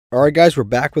Alright guys, we're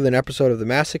back with an episode of The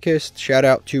Masochist. Shout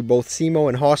out to both Cimo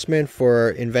and Hossman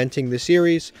for inventing the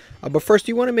series. But first,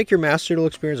 do you want to make your Master Duel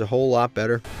experience a whole lot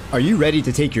better? Are you ready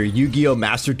to take your Yu-Gi-Oh!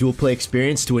 Master Duel Play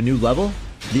experience to a new level?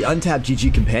 The Untapped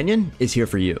GG Companion is here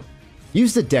for you.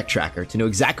 Use the deck tracker to know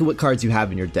exactly what cards you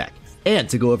have in your deck, and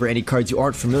to go over any cards you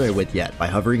aren't familiar with yet by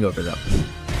hovering over them.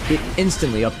 It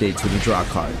instantly updates when you draw a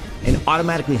card, and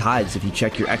automatically hides if you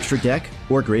check your extra deck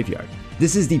or graveyard.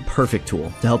 This is the perfect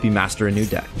tool to help you master a new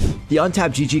deck. The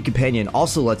Untapped GG Companion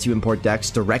also lets you import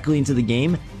decks directly into the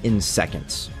game in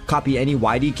seconds. Copy any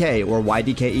YDK or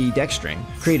YDKE deck string,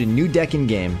 create a new deck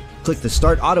in-game, click the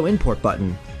Start Auto Import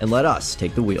button, and let us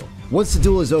take the wheel. Once the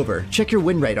duel is over, check your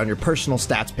win rate on your personal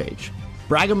stats page.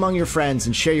 Brag among your friends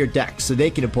and share your decks so they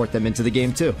can import them into the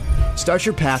game too. Start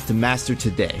your path to master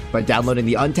today by downloading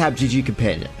the Untapped GG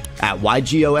Companion at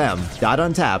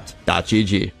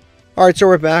ygom.untapped.gg. Alright, so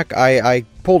we're back. I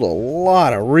pulled a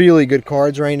lot of really good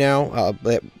cards right now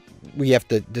that we have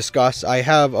to discuss. I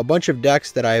have a bunch of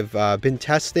decks that I've been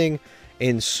testing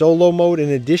in solo mode. In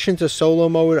addition to solo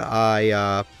mode, I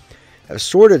have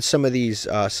sorted some of these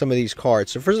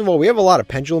cards. So first of all, we have a lot of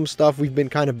pendulum stuff we've been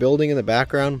kind of building in the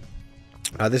background.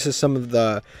 This is some of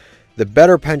the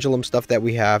better pendulum stuff that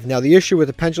we have. Now, the issue with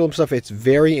the pendulum stuff, it's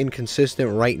very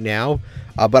inconsistent right now,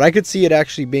 but I could see it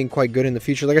actually being quite good in the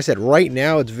future. Like I said, right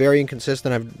now it's very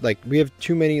inconsistent. We have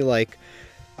too many,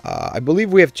 I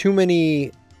believe we have too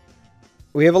many.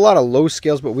 We have a lot of low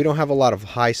scales, but we don't have a lot of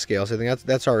high scales. I think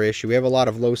that's our issue. We have a lot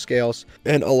of low scales,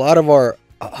 and a lot of our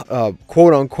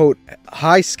quote unquote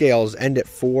high scales end at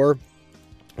 4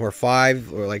 or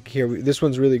 5, or like here, this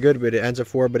one's really good, but it ends at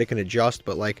 4, but it can adjust.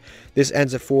 But like this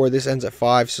ends at 4, this ends at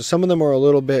 5, so some of them are a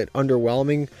little bit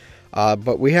underwhelming.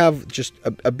 But we have just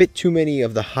a bit too many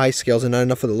of the high scales and not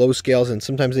enough of the low scales, and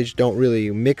sometimes they just don't really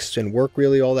mix and work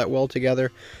really all that well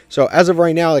together. So as of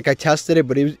right now, like, I tested it,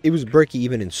 but it was bricky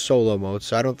even in solo mode,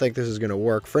 so I don't think this is going to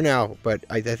work for now, but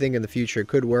I think in the future it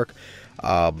could work.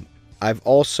 I've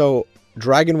also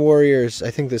Dragon Warriors,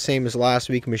 I think the same as last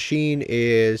week. Machine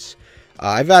is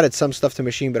I've added some stuff to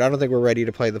Machine, but I don't think we're ready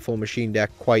to play the full Machine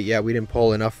deck quite yet. We didn't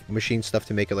pull enough Machine stuff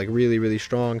to make it like really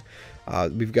strong.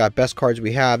 We've got Best Cards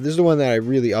We Have. This is the one that I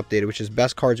really updated, which is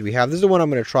Best Cards We Have. This is the one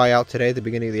I'm going to try out today at the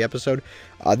beginning of the episode.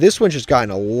 This one's just gotten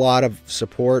a lot of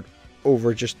support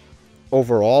over just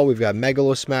overall. We've got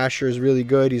Megalo Smasher is really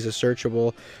good. He's a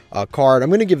searchable card. I'm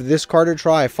going to give this card a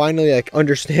try. I finally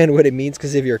understand what it means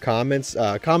because of your comments.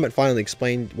 Comment finally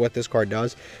explained what this card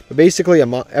does. But basically,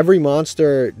 every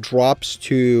monster drops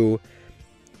to...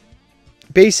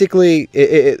 Basically,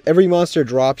 every monster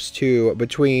drops to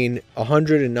between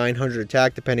 100 and 900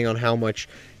 attack, depending on how much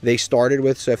they started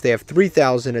with. So if they have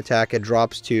 3,000 attack, it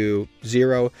drops to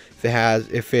 0.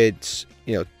 If it's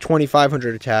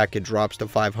 2,500 attack, it drops to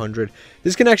 500.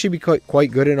 This can actually be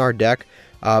quite good in our deck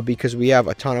because we have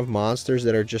a ton of monsters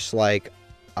that are just like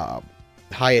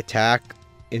high attack.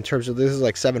 In terms of, this is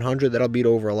like 700, that'll beat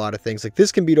over a lot of things. Like,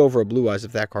 this can beat over a Blue Eyes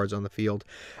if that card's on the field.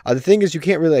 The thing is, you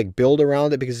can't really build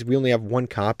around it because we only have one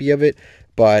copy of it,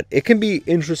 but it can be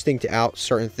interesting to out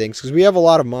certain things because we have a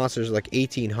lot of monsters like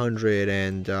 1800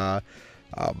 and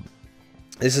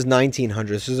this is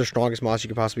 1900. This is the strongest monster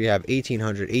you could possibly have.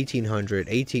 1800, 1800,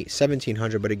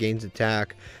 1700, but it gains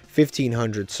attack.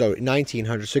 1500, so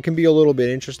 1900. So it can be a little bit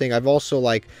interesting. I've also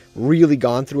really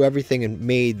gone through everything and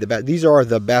made the best. These are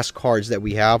the best cards that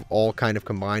we have, all kind of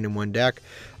combined in one deck.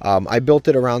 I built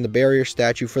it around the barrier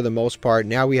statue for the most part.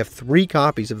 Now we have 3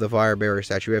 copies of the fire barrier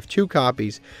statue. We have 2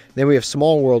 copies. Then we have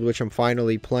Small World, which I'm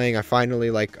finally playing. I finally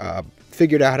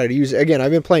figured out how to use it. Again,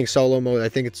 I've been playing solo mode. I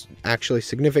think it's actually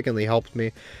significantly helped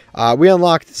me. We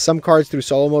unlocked some cards through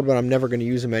solo mode, but I'm never going to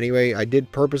use them anyway. I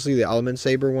did purposely the Element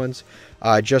Saber ones,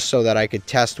 just so that I could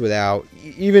test without...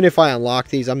 Even if I unlock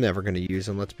these, I'm never going to use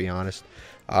them, let's be honest.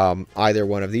 Either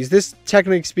one of these. This,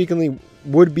 technically speaking,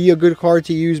 would be a good card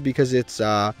to use because it's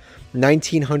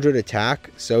 1900 attack.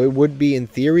 So it would be, in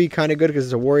theory, kind of good because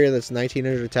it's a warrior that's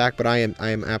 1900 attack, but I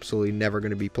am absolutely never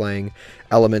going to be playing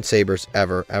Element Sabers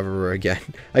ever again.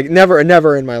 Never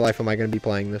in my life am I going to be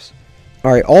playing this.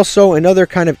 Alright, also another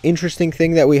kind of interesting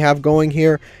thing that we have going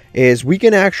here is we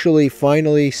can actually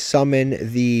finally summon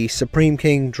the Supreme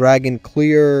King Dragon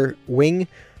Clear Wing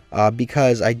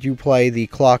because I do play the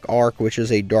Clock Arc, which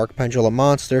is a Dark Pendulum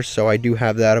monster, so I do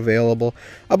have that available.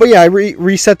 But yeah, I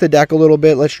reset the deck a little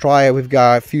bit. Let's try it. We've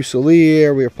got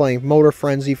Fusilier. We're playing Motor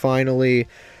Frenzy finally.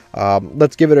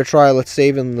 Let's give it a try. Let's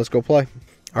save and let's go play.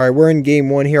 Alright, we're in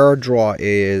game 1 here. Our draw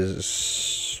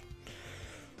is...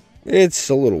 It's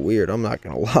a little weird, I'm not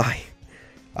going to lie.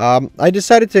 I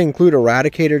decided to include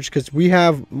Eradicator just because we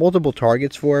have multiple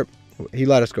targets for it. He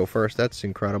let us go first. That's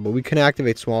incredible. We can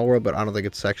activate Small World, but I don't think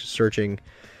it's actually searching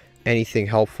anything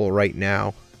helpful right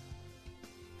now.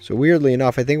 So weirdly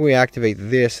enough, I think we activate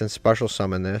this and special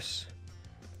summon this.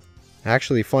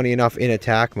 Actually, funny enough, in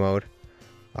attack mode.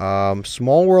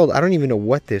 Small World, I don't even know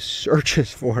what this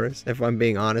searches for us, if I'm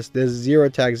being honest. There's 0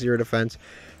 attack, 0 defense.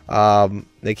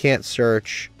 They can't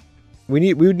search.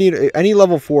 We would need any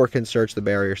level 4 can search the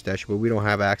barrier statue, but we don't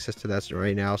have access to that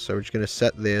right now. So we're just gonna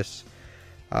set this,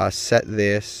 set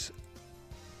this.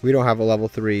 We don't have a level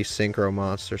 3 synchro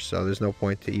monster, so there's no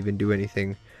point to even do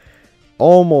anything.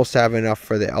 Almost have enough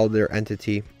for the Elder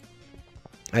Entity.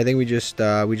 I think we just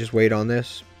wait on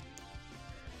this.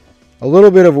 A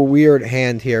little bit of a weird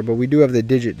hand here, but we do have the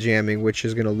digit jamming, which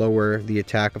is going to lower the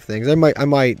attack of things.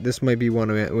 This might be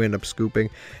one we end up scooping.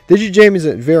 Digit jamming is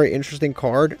a very interesting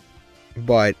card,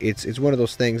 but it's one of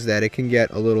those things that it can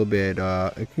get a little bit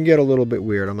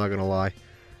weird. I'm not gonna lie.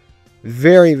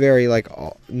 Very, very like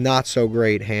not so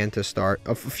great hand to start.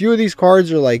 A few of these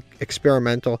cards are like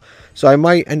experimental, so I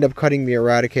might end up cutting the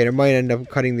Eradicator. Might end up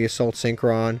cutting the Assault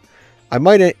Synchron. I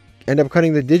might end up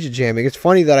cutting the digit jamming. It's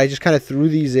funny that I just kind of threw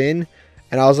these in,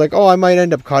 and I was like, oh, I might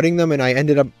end up cutting them, and I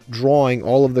ended up drawing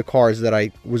all of the cards that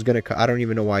I was gonna cut. I don't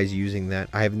even know why he's using that.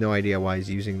 I have no idea why he's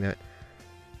using that.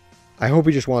 I hope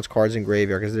he just wants cards in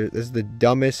graveyard, because this is the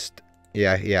dumbest.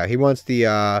 Yeah, he wants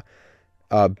the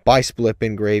buy split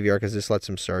in graveyard, because this lets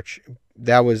him search.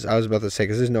 I was about to say,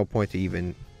 because there's no point to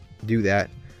even do that.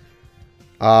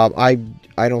 I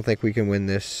don't think we can win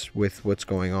this with what's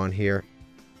going on here.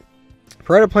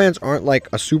 Predaplans aren't like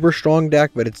a super strong deck,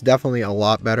 but it's definitely a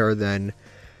lot better than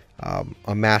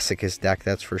a Masochist deck,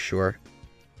 that's for sure.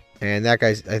 And that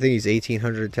guy's, I think he's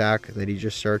 1800 attack that he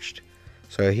just searched.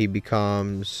 So he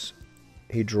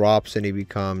drops and he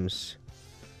becomes,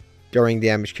 during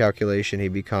damage calculation, he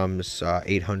becomes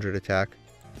 800 attack.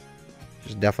 Which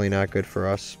is definitely not good for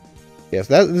us. Yes,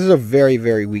 this is a very,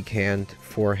 very weak hand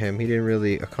for him. He didn't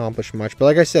really accomplish much. But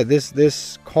like I said,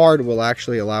 this card will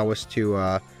actually allow us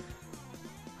to...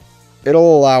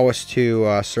 it'll allow us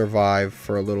to survive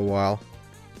for a little while.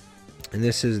 And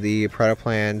this is the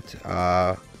Predaplant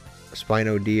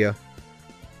Spinodia.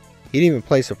 He didn't even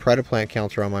place a Predaplant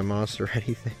counter on my monster or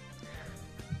anything.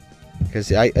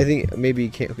 Because I think maybe he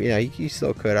can't... Yeah, he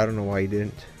still could. I don't know why he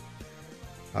didn't.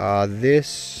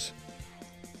 This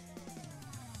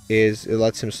is... It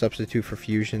lets him substitute for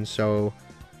fusion. So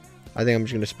I think I'm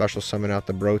just going to special summon out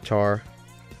the Brotar.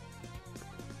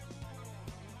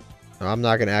 I'm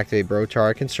not going to activate Brotar.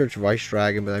 I can search Vice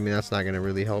Dragon, but I mean, that's not going to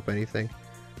really help anything.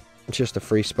 It's just a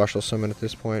free special summon at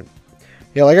this point.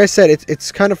 Yeah, like I said,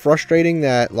 it's kind of frustrating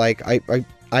that, like,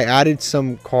 I added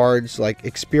some cards, like,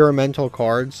 experimental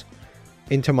cards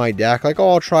into my deck. Like, oh,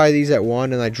 I'll try these at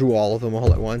 1, and I drew all of them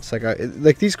all at once.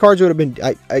 Like these cards would have been...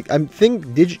 I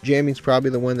think Digit Jamming is probably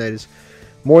the one that is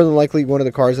more than likely one of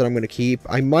the cards that I'm going to keep.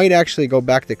 I might actually go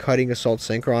back to cutting Assault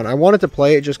Synchron. I wanted to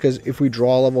play it just because if we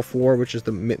draw level 4, which is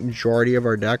the majority of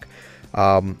our deck,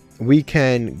 we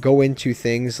can go into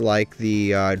things like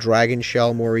the Dragon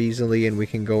Shell more easily, and we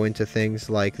can go into things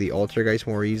like the Altergeist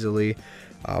more easily.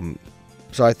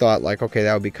 So I thought, like, okay,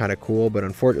 that would be kind of cool, but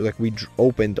unfortunately, like, we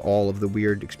opened all of the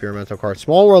weird experimental cards.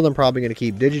 Small World I'm probably going to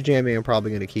keep. Digit Jamming I'm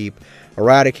probably going to keep.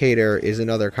 Eradicator is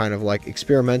another kind of, like,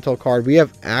 experimental card. We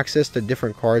have access to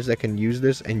different cards that can use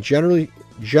this, and generally,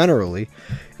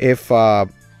 if I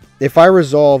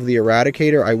resolve the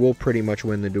Eradicator, I will pretty much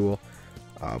win the duel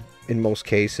in most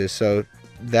cases, so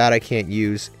that I can't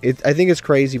use. I think it's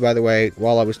crazy, by the way,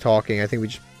 while I was talking, I think we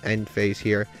just end phase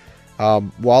here.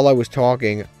 While I was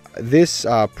talking... This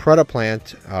Predaplant,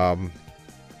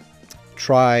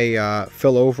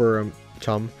 fill over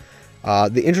Tum.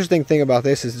 The interesting thing about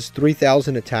this is it's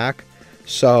 3000 attack,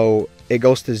 so it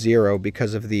goes to 0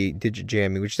 because of the Digit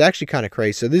Jamming, which is actually kind of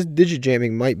crazy. So this Digit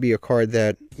Jamming might be a card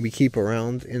that we keep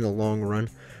around in the long run.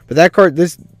 But that card,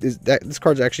 this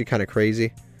card's actually kind of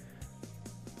crazy.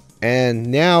 And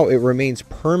now it remains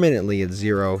permanently at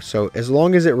 0. So as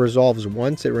long as it resolves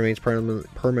once, it remains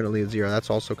permanently at 0. That's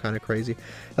also kind of crazy.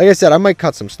 Like I said, I might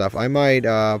cut some stuff. I might...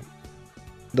 the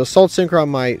Assault Synchron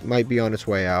might be on its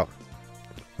way out.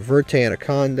 Verte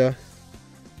Anaconda.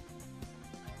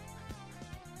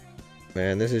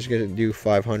 Man, this is going to do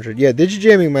 500. Yeah,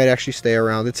 Digijamming might actually stay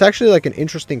around. It's actually like an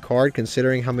interesting card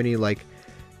considering how many like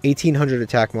 1800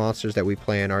 attack monsters that we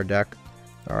play in our deck.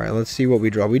 Alright, let's see what we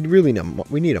draw. We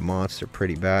need a monster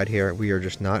pretty bad here. We are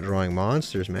just not drawing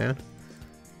monsters, man.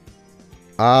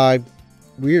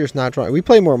 We're just not drawing. We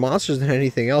play more monsters than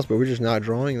anything else, but we're just not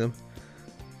drawing them.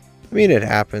 I mean, it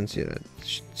happens. You know,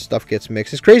 stuff gets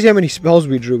mixed. It's crazy how many spells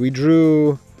we drew. We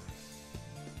drew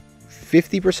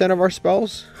 50% of our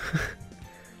spells.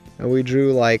 And we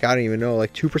drew like, I don't even know,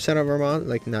 like 2% of our monsters.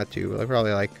 Like not 2, like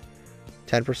probably like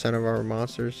 10% of our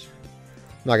monsters.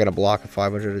 I'm not going to block a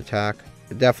 500 attack.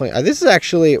 But definitely, this is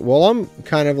actually, well, I'm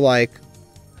kind of like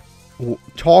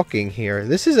talking here.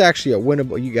 This is actually a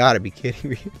winnable. You gotta be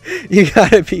kidding me. You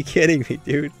gotta be kidding me,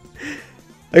 dude.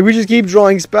 Like, we just keep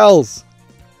drawing spells.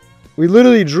 We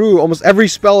literally drew almost every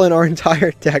spell in our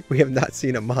entire deck. We have not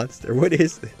seen a monster. What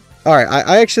is this? Alright,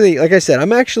 I actually, like I said,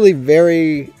 I'm actually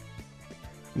very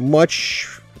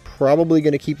much probably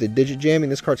going to keep the digit jamming.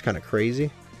 This card's kind of crazy.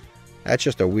 That's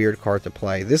just a weird card to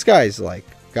play. This guy's like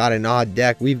got an odd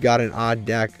deck. We've got an odd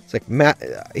deck. It's like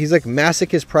he's like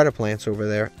Masochist Predaplants over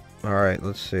there. All right,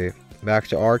 let's see. Back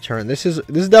to our turn. This is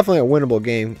definitely a winnable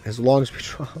game as long as we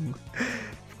draw them.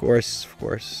 Of course, of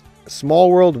course.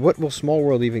 Small World. What will Small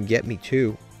World even get me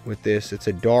to with this? It's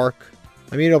a dark.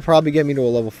 I mean, it'll probably get me to a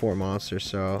level 4 monster.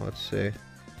 So let's see.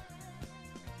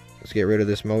 Let's get rid of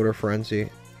this Motor Frenzy.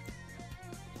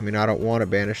 I mean, I don't want to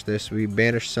banish this. We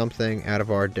banished something out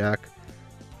of our deck.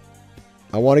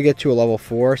 I want to get to a level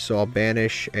 4, so I'll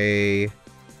banish this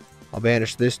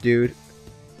dude.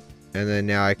 And then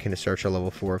now I can search a level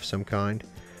 4 of some kind.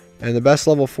 And the best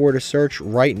level 4 to search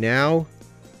right now,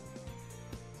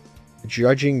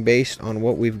 judging based on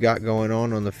what we've got going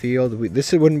on the field,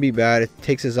 this wouldn't be bad. It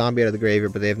takes a zombie out of the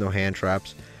graveyard, but they have no hand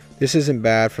traps. This isn't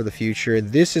bad for the future.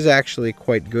 This is actually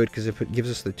quite good because it gives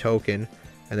us the token.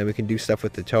 And then we can do stuff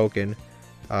with the token.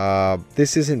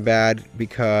 This isn't bad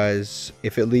because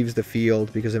if it leaves the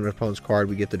field, because of an opponent's card,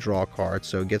 we get to draw a card.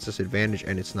 So it gets us advantage,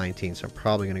 and it's 19. So I'm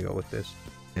probably going to go with this.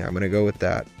 Yeah, I'm going to go with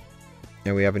that.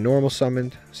 And we have a normal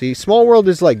summoned. See, Small World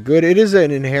is like good. It is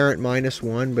an inherent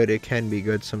 -1, but it can be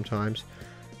good sometimes.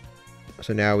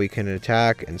 So now we can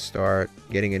attack and start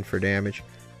getting in for damage.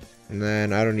 And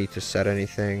then I don't need to set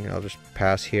anything. I'll just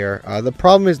pass here. The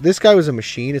problem is this guy was a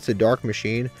machine. It's a dark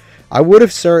machine. I would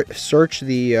have searched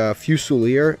the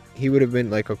Fusilier. He would have been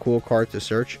like a cool card to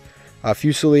search.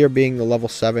 Fusilier being the level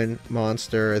 7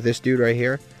 monster. This dude right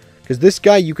here. Because this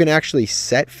guy you can actually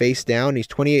set face down. He's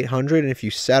 2800, and if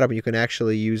you set him, you can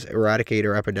actually use Eradicate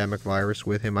or Epidemic Virus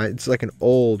with him. It's like an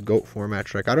old GOAT format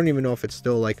trick. I don't even know if it's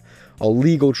still like a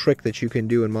legal trick that you can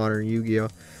do in modern Yu-Gi-Oh!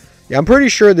 Yeah, I'm pretty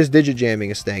sure this digit jamming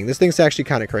is staying. This thing's actually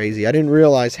kind of crazy. I didn't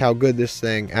realize how good this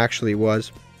thing actually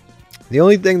was. The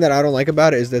only thing that I don't like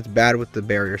about it is that it's bad with the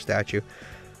barrier statue.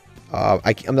 I'm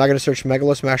not going to search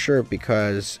Megalo Smasher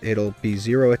because it'll be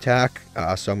 0 attack.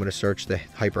 So I'm going to search the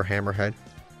Hyper Hammerhead.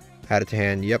 Add it to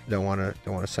hand. Yep, don't want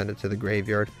to send it to the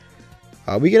graveyard.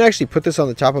 We can actually put this on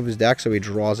the top of his deck so he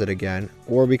draws it again,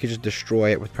 or we could just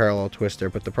destroy it with Parallel Twister.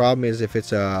 But the problem is if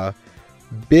it's a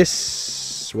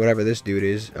whatever this dude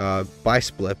is,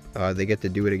 Bisplit, they get to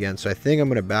do it again. So I think I'm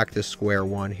going to back this square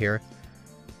 1 here.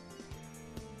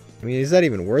 I mean, is that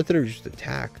even worth it or just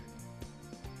attack?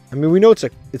 I mean, we know it's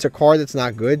a card that's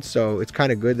not good, so it's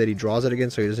kind of good that he draws it again,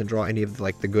 so he doesn't draw any of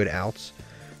like the good outs.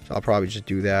 So I'll probably just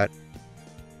do that.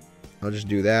 I'll just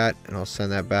do that, and I'll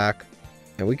send that back.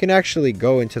 And we can actually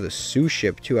go into the Sue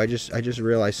Ship too. I just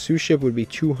realized Sue Ship would be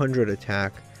 200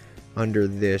 attack under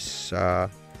this. We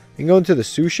can go into the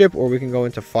Sue Ship, or we can go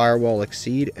into Firewall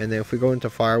Exceed. And then if we go into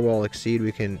Firewall Exceed,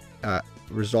 we can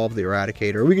resolve the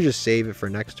Eradicator. Or we can just save it for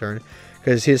next turn,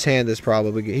 because his hand is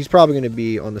he's probably going to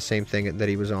be on the same thing that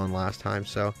he was on last time.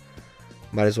 So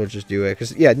might as well just do it.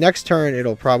 Because yeah, next turn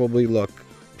it'll probably look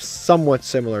somewhat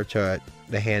similar to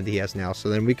the hand he has now. So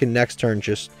then we can next turn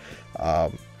just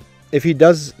if he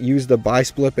does use the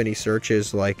Bisplit and he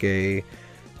searches like a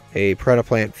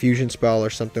Predaplant fusion spell or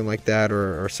something like that,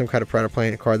 or some kind of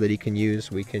Predaplant card that he can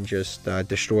use, we can just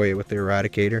destroy it with the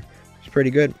Eradicator. It's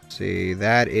pretty good. See,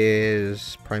 that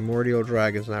is Primordial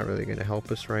Dragon's not really going to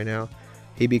help us right now.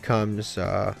 He becomes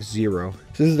 0. So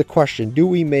this is the question: do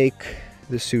we make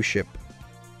the Sue Ship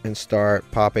and start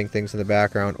popping things in the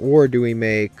background, or do we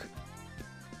make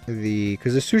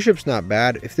because the Sue Ship's not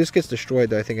bad. If this gets destroyed,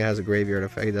 though, I think it has a graveyard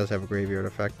effect. It does have a graveyard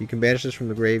effect. You can banish this from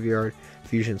the graveyard,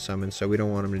 fusion summon, so we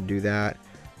don't want him to do that.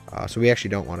 So we actually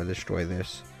don't want to destroy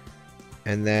this.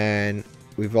 And then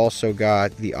we've also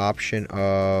got the option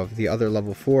of the other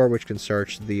level 4, which can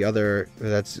search the other.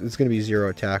 It's going to be 0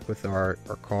 attack with our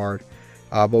card.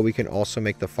 But we can also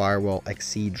make the Firewall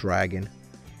Exceed Dragon,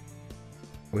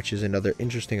 which is another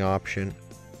interesting option.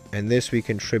 And this we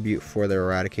contribute for the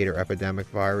Eradicator Epidemic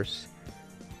Virus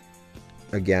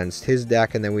against his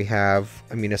deck. And then we have,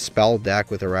 I mean, a spell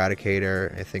deck with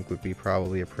Eradicator, I think would be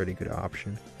probably a pretty good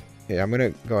option. Yeah, I'm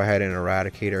going to go ahead and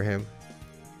Eradicator him.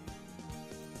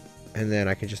 And then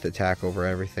I can just attack over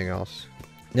everything else.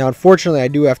 Now, unfortunately, I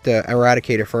do have to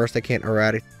Eradicator first. I can't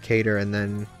Eradicator and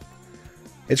then...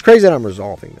 It's crazy that I'm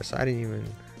resolving this. I didn't even...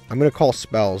 I'm going to call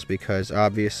spells because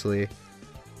obviously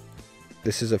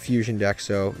this is a fusion deck,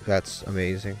 so that's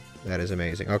amazing. That is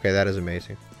amazing. Okay, that is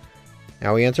amazing.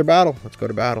 Now we enter battle. Let's go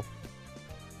to battle.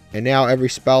 And now every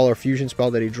spell or fusion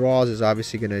spell that he draws is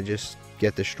obviously going to just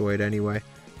get destroyed anyway.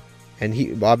 And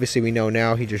he obviously, we know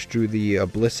now he just drew the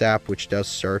Bliss app, which does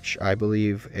search, I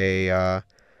believe, a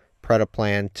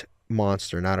Predaplant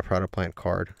monster, not a Predaplant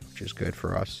card, which is good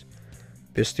for us.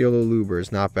 Bestial Luber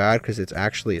is not bad because it's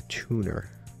actually a tuner.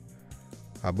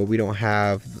 But we don't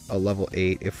have a level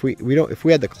 8. If we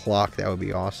had the clock, that would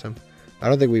be awesome. I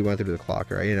don't think we went through the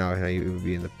clock, right? You know, it would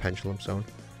be in the pendulum zone.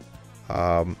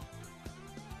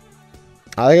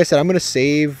 Like I said, I'm going to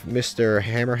save Mr.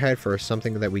 Hammerhead for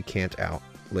something that we can't out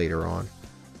later on.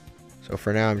 So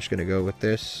for now, I'm just going to go with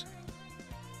this.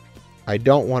 I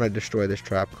don't want to destroy this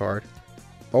trap card.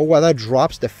 Oh, wow, that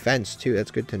drops defense, too.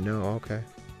 That's good to know. Okay.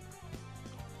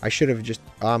 I should have just...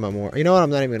 more. You know what? I'm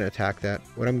not even going to attack that.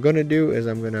 What I'm going to do is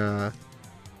I'm going to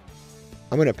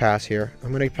pass here.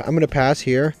 I'm going to pass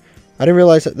here. I didn't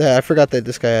realize that... I forgot that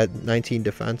this guy had 19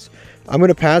 defense. I'm going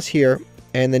to pass here.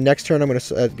 And the next turn, I'm going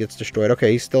to... gets destroyed.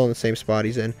 Okay, he's still in the same spot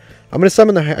he's in. I'm going to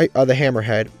summon the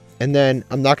Hammerhead. And then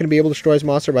I'm not going to be able to destroy his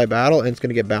monster by battle. And it's going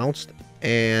to get bounced.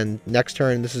 And next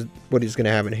turn, this is what he's going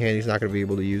to have in hand. He's not going to be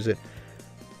able to use it.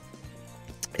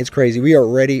 It's crazy. We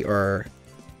already are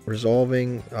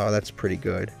resolving. Oh, that's pretty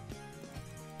good.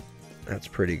 That's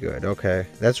pretty good. Okay.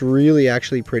 That's really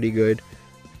actually pretty good.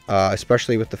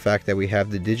 Especially with the fact that we have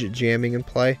the digit jamming in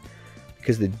play.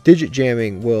 Because the digit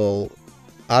jamming will...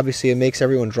 Obviously, it makes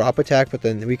everyone drop attack, but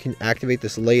then we can activate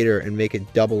this later and make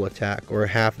it double attack, or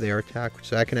half their attack,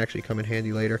 so that can actually come in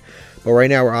handy later. But right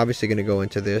now, we're obviously going to go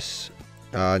into this.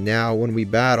 Now, when we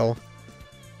battle,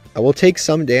 I will take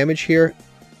some damage here,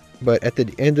 but at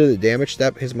the end of the damage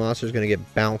step, his monster is going to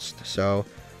get bounced, so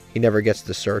he never gets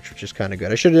the search, which is kind of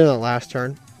good. I should have done that last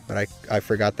turn, but I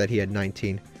forgot that he had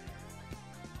 19.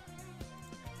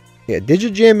 Yeah,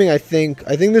 digit jamming, I think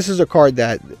this is a card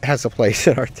that has a place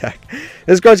in our deck.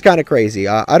 This card's kind of crazy.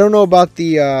 I don't know about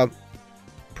the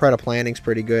Predaplanting's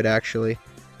pretty good, actually.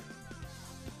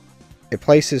 It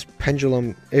places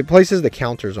pendulum... It places the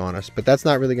counters on us, but that's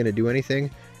not really going to do anything.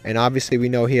 And obviously, we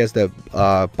know he has the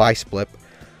Bi-Split.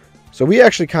 So we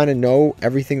actually kind of know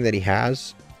everything that he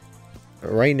has.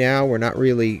 Right now, we're not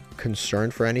really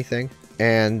concerned for anything.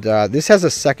 And this has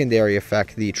a secondary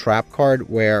effect, the trap card,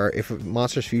 where if a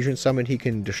monster's fusion summoned, he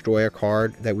can destroy a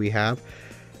card that we have.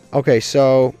 Okay,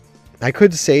 so I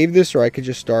could save this, or I could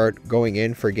just start going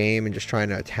in for game and just trying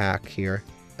to attack here.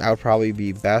 That would probably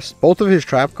be best. Both of his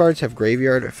trap cards have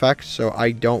graveyard effects, so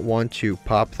I don't want to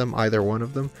pop them, either one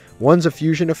of them. One's a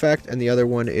fusion effect, and the other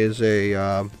one is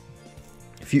a...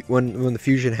 when the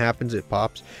fusion happens, it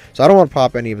pops. So I don't want to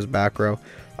pop any of his back row.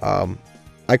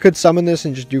 I could summon this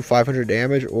and just do 500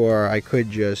 damage, or I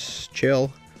could just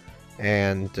chill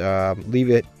and leave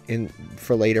it in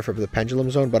for later for the pendulum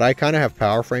zone. But I kind of have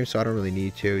power frame, so I don't really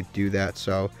need to do that.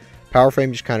 So power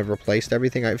frame just kind of replaced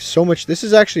everything. I have so much. This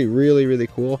is actually really, really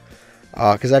cool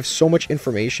because I have so much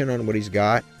information on what he's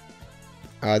got.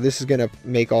 This is going to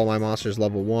make all my monsters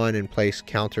level 1 and place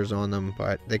counters on them,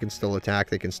 but they can still attack.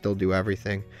 They can still do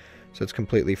everything. So it's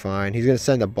completely fine. He's going to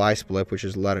send a Bi-Split, which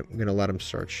is going to let him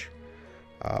search.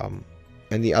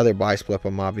 And the other Bi-Split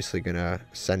I'm obviously going to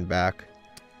send back.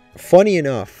 Funny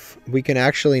enough, we can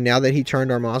actually, now that he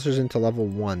turned our monsters into level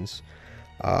 1s,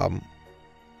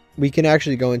 we can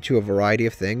actually go into a variety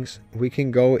of things. We can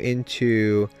go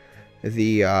into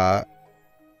the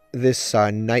this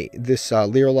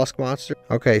Lyrilusk monster.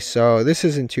 Okay, so this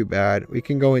isn't too bad. We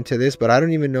can go into this, but I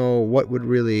don't even know what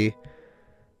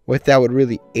that would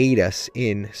really aid us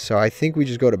in. So I think we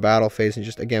just go to battle phase and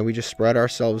just, again, we just spread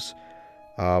ourselves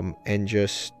and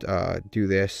just do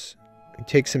this.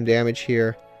 Take some damage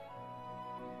here.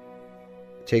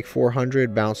 Take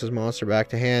 400, bounces monster back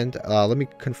to hand. Let me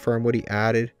confirm what he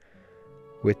added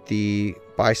with the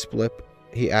Bi-Split.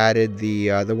 He added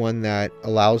the one that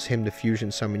allows him to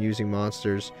fusion summon using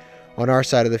monsters on our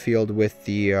side of the field with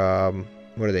the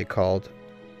what are they called?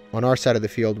 On our side of the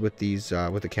field with these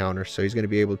with the counters. So he's going to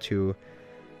be able to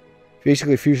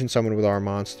basically fusion summon with our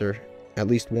monster, at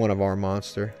least one of our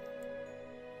monster.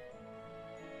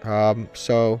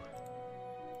 So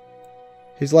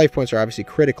his life points are obviously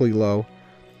critically low.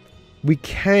 We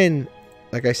can,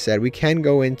 like I said, we can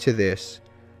go into this.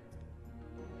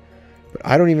 But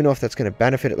I don't even know if that's going to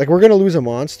benefit it. Like, we're going to lose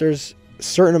a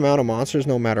certain amount of monsters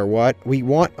no matter what. We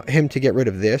want him to get rid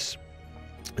of this.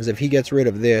 Because if he gets rid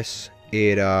of this,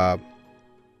 yeah,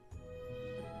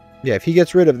 if he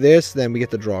gets rid of this, then we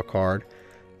get to draw a card.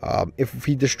 If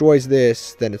he destroys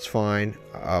this, then it's fine.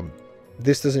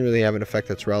 This doesn't really have an effect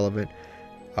that's relevant.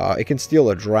 It can steal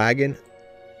a dragon.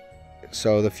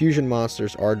 So the fusion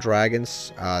monsters are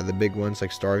dragons. The big ones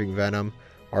like Starving Venom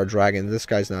are dragons. This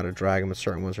guy's not a dragon, but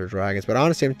certain ones are dragons. But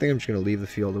honestly, I think I'm just going to leave the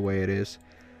field the way it is.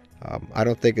 I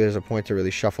don't think there's a point to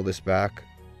really shuffle this back.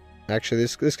 Actually,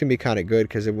 this can be kind of good,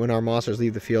 because when our monsters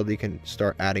leave the field, you can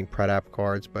start adding Predap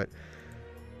cards. But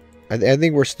I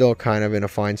think we're still kind of in a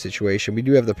fine situation. We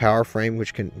do have the Power Frame,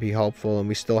 which can be helpful, and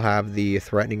we still have the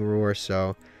Threatening Roar,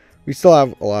 so we still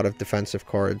have a lot of defensive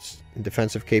cards and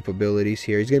defensive capabilities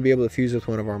here. He's going to be able to fuse with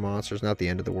one of our monsters, not the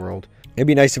end of the world. It'd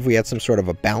be nice if we had some sort of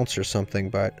a bounce or something,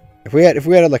 but if we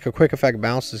had like a quick effect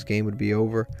bounce, this game would be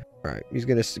over. Alright, he's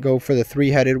going to go for the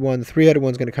three-headed one. The three-headed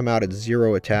one's going to come out at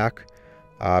 0 attack,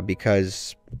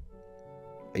 because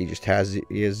he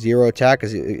has 0 attack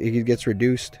because he gets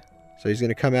reduced. So he's going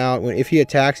to come out, if he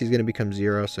attacks, he's going to become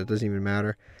 0, so it doesn't even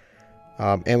matter.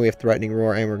 And we have Threatening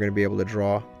Roar, and we're going to be able to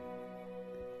draw.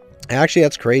 Actually,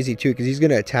 that's crazy too, because he's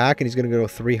going to attack, and he's going to go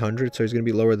 300, so he's going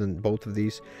to be lower than both of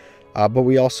these. But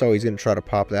he's going to try to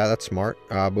pop that. That's smart.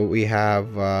 But we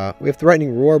have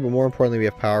Threatening Roar, but more importantly, we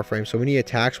have Power Frame. So when he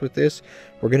attacks with this,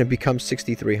 we're going to become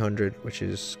 6,300, which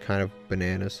is kind of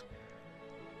bananas.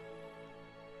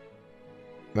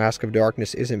 Mask of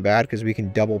Darkness isn't bad, because we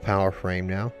can double Power Frame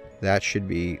now. That should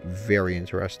be very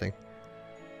interesting.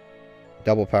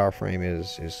 Double Power Frame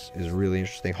is really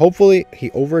interesting. Hopefully, he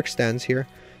overextends here.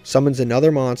 Summons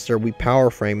another monster, we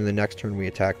Power Frame, and the next turn we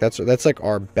attack. That's like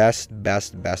our best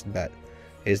bet,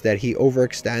 is that he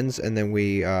overextends, and then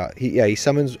he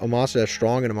summons a monster that's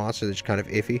strong and a monster that's kind of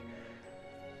iffy.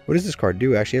 What does this card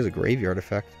do? Actually, it has a graveyard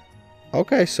effect.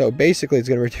 Okay, so basically it's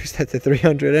going to reduce that to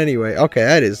 300 anyway. Okay,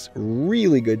 that is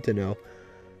really good to know.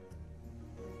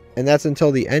 And that's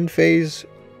until the end phase,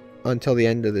 until the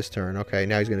end of this turn. Okay,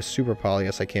 now he's going to Super Poly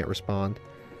us. I can't respond.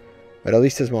 But at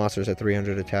least his monster's at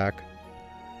 300 attack.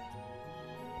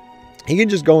 He can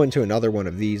just go into another one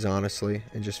of these, honestly,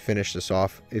 and just finish this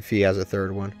off if he has a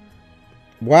third one.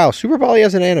 Wow, Super Poly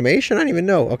has an animation? I didn't even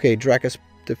know. Okay,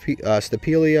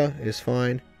 Stapelia is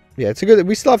fine. Yeah, it's a good...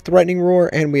 We still have Threatening Roar,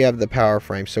 and we have the Power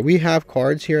Frame. So we have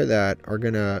cards here that are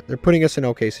gonna... They're putting us in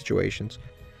okay situations.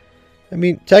 I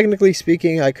mean, technically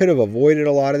speaking, I could have avoided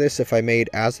a lot of this if I made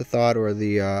Azathoth or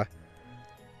the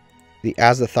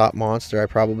Azathoth monster. I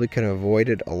probably could have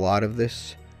avoided a lot of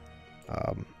this.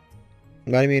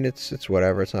 But I mean, it's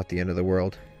whatever. It's not the end of the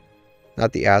world.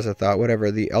 Not the Azathoth, whatever.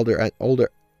 The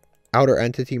Outer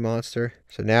Entity monster.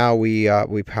 So now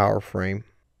we Power Frame.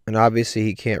 And obviously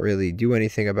he can't really do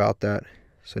anything about that.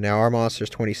 So now our monster's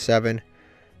 27.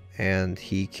 And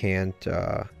he can't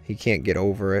get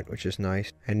over it, which is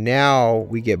nice. And now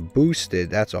we get boosted.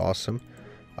 That's awesome.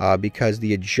 Because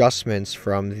the adjustments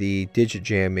from the digit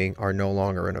jamming are no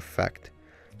longer in effect.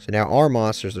 So now our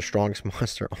monster is the strongest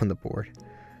monster on the board.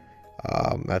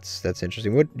 That's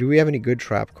interesting. Do we have any good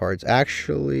trap cards?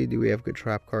 Actually, do we have good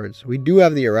trap cards? We do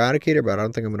have the Eradicator, but I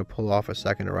don't think I'm going to pull off a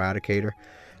second Eradicator.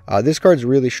 This card's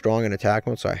really strong in attack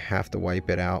mode, so I have to wipe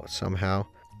it out somehow.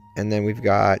 And then we've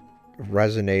got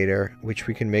Resonator, which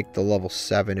we can make the level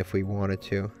 7 if we wanted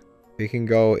to. We can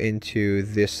go into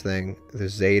this thing, the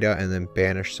Zeta, and then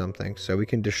banish something. So we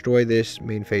can destroy this,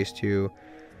 main phase 2,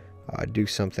 do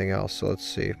something else. So let's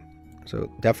see.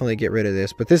 So definitely get rid of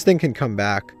this. But this thing can come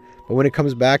back. But when it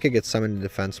comes back, it gets summoned in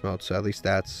defense mode. So at least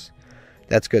that's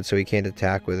good, so he can't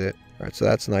attack with it. Alright, so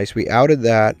that's nice. We outed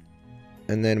that.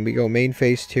 And then we go main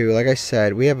phase 2. Like I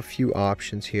said, we have a few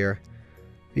options here.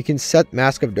 We can set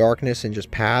Mask of Darkness and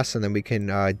just pass. And then we can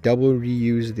double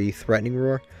reuse the Threatening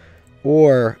Roar.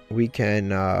 Or we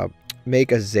can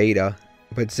make a Zeta.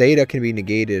 But Zeta can be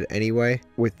negated anyway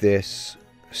with this.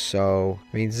 So,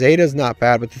 I mean, Zeta's not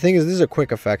bad, but the thing is, this is a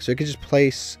quick effect, so it could just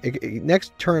place...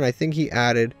 next turn, I think he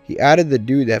added the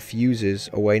dude that fuses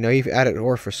away. No, he added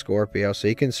Orpha Scorpio, so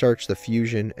he can search the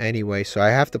fusion anyway, so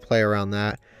I have to play around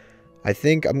that. I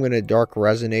think I'm going to Dark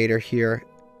Resonator here,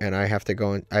 and I have to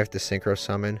go and I have to Synchro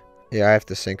Summon. Yeah, I have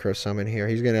to Synchro Summon here.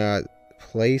 He's going to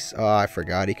place... Oh, I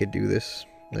forgot he could do this.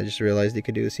 I just realized he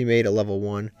could do this. He made a level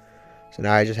 1, so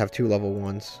now I just have 2 level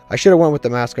 1s. I should have went with the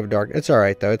Mask of Dark. It's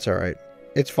alright, though. It's alright.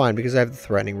 It's fine because I have the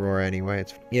Threatening Roar anyway.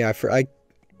 Yeah, I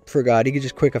forgot. He could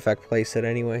just quick effect place it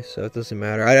anyway, so it doesn't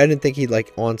matter. I didn't think he'd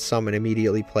like on summon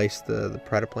immediately place the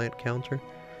Predaplant counter.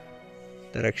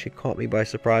 That actually caught me by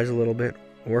surprise a little bit.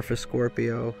 Orpha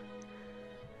Scorpio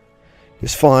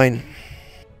is fine.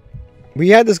 We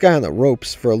had this guy on the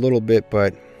ropes for a little bit,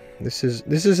 but this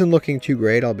isn't looking too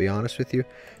great, I'll be honest with you.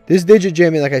 This digit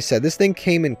jamming, like I said, this thing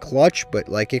came in clutch, but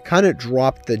like it kind of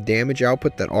dropped the damage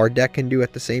output that our deck can do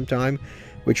at the same time,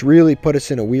 which really put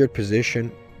us in a weird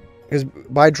position Because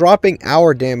by dropping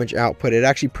our damage output, it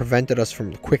actually prevented us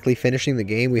from quickly finishing the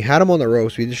game. We had him on the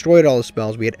ropes. We destroyed all the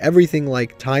spells. We had everything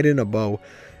like tied in a bow.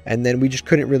 And then we just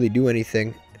couldn't really do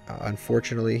anything.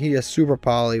 Unfortunately, he has super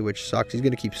poly, which sucks. He's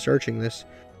going to keep searching this.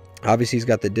 Obviously, he's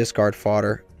got the discard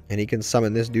fodder. And he can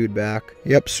summon this dude back.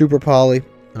 Yep, super poly.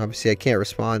 Obviously, I can't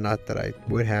respond. Not that I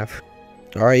would have.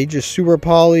 Alright, he just super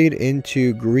polyed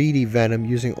into Greedy Venom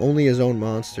using only his own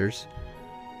monsters.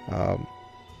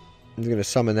 He's going to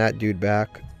summon that dude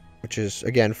back, which is,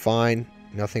 again, fine.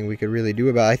 Nothing we could really do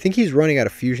about it. I think he's running out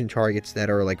of fusion targets that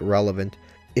are, like, relevant.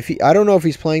 I don't know if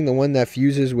he's playing the one that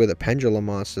fuses with a pendulum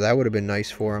monster. That would have been nice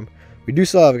for him. We do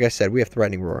still have, like I said, we have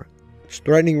Threatening Roar.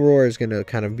 Threatening Roar is going to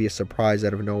kind of be a surprise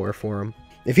out of nowhere for him.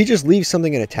 If he just leaves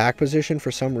something in attack position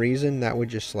for some reason, that would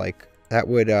just, like, that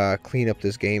would clean up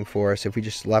this game for us if we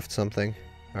just left something.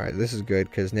 Alright, this is good,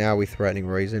 because now we Threatening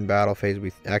Roar. He's in battle phase,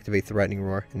 we activate Threatening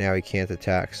Roar, and now he can't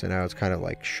attack, so now it's kind of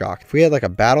like shocked. If we had like a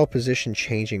battle position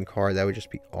changing card, that would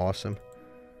just be awesome.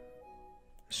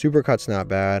 Supercut's not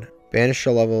bad. Banish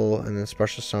a level, and then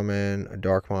special summon a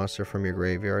dark monster from your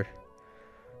graveyard.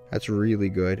 That's really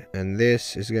good. And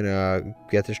this is going to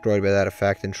get destroyed by that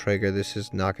effect and trigger. This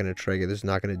is not going to trigger. This is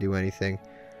not going to do anything.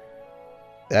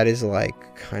 That is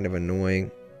like kind of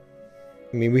annoying.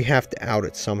 I mean, we have to out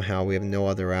it somehow. We have no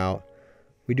other out.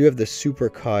 We do have the super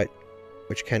cut,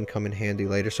 which can come in handy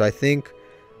later. So I think,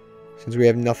 since we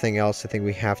have nothing else, I think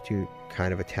we have to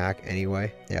kind of attack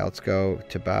anyway. Yeah, let's go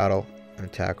to battle and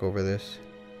attack over this.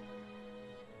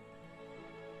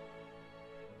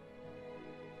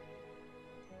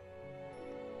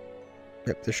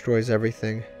 Yep, destroys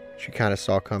everything. Which we kind of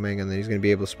saw coming, and then he's going to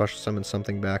be able to special summon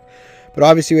something back. But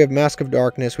obviously we have Mask of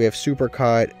Darkness, we have Super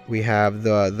Cut, we have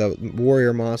the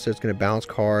Warrior Monster that's going to bounce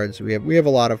cards. We have a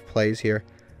lot of plays here.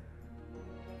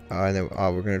 And then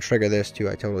we're going to trigger this too.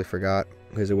 I totally forgot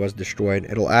because it was destroyed.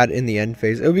 It'll add in the end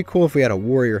phase. It would be cool if we had a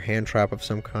Warrior Hand Trap of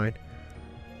some kind.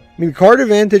 I mean, card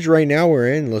advantage right now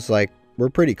we're in was like, we're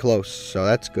pretty close, so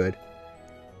that's good.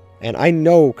 And I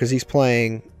know because he's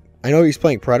playing, I know he's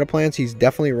playing Predaplants, he's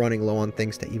definitely running low on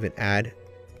things to even add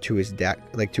to his deck,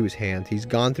 like to his hand. He's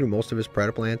gone through most of his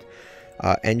Predaplant.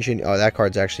 Engine, oh, that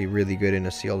card's actually really good in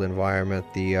a sealed environment.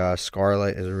 The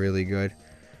Scarlet is really good.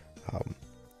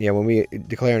 Yeah, when we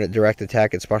declare a direct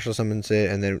attack, it special summons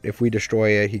it, and then if we destroy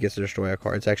it, he gets to destroy a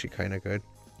card. It's actually kind of good.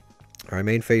 Alright,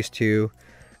 main phase 2,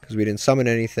 because we didn't summon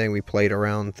anything, we played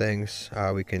around things.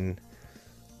 We can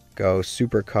go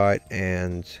Super Cut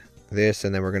and this,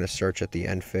 and then we're going to search at the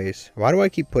end phase. Why do I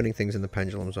keep putting things in the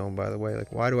Pendulum Zone, by the way?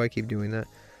 Like, why do I keep doing that?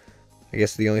 I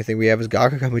guess the only thing we have is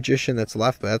Gagaga Magician that's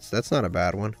left, but that's not a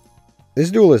bad one. This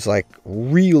duel is like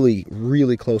really,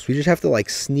 really close. We just have to like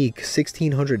sneak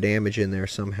 1600 damage in there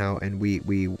somehow, and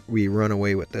we run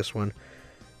away with this one.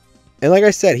 And like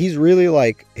I said, he's really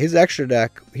like, his extra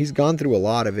deck, he's gone through a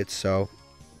lot of it, so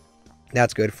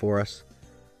that's good for us.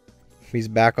 He's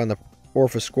back on the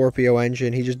Orpha Scorpio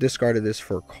engine. He just discarded this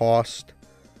for cost.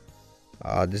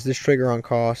 Does this trigger on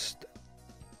cost?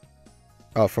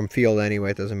 Oh, from field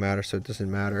anyway, it doesn't matter, so it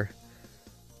doesn't matter.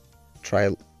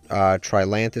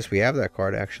 Trilantis, we have that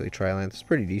card actually. Trilantis,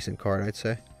 pretty decent card, I'd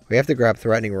say. We have to grab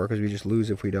Threatening Roar because we just lose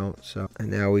if we don't. So, and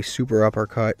now we Super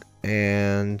Uppercut,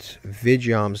 and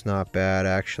Yugioh's not bad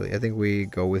actually. I think we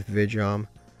go with Yugioh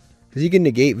because he can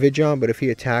negate Yugioh, but if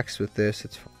he attacks with this,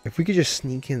 it's fine. If we could just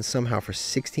sneak in somehow for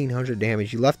 1600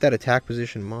 damage, you left that attack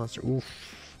position monster.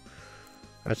 Oof,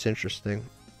 that's interesting.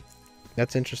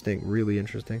 That's interesting, really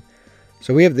interesting.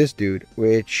 So we have this dude,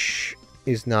 which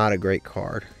is not a great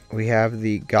card. We have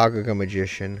the Gagaga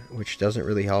Magician, which doesn't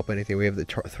really help anything. We have the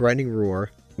Threatening Roar.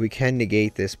 We can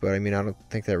negate this, but I mean, I don't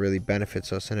think that really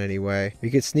benefits us in any way. We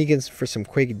could sneak in for some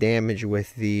quick damage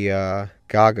with the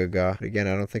Gagaga. Again,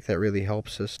 I don't think that really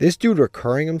helps us. This dude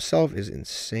recurring himself is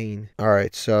insane.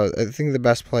 Alright, so I think the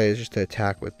best play is just to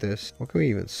attack with this. What can we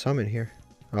even summon here?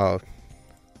 Oh,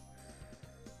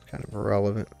 it's kind of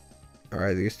irrelevant.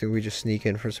 Alright, these two we just sneak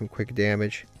in for some quick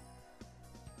damage.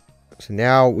 So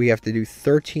now we have to do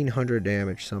 1300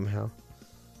 damage somehow.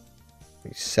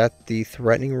 We set the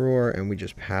Threatening Roar and we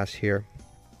just pass here.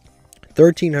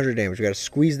 1300 damage. We got to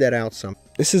squeeze that out some.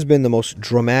 This has been the most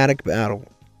dramatic battle.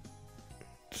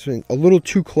 It's been a little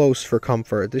too close for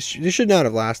comfort. This should not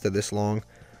have lasted this long.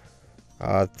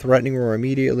 Threatening Roar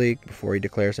immediately before he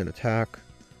declares an attack.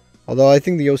 Although I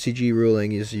think the OCG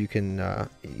ruling is you can,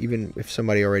 even if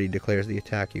somebody already declares the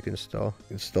attack, you can still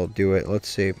do it. Let's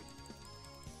see.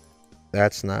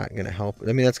 That's not going to help.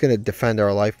 I mean, that's going to defend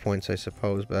our life points, I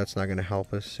suppose, but that's not going to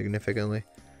help us significantly.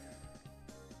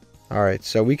 Alright,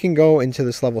 so we can go into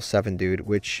this level 7 dude,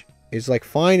 which is like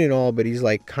fine and all, but he's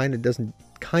like kind of doesn't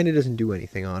kind of doesn't do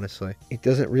anything, honestly. It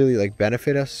doesn't really like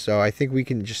benefit us, so I think we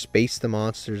can just space the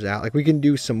monsters out. Like we can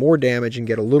do some more damage and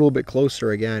get a little bit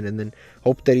closer again, and then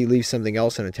hope that he leaves something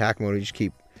else in attack mode. We just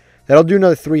keep... That'll do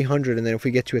another 300, and then if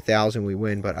we get to 1,000, we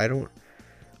win. But I don't...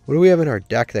 What do we have in our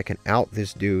deck that can out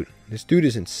this dude? This dude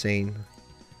is insane.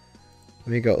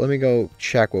 Let me go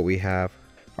check what we have.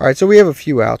 Alright, so we have a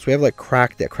few outs. We have like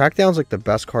Crackdown. Crackdown's like the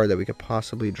best card that we could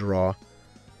possibly draw.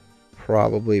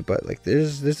 Probably, but like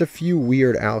there's a few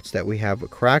weird outs that we have. But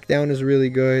Crackdown is really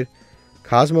good.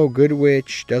 Cosmo Good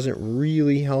Witch doesn't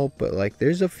really help, but like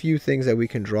there's a few things that we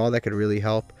can draw that could really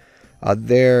help.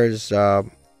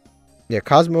 Yeah,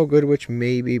 Cosmo Good Witch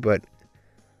maybe, but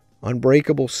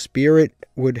Unbreakable Spirit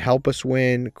would help us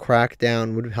win.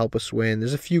 Crackdown would help us win.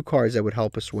 There's a few cards that would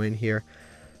help us win here.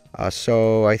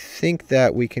 So I think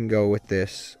that we can go with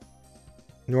this.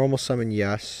 Normal Summon,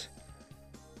 yes.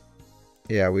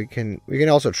 Yeah, we can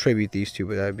also tribute these two,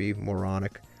 but that'd be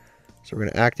moronic. So we're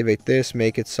going to activate this,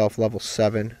 make itself level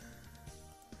 7.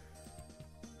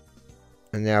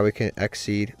 And now we can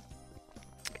exceed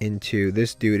into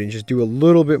this dude and just do a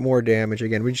little bit more damage.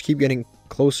 Again, we just keep getting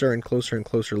closer and closer and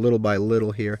closer, little by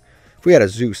little here. If we had a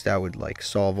Zeus, that would like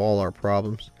solve all our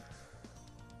problems.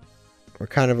 We're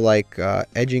kind of like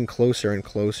edging closer and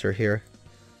closer here.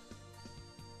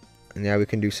 And now we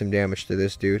can do some damage to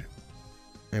this dude.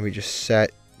 And we just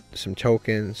set some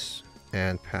tokens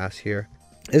and pass here.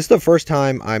 This is the first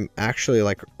time I'm actually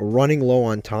like running low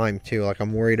on time too. Like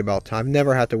I'm worried about time. I've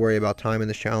never had to worry about time in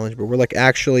this challenge, but we're like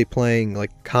actually playing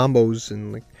like combos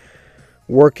and like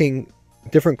working.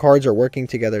 Different cards are working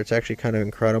together. It's actually kind of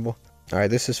incredible. Alright,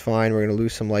 this is fine. We're going to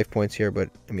lose some life points here, but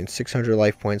I mean 600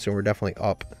 life points and we're definitely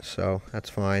up, so that's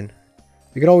fine.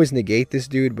 We can always negate this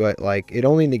dude, but like it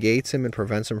only negates him and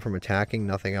prevents him from attacking,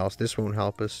 nothing else. This won't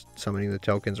help us summoning the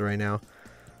tokens right now.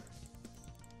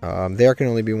 There Can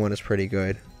Only Be One is pretty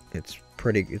good.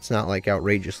 It's not like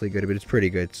outrageously good, but it's pretty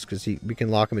good because we can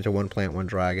lock him into one plant, one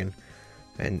dragon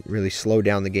and really slow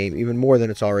down the game even more than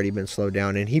it's already been slowed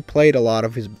down. And he played a lot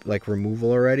of his like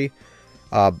removal already.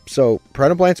 So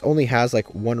Plants only has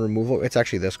like one removal. It's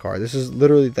actually this card. This is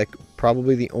literally like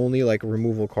probably the only like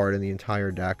removal card in the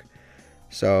entire deck.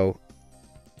 So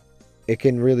it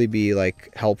can really be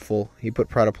like helpful. He put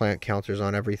Plant counters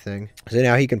on everything. So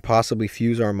now he can possibly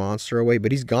fuse our monster away.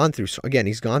 But he's gone through, again,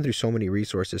 he's gone through so many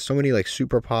resources. So many like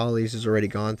super polys he's already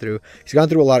gone through. He's gone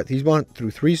through a lot. He's gone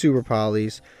through 3 super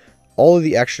polys. All of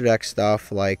the extra deck stuff.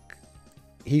 Like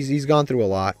he's gone through a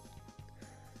lot.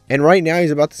 And right now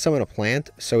he's about to summon a plant,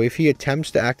 so if he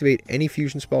attempts to activate any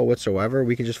fusion spell whatsoever,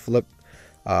 we can just flip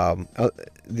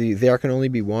there can only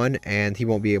be one, and he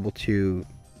won't be able to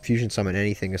fusion summon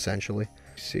anything, essentially.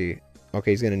 Let's see.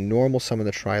 Okay, he's going to normal summon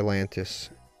the Trilantis,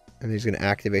 and he's going to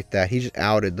activate that. He just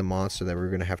outed the monster that we were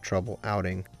going to have trouble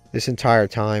outing this entire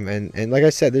time. And like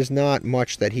I said, there's not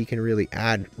much that he can really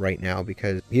add right now,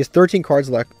 because he has 13 cards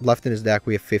left in his deck.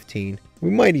 We have 15. We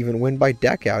might even win by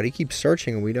deck out. He keeps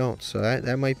searching and we don't. So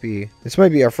that might be... This might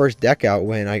be our first deck out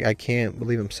win. I can't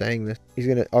believe I'm saying this. He's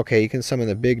going to... Okay, you can summon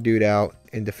the big dude out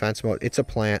in defense mode. It's a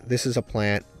plant. This is a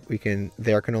plant. We can...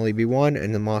 There Can Only Be One,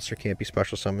 and the monster can't be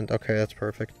special summoned. Okay, that's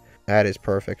perfect. That is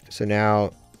perfect. So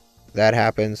now that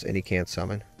happens and he can't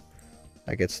summon.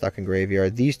 I get stuck in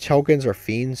graveyard. These tokens are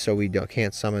fiends, so we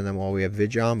can't summon them while we have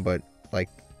Yugioh, but like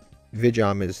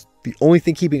Yugioh is the only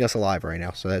thing keeping us alive right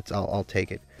now. So that's... I'll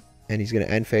take it. And he's going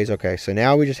to end phase. Okay, so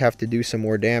now we just have to do some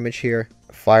more damage here.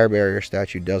 Fire Barrier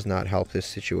statue does not help this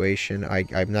situation.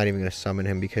 I'm not even going to summon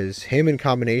him, because him in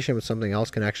combination with something else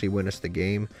can actually win us the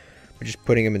game. But just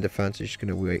putting him in defense is just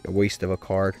going to be a waste of a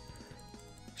card.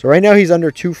 So right now he's under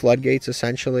 2 floodgates,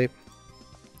 essentially.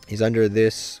 He's under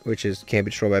this, which is can't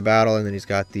be destroyed by battle. And then he's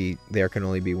got the There Can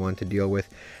Only Be One to deal with.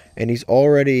 And he's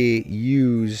already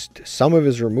used some of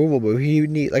his removal, but he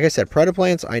need, like I said,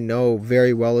 Plants I know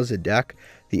very well as a deck.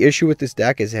 The issue with this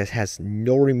deck is it has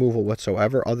no removal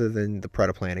whatsoever other than the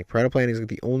Predaplanting. Predaplanting is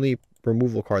the only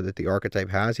removal card that the archetype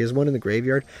has. He has one in the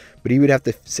graveyard, but he would have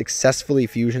to successfully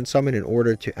fusion summon in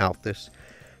order to out this.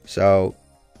 So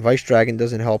Vice Dragon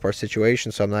doesn't help our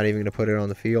situation, so I'm not even going to put it on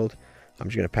the field. I'm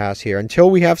just going to pass here. Until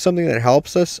we have something that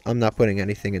helps us, I'm not putting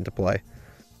anything into play.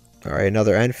 Alright,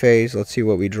 another end phase. Let's see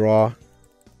what we draw.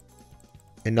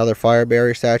 Another Fire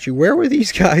Barrier statue. Where were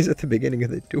these guys at the beginning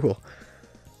of the duel?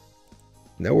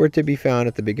 Nowhere to be found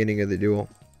at the beginning of the duel.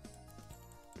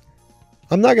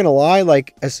 I'm not gonna lie,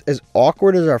 like, as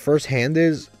awkward as our first hand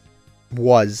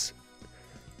was,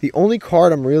 the only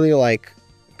card I'm really, like,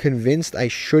 convinced I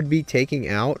should be taking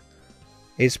out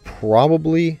is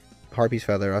probably Harpy's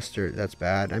Feather Duster. That's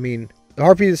bad. I mean, the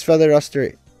Harpy's Feather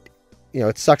Duster you know,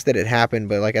 it sucks that it happened,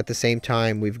 but like at the same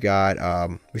time, we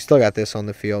still got this on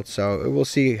the field, so we'll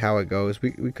see how it goes.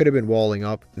 We could have been walling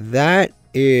up. That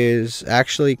is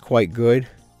actually quite good.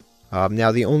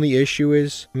 Now the only issue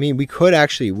is, I mean, we could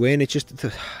actually win. It's just,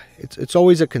 it's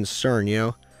always a concern, you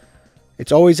know.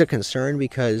 It's always a concern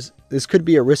because this could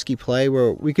be a risky play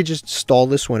where we could just stall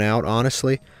this one out.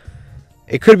 Honestly,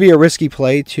 it could be a risky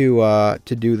play to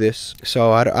do this.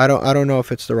 So I don't know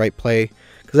if it's the right play,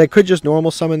 because I could just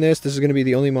normal summon this. This is going to be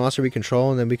the only monster we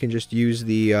control, and then we can just use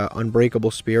the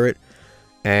Unbreakable Spirit,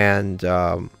 and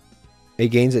it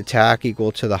gains attack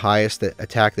equal to the highest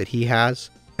attack that he has,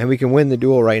 and we can win the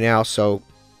duel right now. So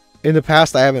in the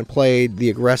past, I haven't played the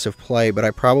aggressive play, but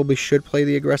I probably should play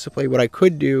the aggressive play. What I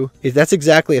could do is, that's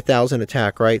exactly 1,000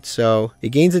 attack, right? So it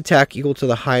gains attack equal to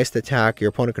the highest attack your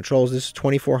opponent controls. This is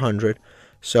 2,400.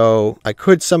 So I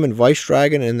could summon Vice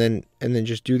Dragon and then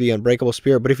just do the Unbreakable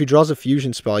Spirit. But if he draws a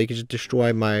fusion spell, he could just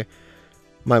destroy my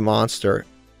monster,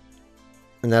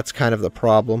 and that's kind of the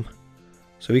problem.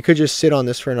 So we could just sit on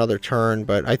this for another turn,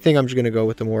 but I think I'm just going to go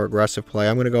with the more aggressive play.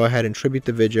 I'm going to go ahead and tribute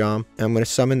the Yugioh, and I'm going to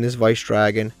summon this Vice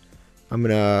Dragon. I'm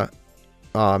going to...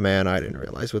 Oh, man, I didn't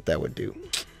realize what that would do.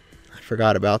 I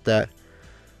forgot about that.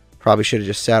 Probably should have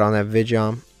just sat on that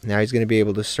Yugioh. Now he's going to be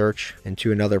able to search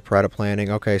into another Preda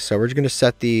Planning. Okay, so we're just going to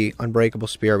set the Unbreakable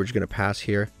Spear. We're just going to pass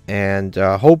here. And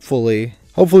hopefully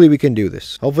we can do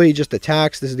this. Hopefully he just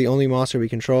attacks. This is the only monster we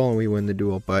control, and we win the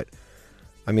duel. But,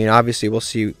 I mean, obviously, we'll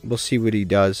see what he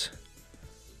does.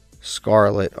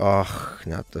 Scarlet. Oh,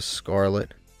 not the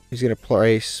Scarlet. He's going to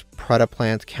place Preda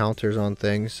Plant counters on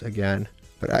things again.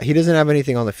 But he doesn't have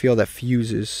anything on the field that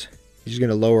fuses. He's going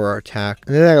to lower our attack.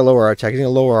 And then going to lower our attack. He's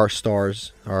going to lower our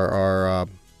stars. Our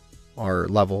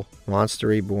level. Monster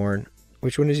Reborn.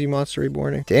 Which one is he Monster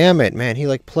Reborning? Damn it, man. He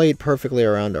like played perfectly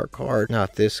around our card.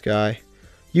 Not this guy.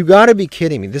 You gotta be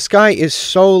kidding me. This guy is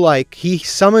so like, he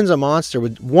summons a monster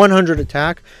with 100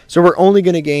 attack, so we're only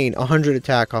going to gain 100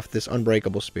 attack off this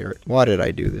Unbreakable Spirit. Why did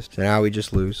I do this? So now we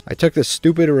just lose. I took this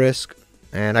stupid risk,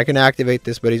 and I can activate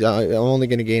this, but I'm only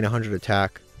going to gain 100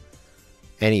 attack.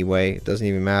 Anyway, it doesn't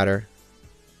even matter.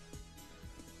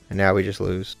 And now we just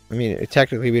lose. I mean,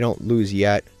 technically we don't lose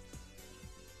yet,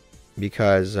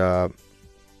 because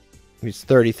it's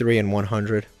 33 and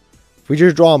 100. If we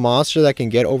just draw a monster that can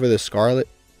get over the Scarlet,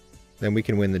 then we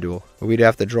can win the duel. But we'd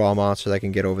have to draw a monster that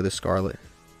can get over the Scarlet,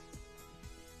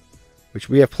 which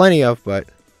we have plenty of, but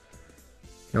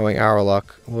knowing our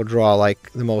luck, we'll draw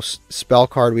like the most spell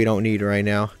card we don't need right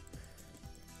now.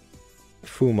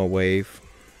 Fuma Wave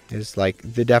is like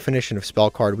the definition of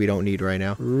spell card we don't need right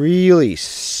now. Really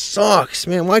sucks,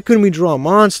 man. Why couldn't we draw a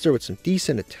monster with some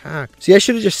decent attack? See, I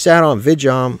should have just sat on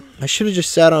Yugioh. I should have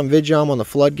just sat on Yugioh on the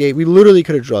Floodgate. We literally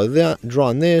could have drawn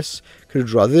this. Could have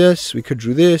drawn this. We could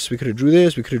drew this. We could have drew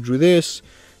this. We could have drew this.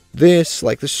 This.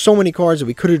 Like, there's so many cards that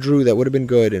we could have drew that would have been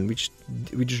good, and we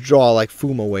just draw like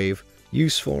Fuma Wave.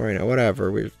 Useful right now.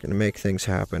 Whatever. We're gonna make things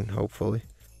happen, hopefully.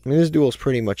 I mean, this duel's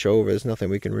pretty much over. There's nothing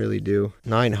we can really do.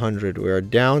 900. We are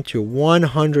down to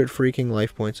 100 freaking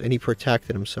life points, and he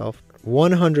protected himself.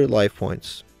 100 life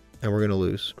points, and we're going to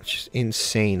lose. Which is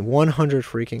insane. 100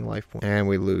 freaking life points, and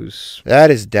we lose. That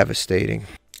is devastating.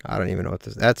 I don't even know what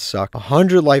this... That sucked.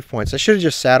 100 life points. I should have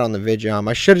just sat on the Yugioh.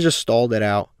 I should have just stalled it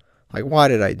out. Like, why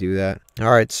did I do that?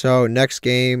 Alright, so next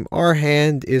game. Our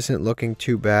hand isn't looking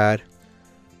too bad.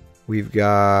 We've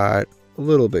got a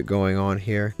little bit going on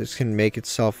here. This can make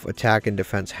itself attack and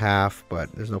defense half,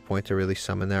 but there's no point to really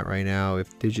summon that right now.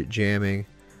 If digit jamming,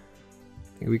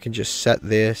 we can just set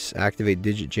this, activate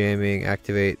digit jamming,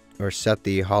 activate or set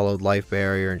the hollowed life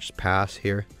barrier, and just pass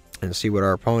here and see what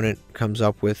our opponent comes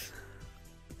up with.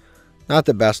 Not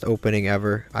the best opening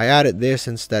ever. I added this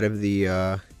instead of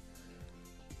the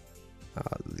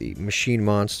machine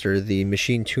monster, the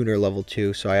machine tuner level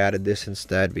 2, so I added this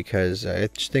instead because I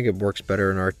just think it works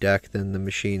better in our deck than the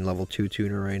machine level 2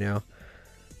 tuner right now.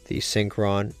 The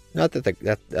Synchron. Not that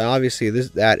that obviously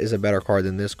that is a better card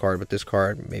than this card, but this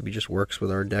card maybe just works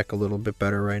with our deck a little bit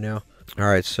better right now.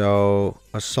 Alright, so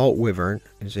Assault Wyvern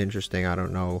is interesting. I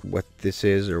don't know what this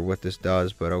is or what this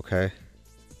does, but okay.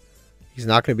 He's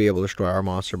not going to be able to destroy our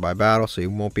monster by battle, so he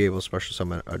won't be able to special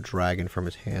summon a dragon from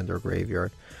his hand or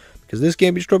graveyard. Because this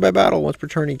can't be destroyed by battle once per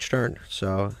turn each turn,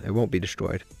 so it won't be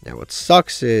destroyed. Now what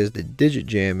sucks is the digit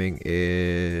jamming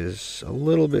is a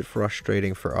little bit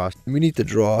frustrating for us. We need to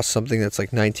draw something that's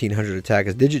like 1900 attack,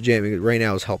 because digit jamming right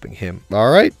now is helping him.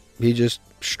 Alright, he just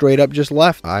straight up just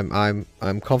left. I'm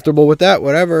comfortable with that,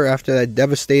 whatever. After that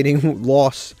devastating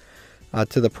loss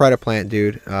to the Preda Plant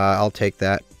dude, I'll take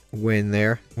that win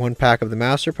there. One pack of the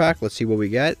Master Pack. Let's see what we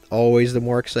get. Always the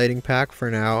more exciting pack for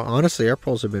now. Honestly, our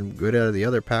pulls have been good out of the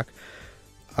other pack.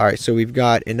 Alright, so we've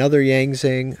got another Yang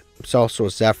Zing. It's also a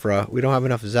Zephyra. We don't have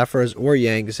enough Zephyras or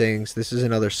Yang Zings. This is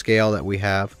another scale that we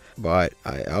have. But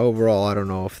overall, I don't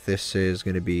know if this is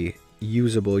going to be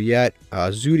usable yet.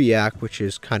 Zodiac, which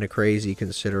is kind of crazy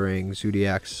considering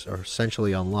Zodiacs are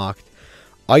essentially unlocked.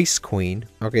 Ice Queen.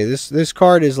 Okay, this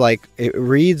card is like, it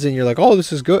reads and you're like, oh,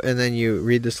 this is good. And then you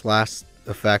read this last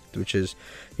effect, which is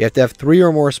you have to have 3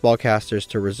 or more spellcasters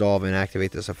to resolve and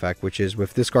activate this effect, which is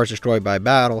if this card's destroyed by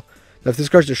battle. If this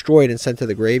card's destroyed and sent to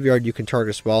the graveyard, you can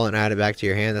target a spell and add it back to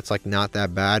your hand. That's like not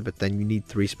that bad, but then you need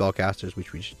 3 spellcasters,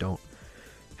 which we just don't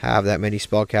have that many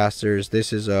spellcasters.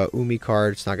 This is a Umi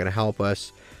card. It's not going to help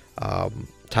us.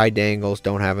 Tide Dangles,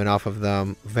 don't have enough of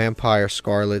them. Vampire,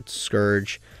 Scarlet,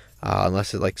 Scourge,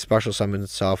 unless it like special summons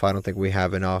itself. I don't think we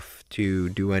have enough to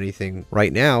do anything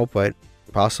right now, but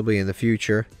possibly in the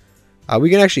future.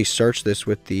 We can actually search this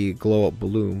with the Glow Up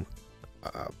Bloom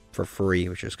for free,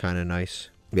 which is kind of nice.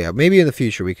 Yeah, maybe in the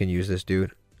future we can use this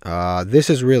dude. This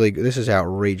is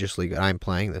outrageously good. I'm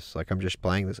playing this. Like, I'm just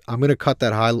playing this. I'm going to cut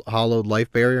that hollowed life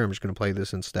barrier. I'm just going to play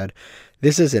this instead.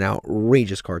 This is an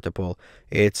outrageous card to pull.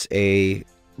 It's a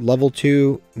level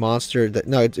 2 monster.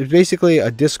 It's basically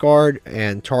a discard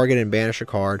and target and banish a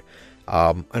card.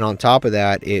 And on top of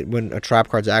that, when a trap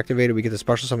card's activated, we get the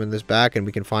special summon this back, and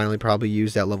we can finally probably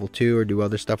use that level 2 or do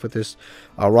other stuff with this.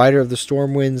 Rider of the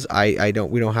Stormwinds,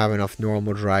 we don't have enough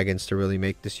normal dragons to really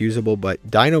make this usable, but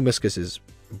Dino Miscus is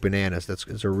bananas.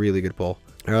 It's a really good pull.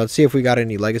 All right, let's see if we got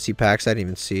any legacy packs. I didn't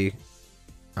even see.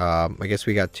 I guess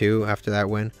we got 2 after that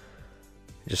win.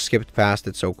 Just skipped past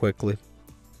it so quickly.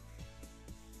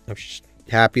 I'm just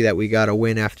happy that we got a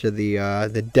win after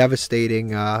the devastating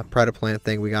Predaplant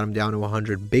thing. We got him down to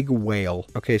 100. Big Whale.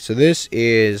 Okay, so this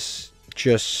is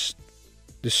just...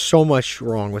 There's so much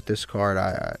wrong with this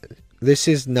card. This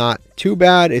is not too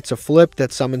bad. It's a flip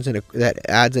that summons that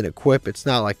adds an equip. It's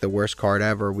not like the worst card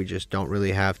ever. We just don't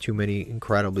really have too many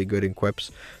incredibly good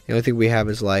equips. The only thing we have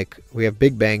is like we have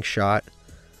Big Bang Shot.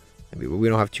 I mean, we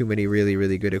don't have too many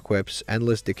really good equips.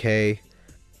 Endless Decay.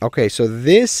 Okay, so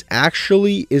this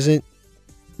actually isn't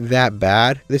that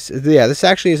bad. This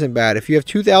actually isn't bad. If you have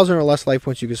 2,000 or less life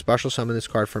points, you can special summon this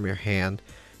card from your hand.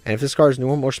 And if this card is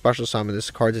no more special summon,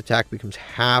 this card's attack becomes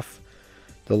half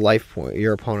the life point,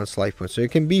 your opponent's life point. So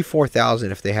it can be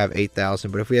 4,000 if they have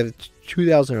 8,000, but if we have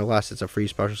 2,000 or less, it's a free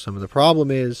special summon. The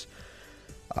problem is,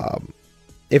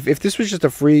 if this was just a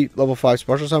free level 5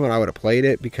 special summon, I would have played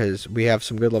it because we have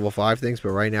some good level 5 things, but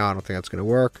right now I don't think that's going to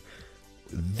work.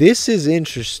 This is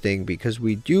interesting because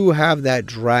we do have that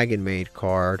Dragon Maid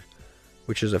card,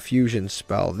 which is a fusion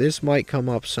spell. This might come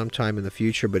up sometime in the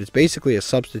future, but it's basically a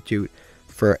substitute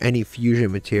for any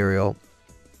fusion material.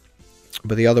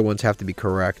 But the other ones have to be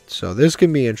correct. So this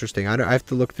can be interesting. I have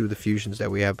to look through the fusions that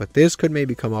we have, but this could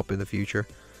maybe come up in the future.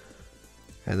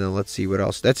 And then let's see what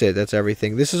else. That's it. That's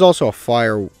everything. This is also a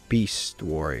Fire Beast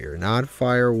Warrior, not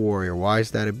Fire Warrior. Why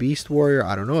is that a Beast Warrior?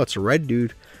 I don't know. It's a red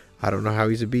dude. I don't know how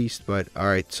he's a beast, but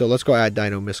alright. So let's go add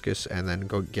Dino Miscus and then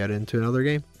go get into another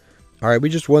game. Alright, we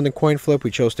just won the coin flip. We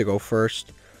chose to go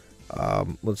first.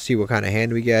 Let's see what kind of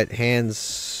hand we get.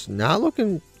 Hand's not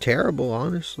looking terrible,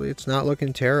 honestly. It's not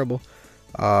looking terrible.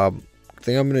 I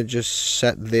think I'm going to just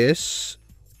set this.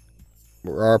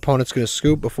 Our opponent's going to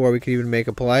scoop before we can even make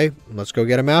a play. Let's go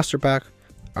get a Master Pack.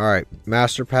 Alright,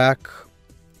 Master Pack.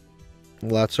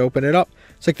 Let's open it up.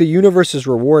 It's like the universe is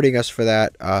rewarding us for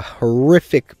that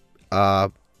horrific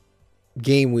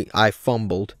game I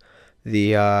fumbled.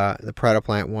 The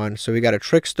Predaplant one. So we got a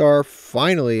Trickstar.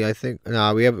 Finally, I think.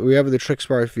 Nah, we have the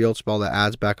Trickstar field spell that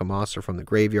adds back a monster from the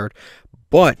graveyard.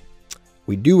 But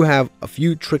we do have a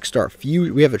few Trickstar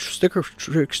we have a sticker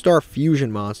Trickstar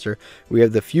fusion monster. We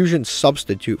have the fusion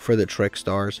substitute for the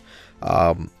Trickstars.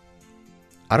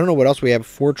 I don't know what else we have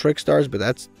for Trickstars, but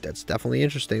that's definitely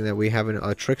interesting that we have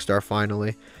a Trickstar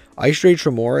finally. Ice Ray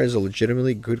Tremora is a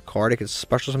legitimately good card. It can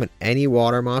special summon any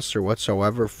water monster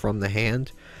whatsoever from the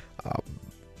hand.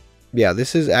 Yeah,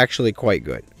 this is actually quite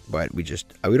good, but we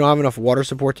don't have enough water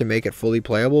support to make it fully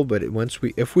playable. But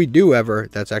if we do ever,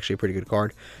 that's actually a pretty good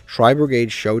card.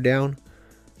 Tri-Brigade Showdown.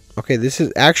 Okay, this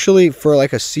is actually for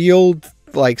like a sealed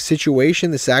like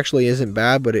situation. This actually isn't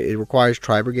bad, but it requires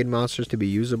Tri-Brigade monsters to be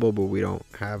usable. But we don't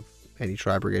have any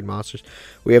Tri-Brigade monsters.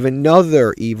 We have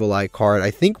another Evil Eye card. I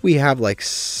think we have like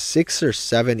 6 or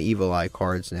 7 Evil Eye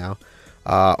cards now.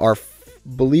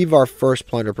 Believe our first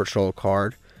Plunder Patrol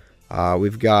card.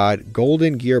 We've got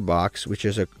Golden Gearbox, which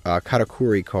is a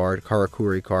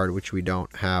Karakuri card, which we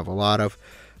don't have a lot of.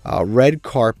 Red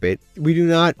Carpet. We do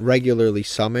not regularly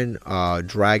summon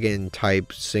dragon type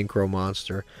synchro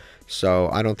monster. So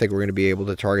I don't think we're going to be able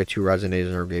to target 2 Resonators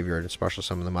in our graveyard and special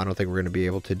summon them. I don't think we're going to be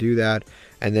able to do that.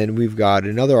 And then we've got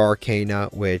another Arcana,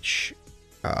 which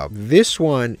this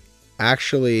one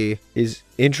actually is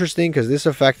interesting because this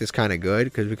effect is kind of good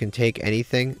because we can take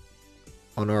anything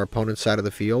on our opponent's side of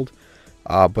the field.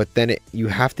 But then you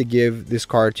have to give this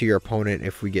card to your opponent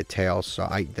if we get tails. So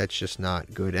that's just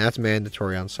not good. And that's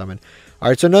mandatory on summon.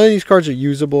 Alright, so none of these cards are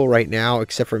usable right now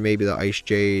except for maybe the Ice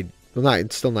Jade. Well,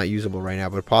 it's still not usable right now,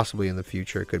 but possibly in the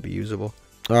future it could be usable.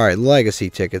 Alright, legacy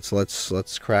tickets.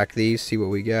 Let's crack these, see what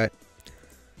we get.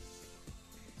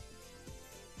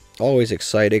 Always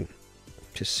exciting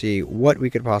to see what we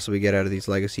could possibly get out of these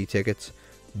legacy tickets.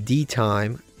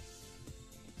 D-Time.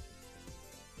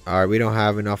 Alright, we don't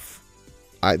have enough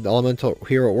Elemental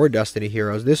Hero or Destiny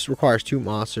Heroes. This requires 2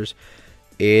 monsters.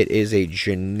 It is a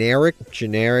generic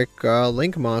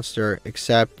Link monster,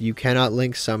 except you cannot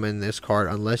Link summon this card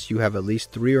unless you have at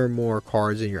least 3 or more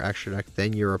cards in your extra deck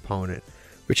than your opponent.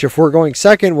 Which if we're going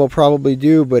second, we'll probably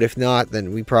do, but if not,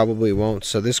 then we probably won't.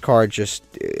 So this card just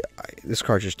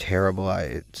terrible.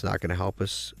 It's not going to help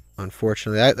us,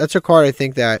 unfortunately. That's a card I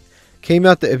think that came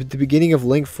out at the beginning of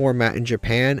Link format in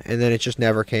Japan, and then it just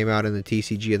never came out in the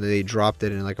TCG, and then they dropped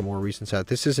it in like a more recent set.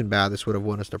 This isn't bad. This would have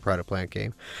won us the Predator Plant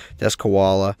game. That's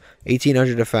Koala.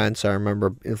 1800 defense. I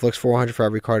remember inflicts 400 for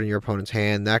every card in your opponent's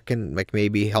hand. That can like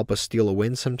maybe help us steal a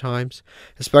win sometimes,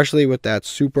 especially with that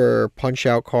super punch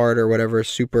out card or whatever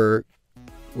super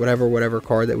whatever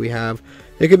card that we have.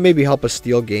 It could maybe help us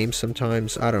steal games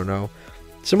sometimes. I don't know.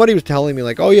 Somebody was telling me,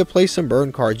 like, oh, yeah, play some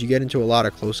burn cards. You get into a lot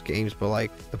of close games. But,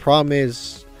 like, the problem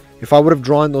is, if I would have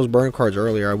drawn those burn cards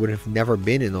earlier, I would have never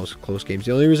been in those close games.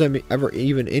 The only reason I'm ever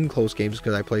even in close games is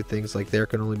because I play things like There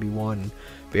Can Only Be One,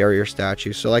 Barrier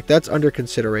Statue. So, like, that's under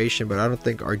consideration. But I don't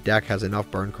think our deck has enough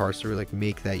burn cards to really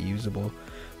make that usable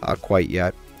quite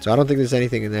yet. So, I don't think there's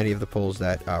anything in any of the pulls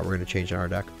that we're going to change in our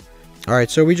deck.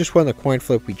 Alright, so we just won the coin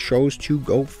flip. We chose to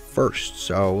go first.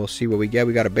 So, we'll see what we get.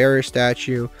 We got a Barrier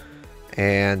Statue.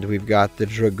 And we've got the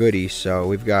Dragoody, so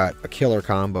we've got a killer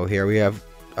combo here. We have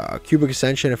Cubic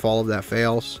Ascension if all of that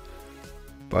fails.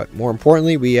 But more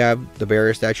importantly, we have the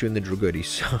Barrier Statue and the Dragoody.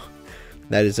 So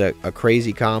that is a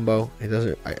crazy combo. It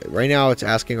doesn't right now it's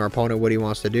asking our opponent what he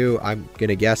wants to do. I'm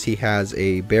gonna guess he has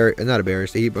a not a Barrier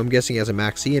Statue. I'm guessing he has a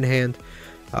Maxi in hand.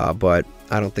 But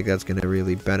I don't think that's gonna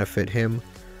really benefit him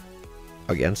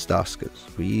against us because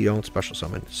we don't special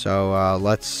summon. So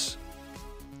let's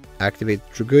activate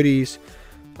the Dragoodies.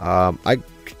 I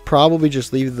could probably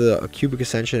just leave the Cubic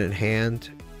Ascension in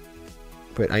hand,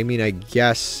 but I mean, I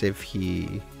guess if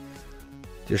he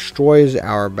destroys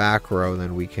our back row,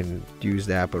 then we can use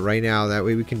that. But right now, that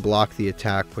way we can block the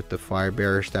attack with the Fire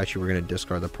Barrier Statue. We're going to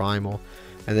discard the Primal,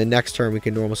 and then next turn we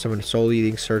can normal summon Soul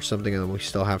Eating, search something, and then we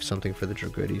still have something for the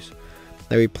Dragoodies.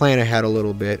 Then we plan ahead a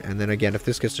little bit, and then again, if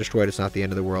this gets destroyed, it's not the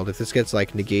end of the world. If this gets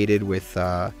like negated with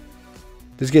like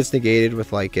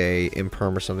a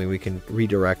Imperm or something, we can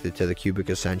redirect it to the Cubic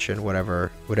Ascension,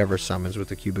 whatever summons with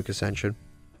the Cubic Ascension.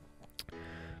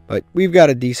 But we've got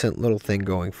a decent little thing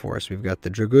going for us. We've got the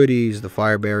Dragoodies, the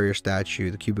Fire Barrier Statue,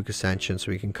 the Cubic Ascension,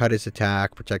 so we can cut his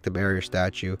attack, protect the Barrier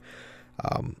Statue.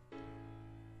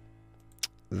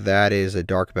 That is a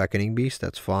Dark Beckoning Beast.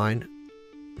 That's fine.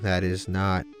 That is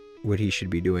not what he should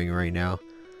be doing right now.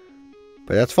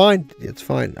 But that's fine. It's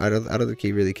fine. I don't think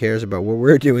he really cares about what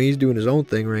we're doing. He's doing his own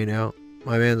thing right now.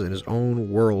 My man's in his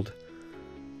own world.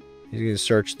 He's going to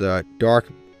search the Dark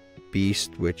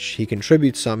Beast, which he can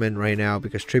Tribute Summon right now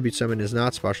because Tribute Summon is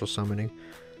not special summoning.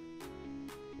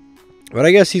 But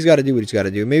I guess he's got to do what he's got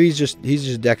to do. Maybe he's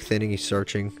just deck thinning. He's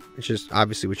searching. It's just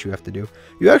obviously what you have to do.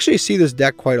 You actually see this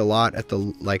deck quite a lot at the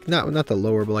not the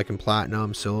lower, but like in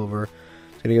Platinum, Silver.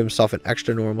 He's going to give himself an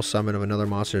extra normal summon of another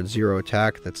monster at 0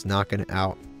 attack. That's not going to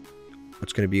out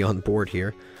what's going to be on the board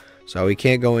here. So he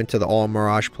can't go into the All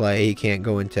Mirage play. He can't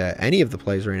go into any of the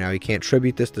plays right now. He can't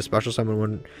tribute this to special summon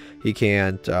one. He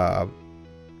can't, yeah,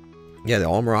 the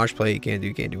All Mirage play he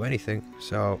can't do anything.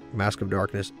 So Mask of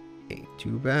Darkness ain't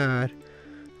too bad,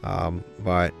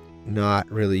 but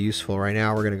not really useful right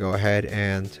now. We're going to go ahead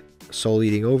and Soul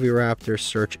Eating Oviraptor,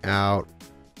 search out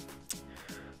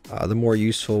the more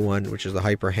useful one, which is the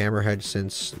Hyper Hammerhead,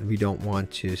 since we don't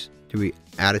want to... Do we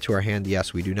add it to our hand?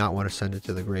 Yes, we do not want to send it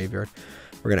to the graveyard.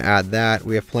 We're going to add that.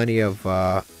 We have plenty of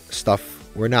stuff.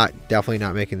 We're definitely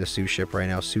not making the Sue Ship right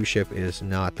now. Sue Ship is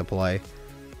not the play.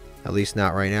 At least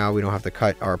not right now. We don't have to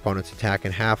cut our opponent's attack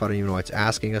in half. I don't even know what it's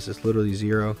asking us. It's literally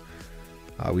 0.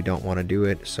 We don't want to do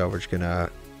it, so we're just going to...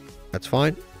 That's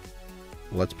fine.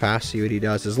 Let's pass, see what he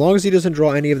does. As long as he doesn't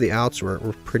draw any of the outs, we're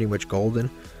pretty much golden.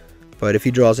 But if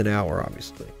he draws an out, we're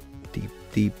obviously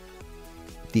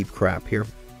deep crap here.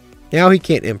 Now he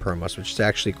can't imperm us, which is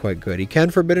actually quite good. He can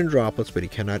Forbidden Droplets, but he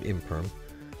cannot imperm.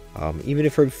 Even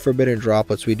if for Forbidden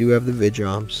Droplets, we do have the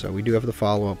Yugioh, so we do have the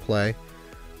follow-up play.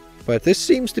 But this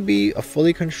seems to be a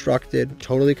fully constructed,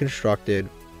 totally constructed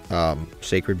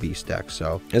Sacred Beast deck.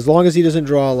 So as long as he doesn't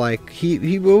draw, like,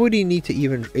 what would he need to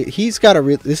even... He's got a...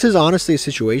 This is honestly a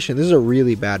situation. This is a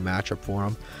really bad matchup for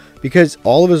him. Because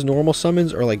all of his normal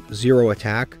summons are, like, 0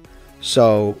 attack.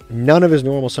 So none of his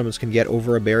normal summons can get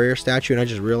over a barrier statue, and I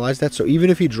just realized that. So even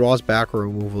if he draws back or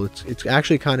removal, it's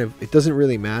actually kind of... It doesn't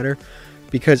really matter.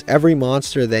 Because every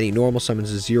monster that he normal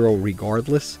summons is 0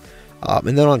 regardless.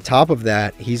 And then on top of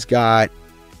that, he's got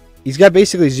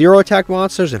basically 0 attack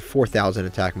monsters and 4,000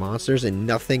 attack monsters and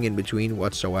nothing in between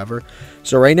whatsoever.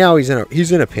 So right now he's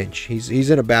in a pinch. He's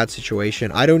in a bad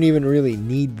situation. I don't even really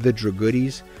need the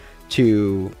Dragoodies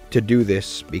to do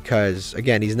this, because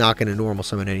again, he's not going to normal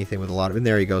summon anything with a lot of... And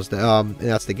there he goes. And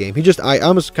that's the game. I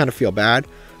almost kind of feel bad,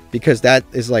 because that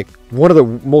is like one of the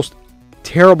most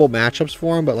terrible matchups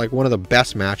for him, but like one of the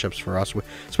best matchups for us,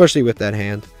 especially with that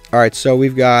hand. All right, so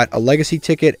we've got a legacy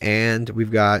ticket and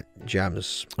we've got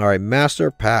gems. All right, master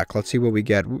pack. Let's see what we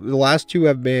get. The last two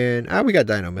have been... we got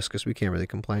Dino Miscus. We can't really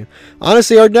complain.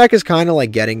 Honestly, our deck is kind of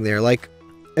like getting there. Like,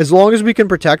 as long as we can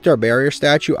protect our barrier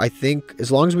statue, I think as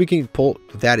long as we can pull...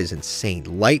 That is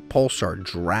insane. Light Pulsar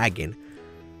Dragon.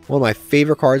 One of my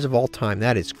favorite cards of all time.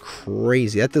 That is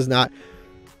crazy. That does not...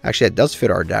 Actually, that does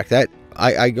fit our deck. That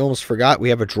I almost forgot we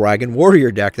have a Dragon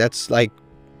Warrior deck. That's like...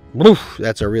 Oof,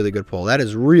 that's a really good pull. That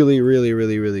is really, really,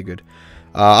 really, really good.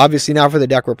 Obviously, now for the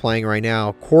deck we're playing right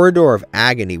now, Corridor of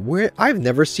Agony. I've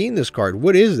never seen this card.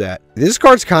 What is that? This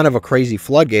card's kind of a crazy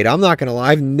floodgate. I'm not gonna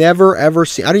lie. I've never ever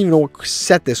seen... I don't even know what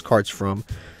set this card's from.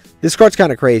 This card's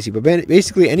kind of crazy. But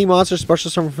basically, any monster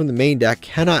special summon from the main deck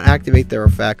cannot activate their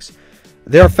effects.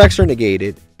 Their effects are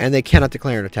negated, and they cannot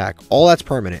declare an attack. All that's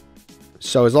permanent.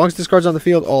 So as long as this card's on the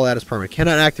field, all that is permanent.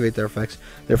 Cannot activate their effects.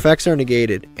 Their effects are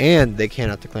negated, and they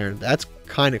cannot declare. That's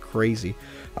kind of crazy.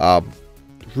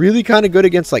 Really kind of good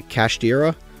against like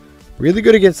Kashtira. Really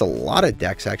good against a lot of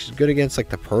decks, actually. Good against like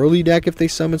the Pearly deck if they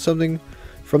summon something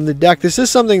from the deck. This is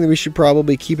something that we should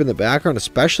probably keep in the background,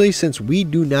 especially since we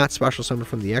do not special summon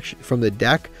from the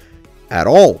deck at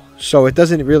all. So it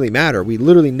doesn't really matter. We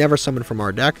literally never summon from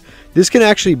our deck. This can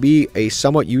actually be a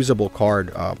somewhat usable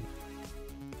card.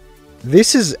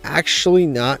 This is actually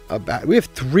not a bad... We have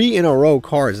 3 in a row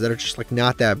cards that are just like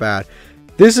not that bad.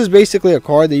 This is basically a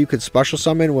card that you could special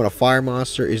summon when a fire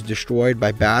monster is destroyed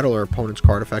by battle or opponent's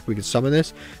card effect. We could summon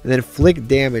this and then inflict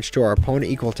damage to our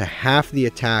opponent equal to half the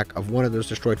attack of one of those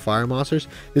destroyed fire monsters.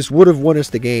 This would have won us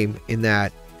the game in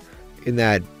that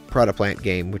Predaplant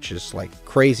game, which is like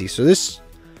crazy. So this,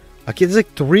 okay, there's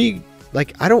like 3...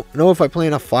 Like, I don't know if I play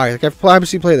enough fire. Like, I've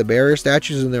obviously played the barrier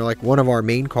statues, and they're, like, one of our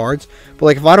main cards. But,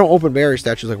 like, if I don't open barrier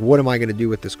statues, like, what am I going to do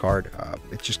with this card?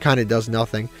 It just kind of does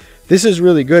nothing. This is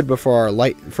really good for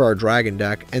our dragon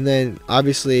deck. And then,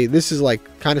 obviously, this is, like,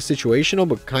 kind of situational,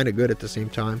 but kind of good at the same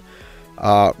time.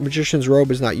 Magician's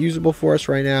Robe is not usable for us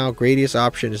right now. Gradius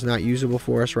Option is not usable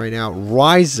for us right now.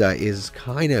 Ryza is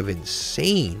kind of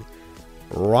insane.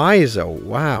 Ryza,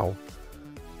 wow.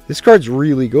 This card's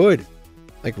really good.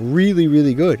 Like, really,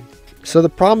 really good. So the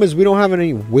problem is we don't have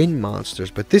any wind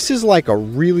monsters, but this is like a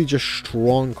really just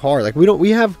strong card. Like, we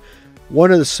have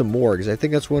one of the Simorgs. I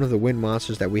think that's one of the wind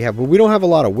monsters that we have, but we don't have a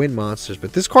lot of wind monsters.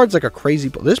 But this card's like a crazy...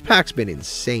 This pack's been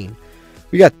insane.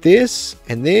 We got this,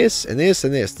 and this, and this,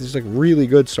 and this. This is like really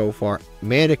good so far.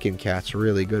 Mannequin Cat's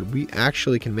really good. We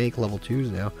actually can make level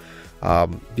 2s now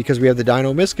because we have the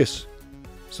Dino Miscus.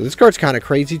 So this card's kind of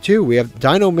crazy too. We have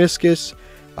Dino Miscus,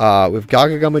 we have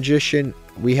Gagaga Magician,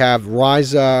 we have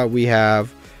Ryza, we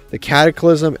have the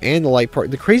Cataclysm, and the Light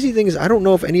Part. The crazy thing is, I don't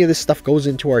know if any of this stuff goes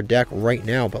into our deck right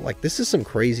now, but like this is some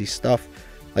crazy stuff.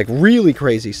 Like really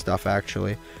crazy stuff,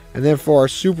 actually. And then for our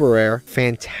super rare,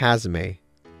 Phantasme.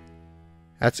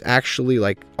 That's actually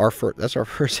like our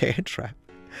first hand trap.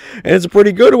 And it's a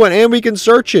pretty good one, and we can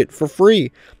search it for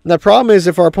free. And the problem is,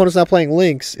 if our opponent's not playing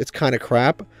Lynx, it's kind of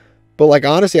crap. But like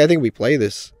honestly, I think we play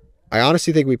this. I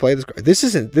honestly think we play this card. This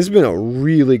has been a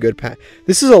really good pack.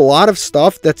 This is a lot of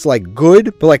stuff that's like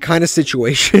good, but like kind of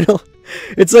situational.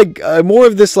 It's like more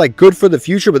of this like good for the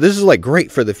future, but this is like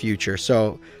great for the future.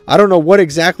 So I don't know what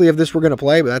exactly of this we're going to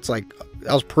play, but that's like,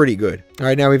 that was pretty good. All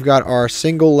right, now we've got our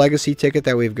single legacy ticket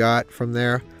that we've got from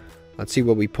there. Let's see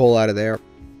what we pull out of there.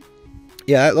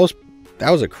 Yeah,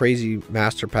 that was a crazy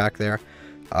master pack there.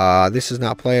 This is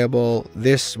not playable.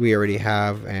 This we already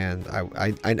have, and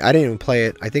I didn't even play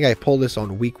it. I think I pulled this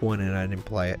on week 1 and I didn't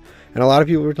play it. And a lot of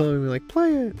people were telling me like,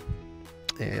 play it.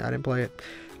 Yeah, I didn't play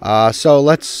it. So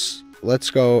let's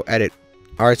go edit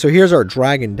Alright, so here's our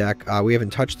dragon deck. We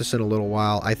haven't touched this in a little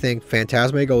while. I think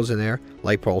Phantasme goes in there.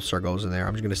 Light Pulsar goes in there.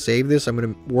 I'm just going to save this. I'm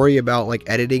going to worry about like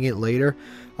editing it later.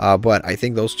 But I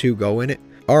think those two go in it.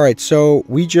 Alright, so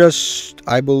we just,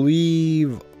 I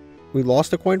believe, we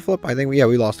lost a coin flip? I think, we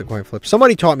lost a coin flip.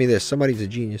 Somebody taught me this. Somebody's a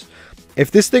genius. If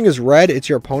this thing is red, it's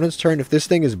your opponent's turn. If this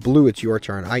thing is blue, it's your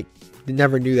turn. I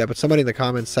never knew that, but somebody in the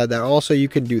comments said that. Also, you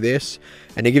can do this,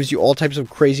 and it gives you all types of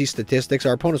crazy statistics.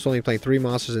 Our opponent's only playing 3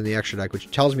 monsters in the extra deck,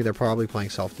 which tells me they're probably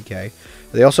playing Self-Decay.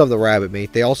 They also have the Rabbit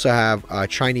Mate. They also have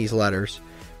Chinese Letters,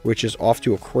 which is off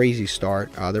to a crazy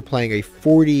start. They're playing a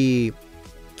 42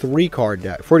 card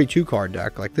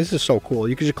deck. Like, this is so cool.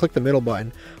 You can just click the middle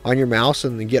button on your mouse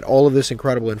and then get all of this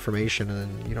incredible information, and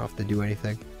then you don't have to do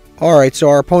anything. Alright, so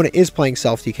our opponent is playing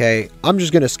Self-Decay. I'm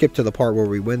just going to skip to the part where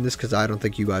we win this because I don't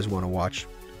think you guys want to watch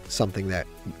something that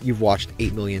you've watched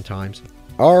 8 million times.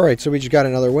 Alright, so we just got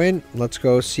another win. Let's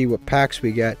go see what packs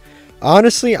we get.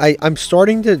 Honestly, I'm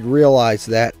starting to realize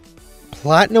that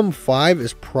Platinum 5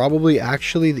 is probably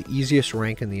actually the easiest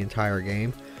rank in the entire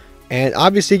game. And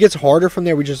obviously it gets harder from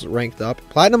there. We just ranked up.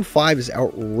 Platinum 5 is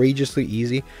outrageously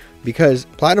easy because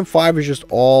Platinum 5 is just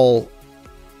all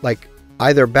like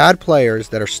either bad players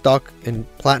that are stuck in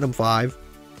Platinum 5,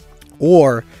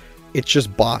 or it's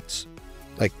just bots.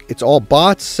 Like, it's all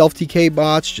bots, self-decay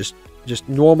bots, just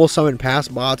normal summon pass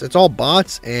bots. It's all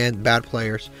bots and bad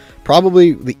players.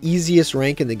 Probably the easiest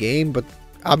rank in the game, but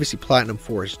obviously Platinum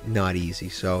 4 is not easy.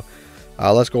 So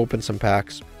let's go open some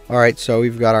packs. Alright, so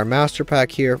we've got our master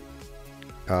pack here.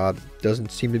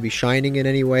 Doesn't seem to be shining in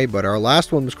any way, but our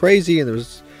last one was crazy, and there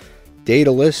was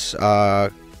Daedalus.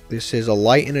 This is a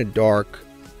light and a dark.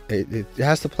 It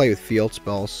has to play with field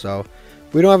spells, so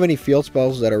we don't have any field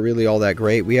spells that are really all that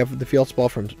great. We have the field spell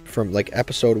from like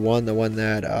episode 1, the one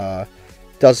that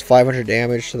does 500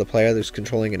 damage to the player that's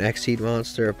controlling an Exceed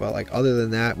monster, but like other than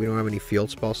that, we don't have any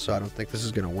field spells, so I don't think this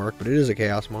is going to work, but it is a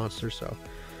chaos monster, so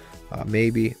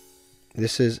maybe.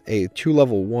 This is a 2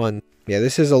 level 1. Yeah,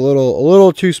 this is a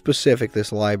little too specific,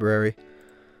 this library.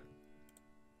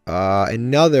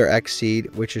 Another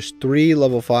Exceed, which is 3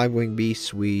 level 5 winged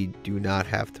beasts. We do not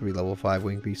have 3 level 5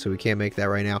 winged beasts, so we can't make that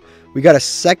right now. We got a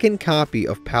second copy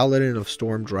of Paladin of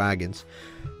Storm Dragons.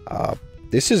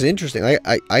 This is interesting.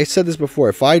 I said this before.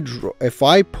 If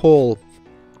I pull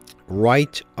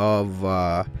right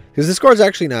of because this card's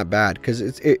actually not bad, because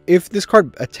if this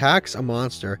card attacks a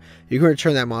monster, you can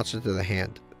return that monster to the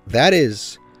hand. That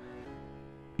is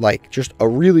like just a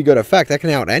really good effect. That can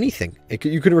out anything.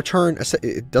 You can return.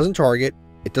 It doesn't target.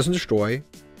 It doesn't destroy.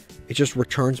 It just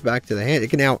returns back to the hand. It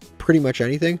can out pretty much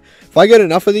anything. If I get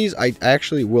enough of these, I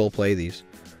actually will play these.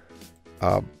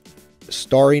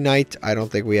 Starry Night. I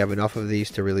don't think we have enough of these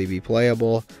to really be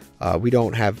playable. We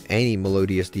don't have any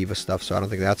Melodious Diva stuff, so I don't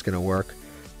think that's going to work.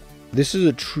 This is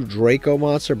a True Draco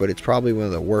monster, but it's probably one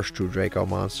of the worst True Draco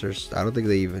monsters. I don't think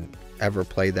they even ever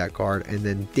played that card. And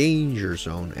then Danger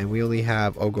Zone, and we only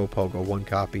have Ogopogo 1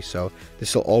 copy, so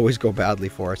this will always go badly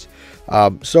for us.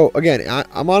 So again,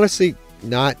 I'm honestly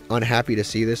not unhappy to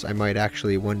see this. I might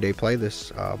actually one day play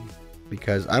this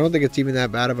because I don't think it's even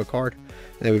that bad of a card.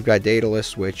 And then we've got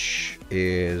Daedalus, which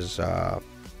is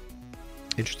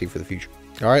interesting for the future.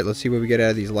 All right, let's see what we get out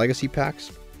of these legacy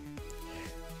packs.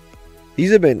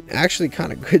 These have been actually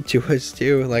kind of good to us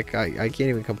too. Like, I can't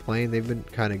even complain. They've been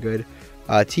kind of good.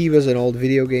 Tiva's an old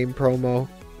video game promo.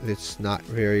 It's not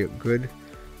very good.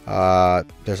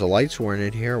 There's a Lightsworn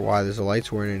in here. Why there's a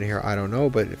Lightsworn in here, I don't know.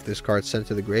 But if this card's sent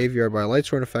to the graveyard by a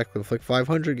Lightsworn effect with inflict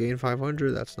 500, gain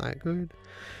 500, that's not good.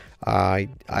 I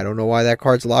don't know why that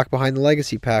card's locked behind the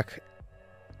legacy pack.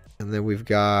 And then we've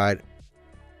got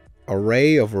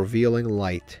Array of Revealing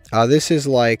Light. This is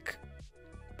like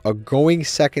a going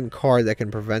second card that can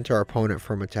prevent our opponent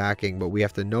from attacking, but we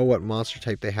have to know what monster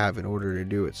type they have in order to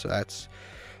do it, so that's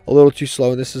a little too slow.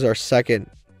 And this is our second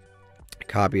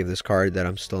copy of this card that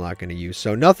I'm still not going to use,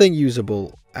 so nothing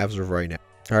usable as of right now.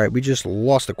 Alright, we just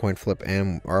lost a coin flip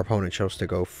and our opponent chose to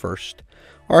go first.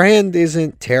 Our hand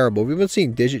isn't terrible. We've been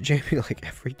seeing digit jamming like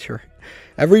every turn.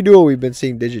 Every duel we've been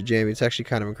seeing digit jamming. It's actually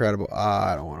kind of incredible.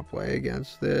 I don't want to play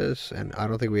against this, and I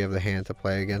don't think we have the hand to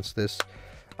play against this.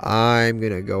 I'm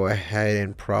going to go ahead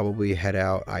and probably head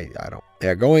out. I don't.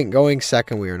 Yeah, going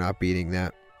second, we are not beating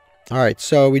that. Alright,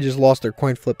 so we just lost our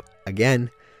coin flip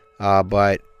again.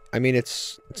 But, I mean,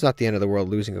 it's not the end of the world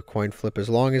losing a coin flip. As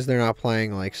long as they're not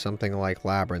playing like something like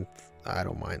Labyrinth, I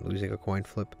don't mind losing a coin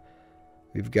flip.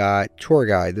 We've got Tour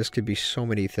Guide. This could be so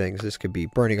many things. This could be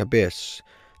Burning Abyss.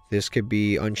 This could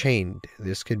be Unchained.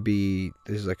 This could be...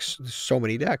 There's like so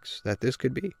many decks that this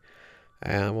could be.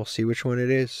 And we'll see which one it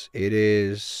is. It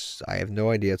is... I have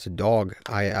no idea. It's a dog.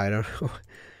 I don't know.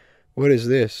 What is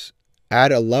this?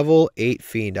 Add a level 8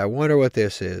 fiend. I wonder what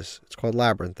this is. It's called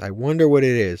Labyrinth. I wonder what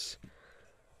it is.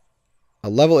 A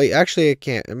level 8. Actually, it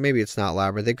can't. Maybe it's not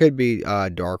Labyrinth. It could be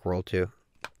Dark World too.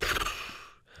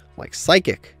 Like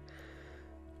Psychic.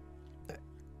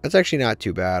 That's actually not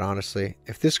too bad, honestly.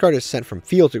 If this card is sent from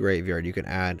field to graveyard, you can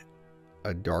add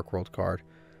a Dark World card.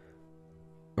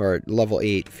 Or level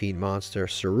 8 fiend monster.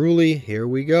 Ceruli. Here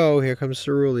we go. Here comes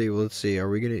Ceruli. Well, let's see.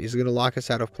 Is he gonna lock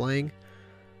us out of playing?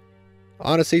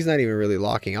 Honestly, he's not even really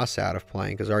locking us out of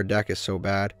playing because our deck is so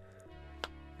bad.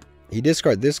 He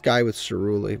discard this guy with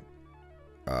Ceruli.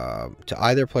 To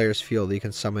either player's field, he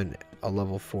can summon a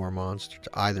level 4 monster to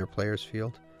either player's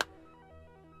field.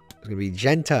 It's going to be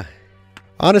Genta.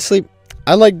 Honestly,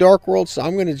 I like Dark World, so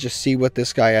I'm going to just see what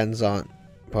this guy ends on.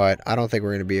 But I don't think we're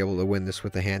going to be able to win this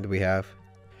with the hand we have.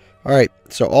 Alright,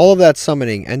 so all of that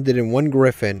summoning ended in 1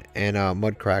 Griffin and a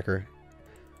Mudcracker.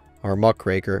 Or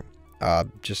Muckraker.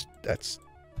 That's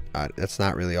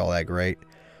not really all that great.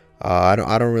 I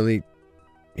don't really...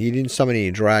 He didn't summon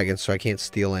any dragons, so I can't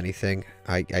steal anything.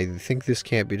 I think this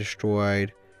can't be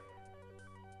destroyed.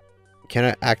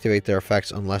 Cannot activate their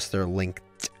effects unless they're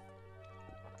linked.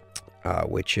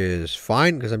 Which is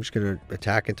fine, because I'm just going to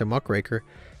attack into Muckraker.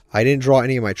 I didn't draw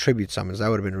any of my tribute summons. That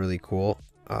would have been really cool,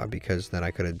 because then I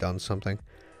could have done something.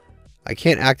 I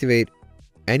can't activate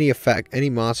any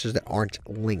monsters that aren't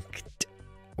linked,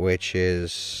 which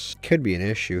could be an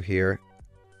issue here.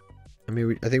 I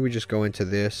mean, I think we just go into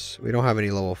this. We don't have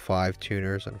any level 5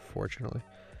 tuners, unfortunately.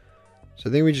 So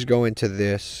I think we just go into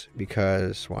this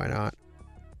because why not?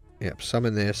 Yep,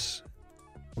 summon this.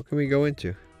 What can we go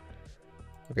into?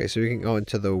 Okay, so we can go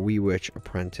into the Wee Witch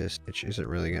Apprentice, which isn't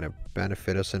really going to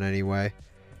benefit us in any way.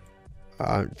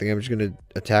 I think I'm just going to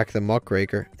attack the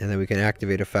Muckraker, and then we can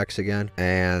activate effects again.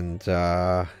 And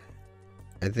I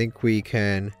think we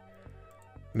can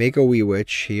make a Wee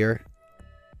Witch here.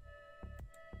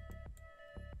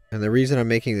 And the reason I'm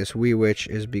making this Wee Witch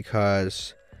is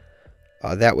because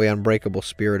that way Unbreakable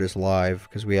Spirit is live,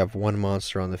 because we have 1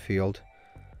 monster on the field.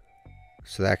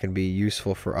 So that can be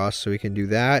useful for us. So we can do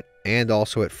that, and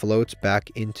also it floats back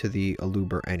into the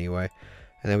Aluber anyway.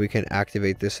 And then we can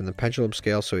activate this in the Pendulum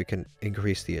Scale so we can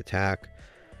increase the attack.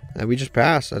 And we just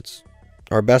pass. That's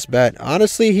our best bet.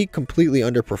 Honestly, he completely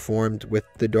underperformed with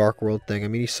the Dark World thing. I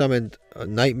mean, he summoned a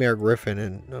Nightmare Griffin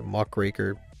and a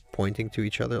Muckraker pointing to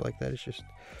each other like that. It's just...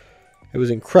 It was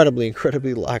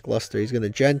incredibly lackluster. He's going to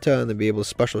Genta and then be able to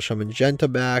special summon Genta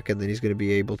back, and then he's going to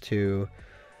be able to...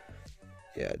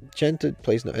 Yeah, Genta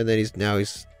plays no... And then he's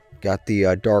got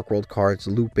the Dark World cards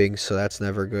looping, so that's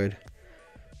never good.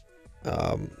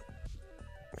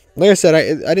 Like I said,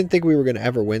 I didn't think we were going to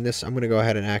ever win this. I'm going to go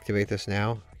ahead and activate this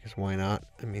now, because why not?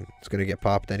 I mean, it's going to get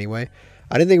popped anyway.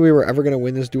 I didn't think we were ever going to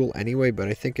win this duel anyway, but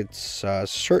I think it's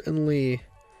certainly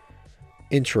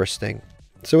interesting.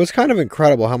 So it's kind of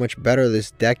incredible how much better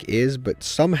this deck is, but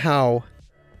somehow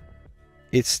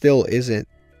it still isn't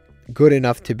good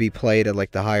enough to be played at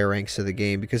like the higher ranks of the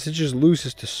game, because it just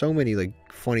loses to so many like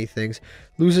funny things.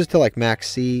 Loses to like Max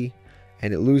C,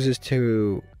 and it loses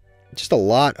to just a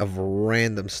lot of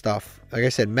random stuff. Like I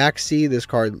said, Max C, this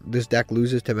deck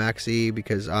loses to Max C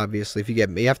because obviously if you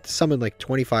have to summon like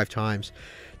 25 times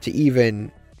to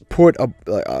even put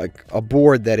a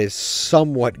board that is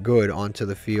somewhat good onto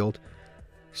the field.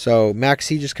 So Max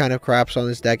C just kind of craps on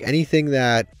this deck. Anything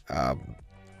that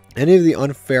any of the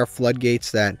unfair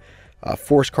floodgates that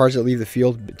force cards that leave the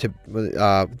field to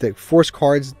that force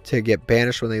cards to get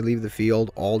banished when they leave the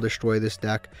field all destroy this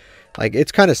deck. Like,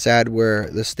 it's kind of sad where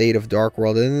the state of Dark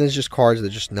World, and then there's just cards that are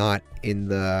just not in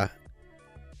the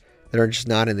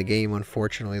game,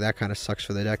 unfortunately. That kind of sucks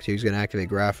for the deck too. He's going to activate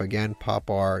Graph again, pop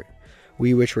our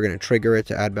Wee Witch. We're going to trigger it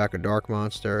to add back a Dark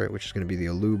Monster, which is going to be the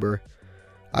Aluber.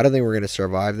 I don't think we're going to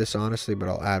survive this, honestly, but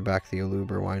I'll add back the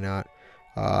Aluber. Why not?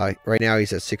 Right now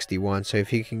he's at 61, so if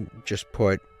he can just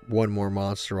put one more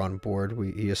monster on board,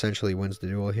 he essentially wins the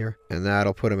duel here, and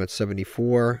that'll put him at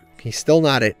 74. He's still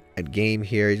not at game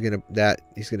here. He's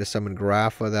gonna summon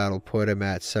Grapha. That'll put him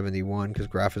at 71 because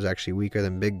Grapha is actually weaker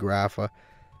than Big Grapha.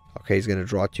 Okay, he's gonna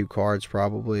draw 2 cards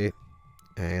probably,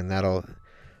 and that'll.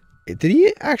 Did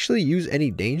he actually use any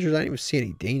dangers? I didn't even see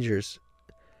any dangers.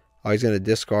 Oh, he's gonna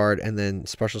discard and then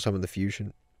special summon the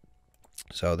fusion.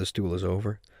 So this duel is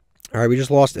over. Alright, we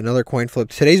just lost another coin flip.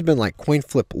 Today's been like coin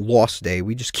flip loss day.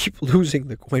 We just keep losing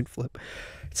the coin flip.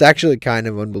 It's actually kind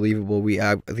of unbelievable. We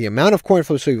have the amount of coin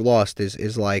flips we've lost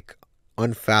is like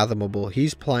unfathomable.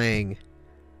 He's playing,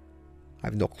 I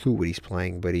have no clue what he's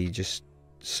playing, but he just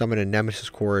summoned a Nemesis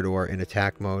Corridor in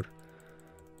attack mode.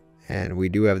 And we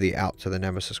do have the out to the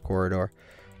Nemesis Corridor.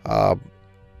 Alright,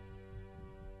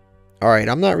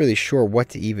 I'm not really sure what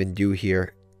to even do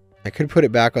here. I could put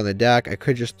it back on the deck. I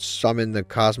could just summon the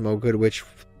Cimo Good Witch,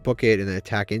 book it, and then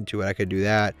attack into it. I could do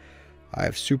that. I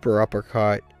have Super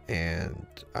Uppercut, and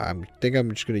I think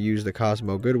I'm just going to use the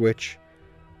Cimo Good Witch.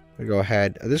 I'm going to go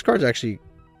ahead. This card's actually,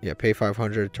 yeah, pay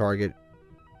 500, target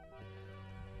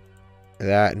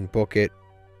that, and book it.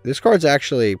 This card's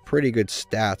actually pretty good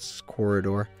stats,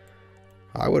 Corridor.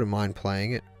 I wouldn't mind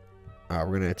playing it. We're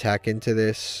going to attack into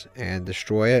this and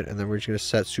destroy it, and then we're just going to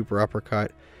set Super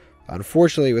Uppercut.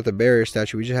 Unfortunately, with the barrier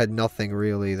statue, we just had nothing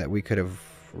really that we could have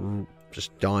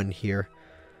just done here.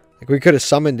 Like, we could have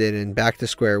summoned it and back to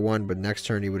square one, but next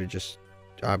turn he would have just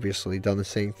obviously done the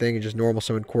same thing and just normal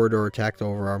summoned Corridor, attacked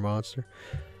over our monster.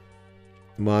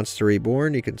 Monster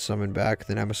Reborn, you can summon back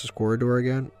the Nemesis Corridor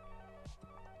again.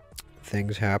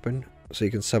 Things happen, so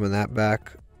you can summon that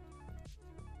back.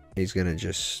 He's going to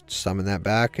just summon that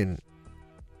back and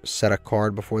set a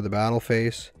card before the battle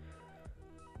phase.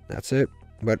 That's it.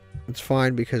 But it's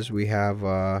fine because we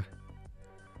have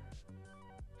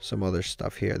some other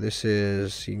stuff here. This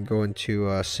is, you can go into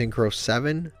Synchro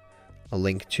 7, a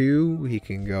Link 2. He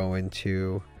can go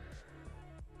into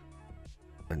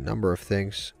a number of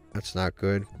things. That's not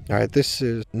good. Alright, this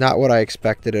is not what I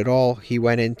expected at all. He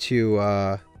went into,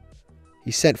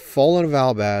 he sent Fallen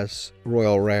Valbaz,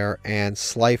 Royal Rare, and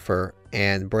Slifer,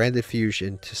 and Branded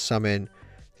Fusion to summon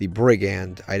the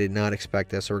Brigand. I did not expect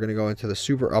this. So we're going to go into the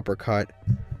Super Uppercut.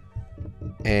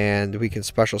 And we can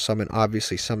special summon,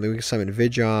 obviously, something. We can summon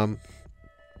Yugioh.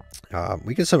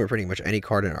 We can summon pretty much any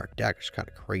card in our deck. It's kind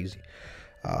of crazy.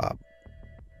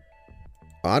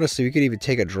 Honestly, we could even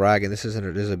take a dragon. This is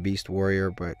a beast warrior,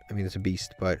 but I mean, it's a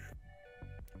beast. But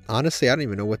honestly, I don't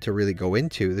even know what to really go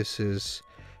into. This is,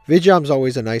 Yugioh's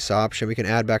always a nice option. We can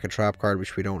add back a trap card,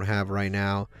 which we don't have right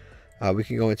now. We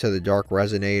can go into the Dark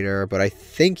Resonator, but I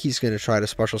think he's going to try to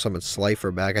special summon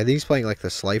Slifer back. I think he's playing like the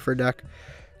Slifer deck,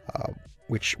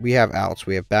 which we have outs.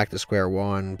 We have back to square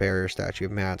one, barrier statue,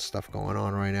 mad stuff going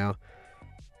on right now.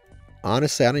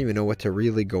 Honestly, I don't even know what to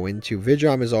really go into.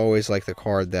 Yugioh is always like the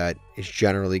card that is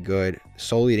generally good.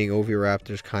 Soul Eating Oviraptor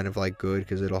is kind of like good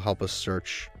because it'll help us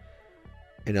search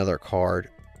another card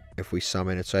if we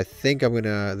summon it. So I think I'm going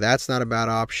to, that's not a bad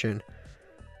option.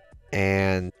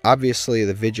 And obviously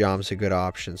the Yugioh's a good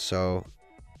option, so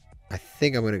I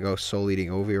think I'm going to go Soul Eating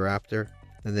Oviraptor.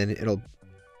 And then it'll...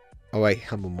 Oh wait,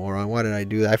 I'm a moron. Why did I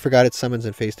do that? I forgot it summons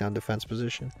in face down defense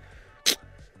position.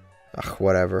 Ugh,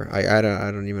 whatever. I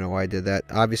don't even know why I did that.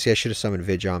 Obviously I should have summoned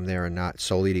Yugioh there and not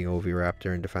Soul Eating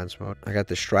Oviraptor in defense mode. I got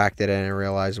distracted and I didn't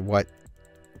realize what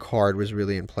card was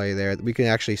really in play there. We can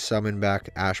actually summon back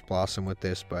Ash Blossom with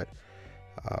this, but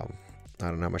I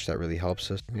don't know how much that really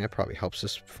helps us. I mean, that probably helps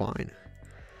us fine.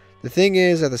 The thing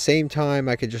is, at the same time,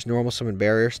 I could just normal summon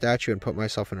Barrier Statue and put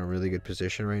myself in a really good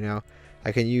position right now.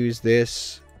 I can use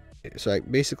this. So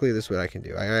basically, this is what I can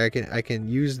do. I can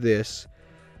use this,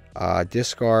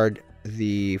 discard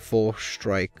the full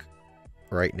strike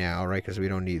right now, right? Because we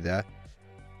don't need that.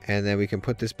 And then we can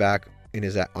put this back in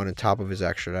his on the top of his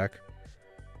extra deck.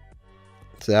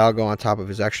 So that'll go on top of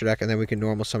his extra deck, and then we can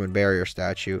normal summon Barrier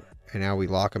Statue, and now we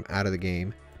lock him out of the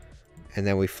game. And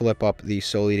then we flip up the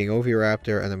Soul Eating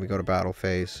Oviraptor, and then we go to battle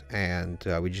phase, and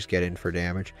we just get in for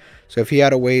damage. So if he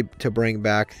had a way to bring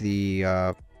back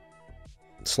the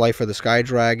Slifer the Sky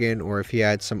Dragon, or if he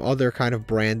had some other kind of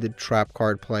branded trap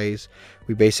card plays,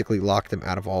 we basically locked him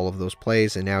out of all of those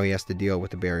plays, and now he has to deal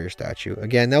with the Barrier Statue.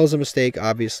 Again, that was a mistake,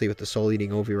 obviously, with the Soul Eating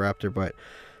Oviraptor, but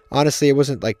honestly, it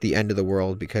wasn't like the end of the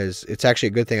world, because it's actually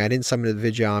a good thing I didn't summon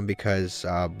the Yugioh, because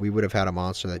we would have had a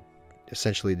monster that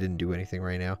essentially didn't do anything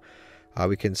right now.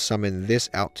 We can summon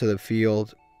this out to the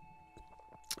field.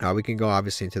 We can go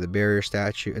obviously into the Barrier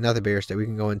Statue, not the Barrier Statue, we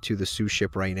can go into the Sue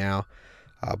Ship right now.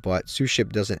 But Sue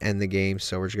Ship doesn't end the game,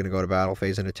 so we're just going to go to battle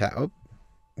phase and attack. Oh,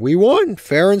 we won!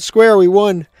 Fair and square, we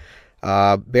won!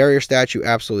 Barrier Statue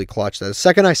absolutely clutched. The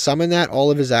second I summoned that,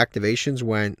 all of his activations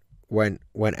went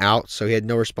out, so he had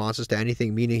no responses to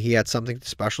anything, meaning he had something to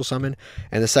special summon.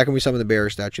 And the second we summoned the Barrier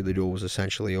Statue, the duel was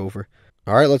essentially over.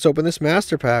 Alright, let's open this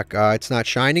Master Pack. It's not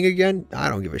shining again. I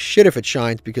don't give a shit if it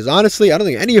shines, because honestly, I don't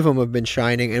think any of them have been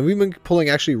shining, and we've been pulling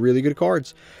actually really good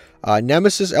cards.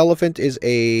 Nemesis Elephant is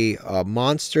a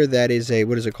monster that is a,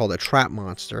 what is it called, a trap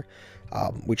monster,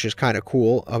 which is kind of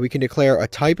cool. We can declare a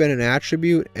type and an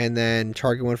attribute, and then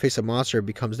target one face of monster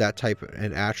becomes that type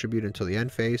and attribute until the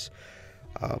end phase.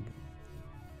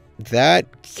 That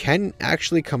can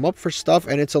actually come up for stuff,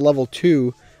 and it's a level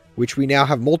 2, which we now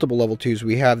have multiple level 2s.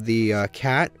 We have the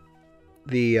cat,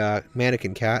 the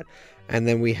mannequin cat, and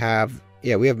then we have...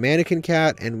 Yeah, we have Mannequin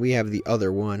Cat, and we have the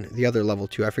other one, the other level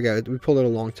 2. I forgot, we pulled it a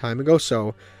long time ago,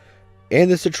 so...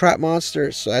 And it's a trap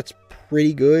monster, so that's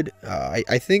pretty good.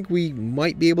 I think we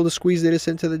might be able to squeeze this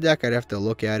into the deck. I'd have to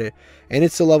look at it. And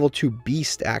it's a level 2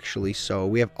 beast, actually. So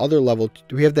we have other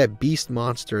we have that beast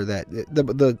monster that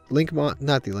the Link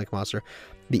not the Link monster.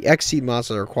 The X-Seed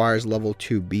monster requires level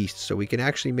 2 beasts. So we can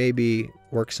actually maybe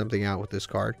work something out with this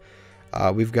card.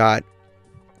 We've got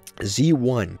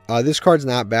Z1. This card's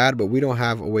not bad, but we don't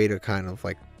have a way to kind of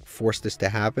like force this to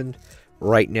happen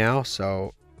right now.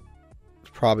 So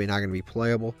it's probably not going to be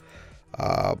playable.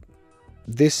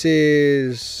 This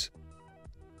is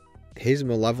His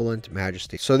Malevolent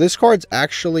Majesty. So this card's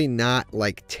actually not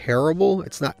like terrible.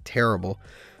 It's not terrible,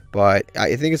 but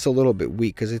I think it's a little bit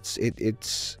weak because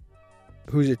it's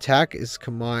whose attack is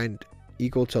combined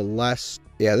equal to less.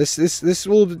 Yeah, this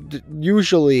will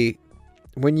usually,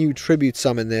 when you tribute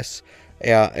summon this,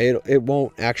 yeah, it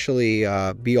won't actually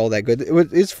be all that good.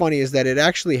 What is funny is that it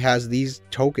actually has these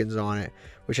tokens on it,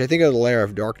 which I think are the Lair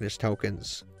of Darkness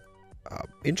tokens.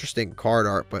 Interesting card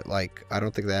art, but like I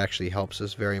don't think that actually helps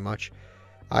us very much.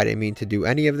 I didn't mean to do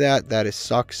any of that. That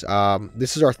sucks.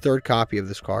 This is our third copy of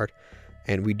this card,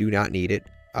 and we do not need it.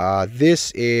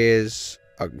 This is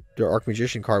the Arc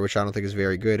Magician card, which I don't think is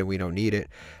very good, and we don't need it.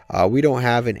 We don't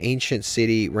have an Ancient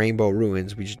City Rainbow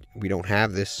Ruins. We don't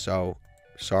have this, so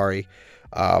sorry.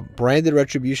 Branded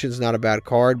Retribution is not a bad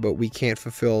card, but we can't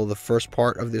fulfill the first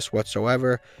part of this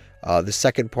whatsoever. The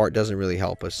second part doesn't really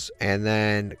help us. And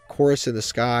then Chorus in the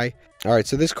Sky. Alright,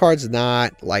 so this card's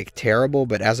not like terrible,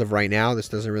 but as of right now, this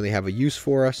doesn't really have a use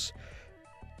for us.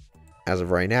 As of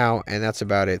right now, and that's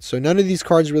about it. So none of these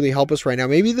cards really help us right now.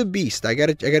 Maybe the Beast. I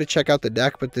gotta check out the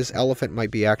deck, but this Elephant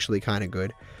might be actually kind of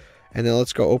good. And then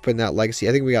let's go open that Legacy.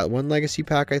 I think we got one Legacy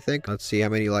pack, I think. Let's see how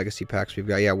many Legacy packs we've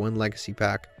got. Yeah, one Legacy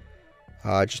pack.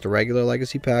 Just a regular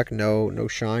Legacy pack. No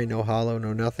shine, no hollow,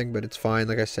 no nothing, but it's fine.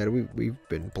 Like I said, we've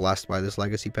been blessed by this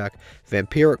Legacy pack.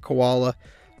 Vampiric Koala.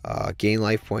 Gain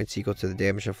life points equal to the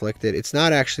damage inflicted. It's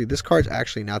not actually, this card's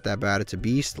actually not that bad. It's a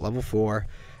beast, level 4.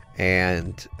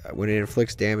 And when it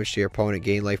inflicts damage to your opponent,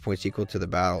 gain life points equal to the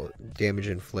battle damage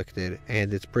inflicted.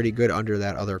 And it's pretty good under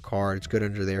that other card. It's good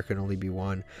under there, can only be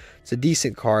one. It's a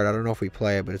decent card. I don't know if we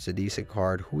play it, but it's a decent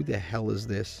card. Who the hell is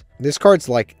this? This card's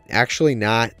like actually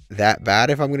not that bad,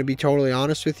 if I'm going to be totally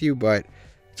honest with you, but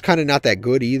it's kind of not that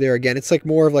good either. Again, it's like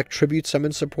more of like tribute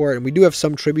summon support, and we do have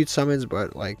some tribute summons,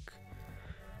 but like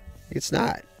it's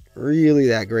not really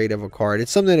that great of a card.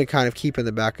 It's something to kind of keep in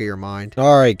the back of your mind.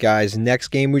 Alright guys, next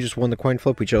game we just won the coin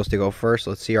flip. We chose to go first.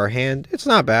 Let's see our hand. It's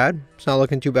not bad. It's not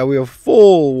looking too bad. We have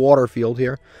full water field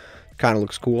here. Kind of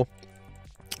looks cool.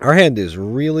 Our hand is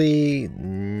really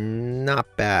not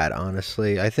bad,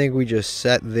 honestly. I think we just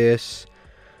set this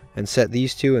and set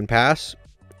these two and pass.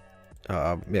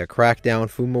 Yeah, Crackdown,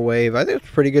 Fuma Wave. I think it's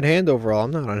a pretty good hand overall.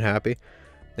 I'm not unhappy.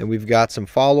 Then we've got some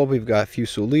follow-up. We've got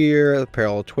Fusilier,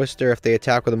 Parallel Twister. If they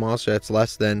attack with a monster that's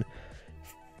less than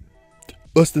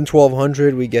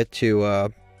 1200, we get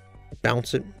to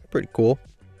bounce it. Pretty cool.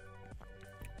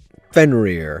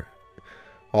 Fenrir.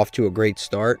 Off to a great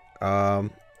start.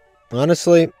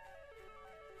 Honestly,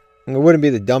 it wouldn't be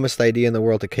the dumbest idea in the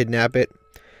world to kidnap it.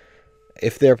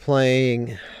 If they're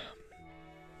playing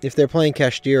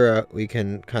Kashtira, we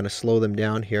can kind of slow them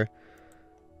down here.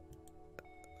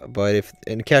 But if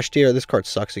in Kashtira, this card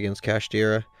sucks against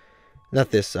Kashtira. Not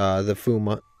this, the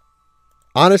Fuma.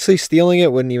 Honestly, stealing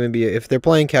it wouldn't even be... If they're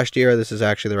playing Kashtira, this is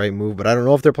actually the right move. But I don't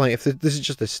know if they're playing... If this is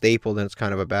just a staple, then it's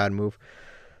kind of a bad move.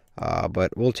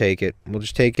 But we'll take it. We'll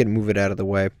just take it and move it out of the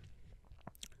way.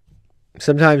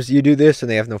 Sometimes you do this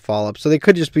and they have no follow-up. So they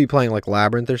could just be playing like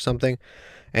Labyrinth or something.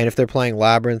 And if they're playing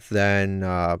Labyrinth, then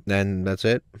that's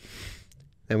it.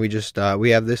 And we just...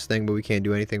 we have this thing, but we can't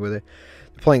do anything with it.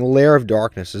 Playing Lair of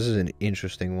Darkness. This is an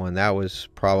interesting one. That was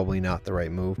probably not the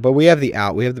right move. But we have the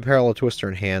out. We have the Parallel Twister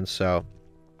in hand, so...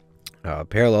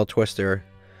 Parallel Twister.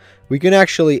 We can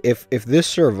actually, if this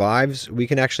survives, we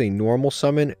can actually normal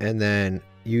summon and then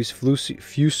use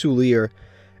Fusilier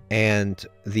and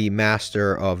the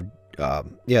Master of...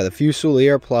 yeah, the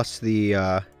Fusilier plus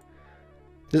the...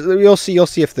 You'll see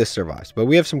if this survives. But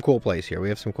we have some cool plays here. We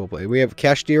have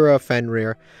Kashtira,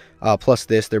 Fenrir, plus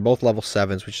this. They're both level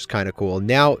 7s, which is kind of cool.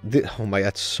 Now, oh my,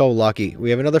 that's so lucky. We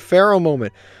have another Pharaoh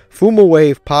moment. Fuma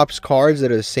Wave pops cards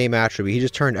that are the same attribute. He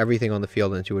just turned everything on the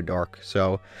field into a dark.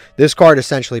 So, this card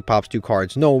essentially pops 2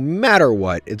 cards. No matter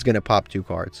what, it's going to pop 2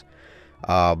 cards.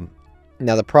 Now,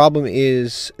 the problem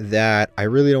is that I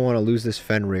really don't want to lose this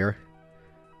Fenrir.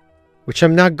 Which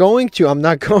I'm not going to. I'm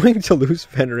not going to lose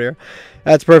Fenrir.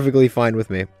 That's perfectly fine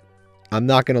with me. I'm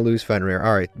not going to lose Fenrir.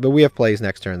 All right, but we have plays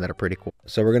next turn that are pretty cool.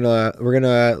 So we're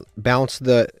gonna bounce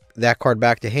that card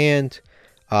back to hand.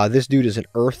 This dude is an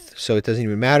earth, so it doesn't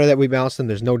even matter that we bounced him.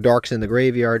 There's no darks in the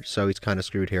graveyard, so he's kind of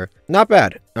screwed here. Not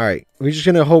bad. All right, we're just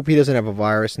gonna hope he doesn't have a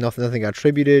virus. Nothing got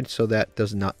attributed, so that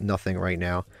does nothing right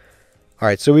now. All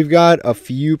right, so we've got a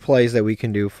few plays that we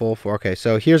can do full for. Okay,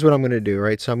 so here's what I'm gonna do.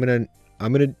 Right, so I'm gonna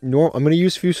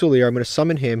use Fusilier. I'm gonna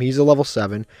summon him. He's a level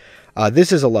 7.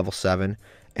 This is a level 7.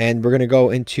 And we're going to go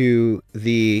into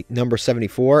the number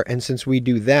 74. And since we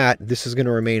do that, this is going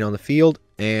to remain on the field.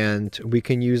 And we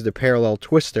can use the parallel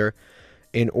twister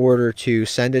in order to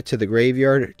send it to the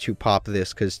graveyard to pop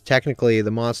this. Because technically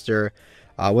the monster,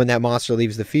 when that monster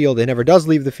leaves the field, it never does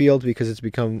leave the field because it's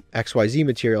become XYZ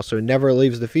material. So it never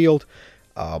leaves the field.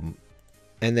 And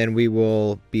then we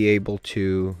will be able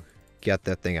to get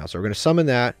that thing out. So we're going to summon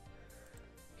that.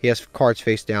 He has cards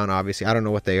face down, obviously. I don't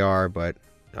know what they are, but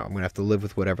I'm going to have to live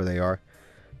with whatever they are.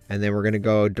 And then we're going to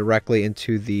go directly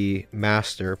into the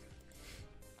master.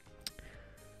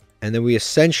 And then we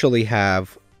essentially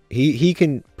have... He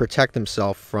can protect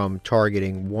himself from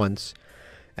targeting once.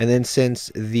 And then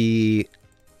since the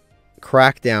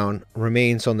crackdown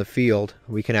remains on the field,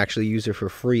 we can actually use it for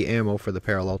free ammo for the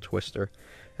parallel twister.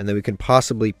 And then we can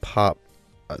possibly pop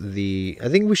the... I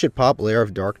think we should pop Lair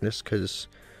of Darkness, because...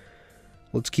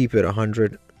 Let's keep it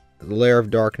 100. The Lair of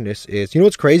Darkness is... You know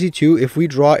what's crazy, too? If we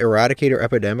draw Eradicator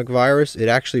Epidemic Virus, it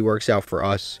actually works out for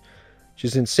us. Which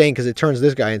is insane, because it turns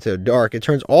this guy into a dark. It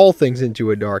turns all things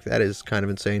into a dark. That is kind of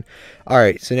insane.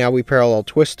 Alright, so now we Parallel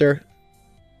Twister.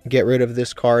 Get rid of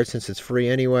this card, since it's free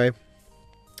anyway.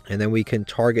 And then we can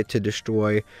target to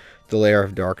destroy the Lair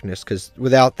of Darkness, because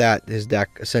without that, his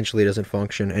deck essentially doesn't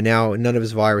function. And now, none of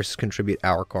his viruses contribute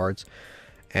our cards.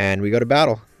 And we go to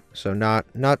battle. So not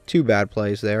too bad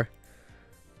plays there.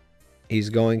 He's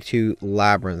going to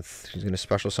Labyrinth. He's going to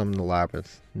special summon the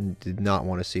Labyrinth. Did not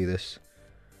want to see this.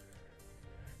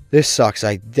 This sucks.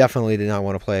 I definitely did not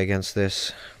want to play against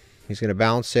this. He's going to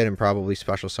bounce it and probably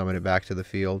special summon it back to the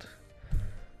field.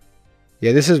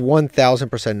 Yeah, this is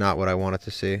 1000% not what I wanted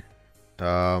to see.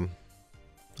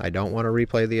 I don't want to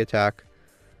replay the attack.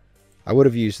 I would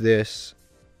have used this.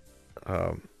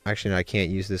 Actually, no, I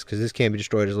can't use this because this can't be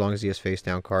destroyed as long as he has face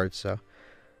down cards. So,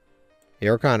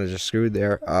 yeah, we're kind of just screwed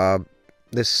there.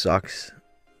 This sucks.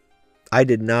 I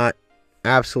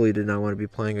absolutely did not want to be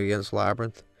playing against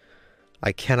Labyrinth.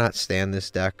 I cannot stand this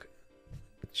deck.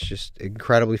 It's just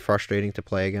incredibly frustrating to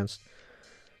play against.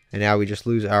 And now we just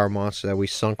lose our monster that we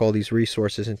sunk all these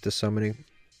resources into summoning.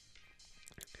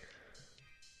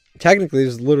 Technically,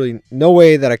 there's literally no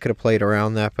way that I could have played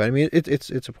around that, but I mean, it's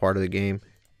a part of the game.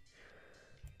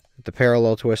 The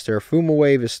Parallel Twister. Fuma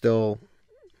Wave is still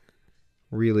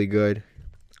really good.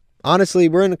 Honestly,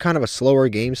 we're in kind of a slower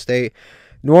game state.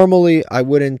 Normally, I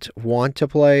wouldn't want to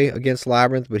play against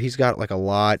Labyrinth, but he's got like a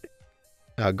lot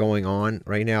going on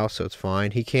right now, so it's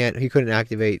fine. He couldn't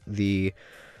activate the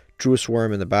Druid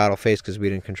Worm in the battle phase because we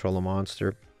didn't control a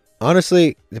monster.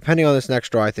 Honestly, depending on this next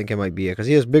draw, I think it might be it, because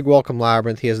he has Big Welcome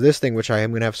Labyrinth. He has this thing, which I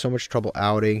am going to have so much trouble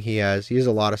outing. He has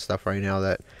a lot of stuff right now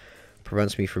that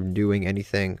prevents me from doing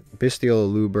anything. Bestial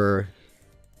Eluber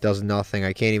does nothing.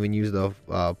 I can't even use the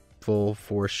full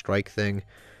force strike thing.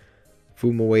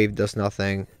 Fuma Wave does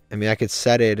nothing. I mean, I could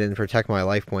set it and protect my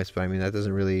life points, but I mean, that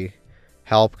doesn't really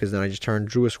help, because then I just turn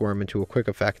Druid Worm into a quick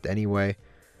effect anyway.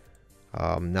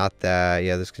 Not that,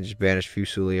 yeah, this can just banish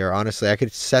Fusilier. Honestly, I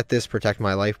could set this, protect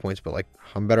my life points, but like,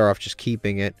 I'm better off just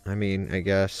keeping it. I mean, I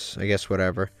guess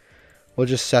whatever. We'll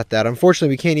just set that.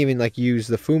 Unfortunately, we can't even like use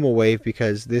the Fuma Wave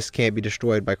because this can't be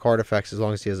destroyed by card effects as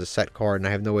long as he has a set card, and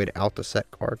I have no way to out the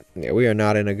set card. Yeah, we are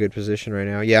not in a good position right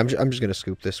now. Yeah, I'm just gonna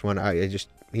scoop this one.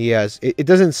 It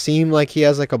doesn't seem like he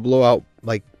has like a blowout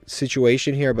like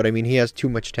situation here, but I mean, he has too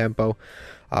much tempo.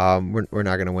 We're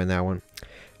not gonna win that one.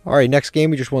 All right, next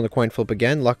game we just won the coin flip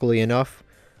again. Luckily enough,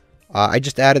 I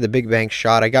just added the Big Bang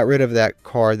Shot. I got rid of that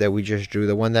card that we just drew,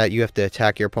 the one that you have to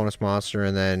attack your opponent's monster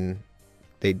and then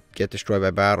they get destroyed by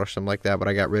battle or something like that, but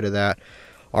I got rid of that.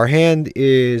 Our hand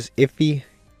is iffy.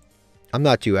 I'm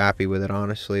not too happy with it,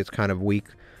 honestly. It's kind of weak.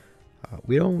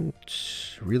 We don't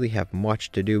really have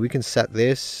much to do. We can set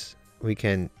this. We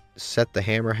can set the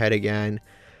Hammerhead again.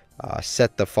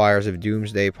 Set the Fires of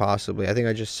Doomsday, possibly. I think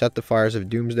I just set the Fires of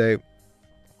Doomsday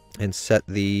and set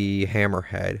the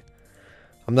Hammerhead.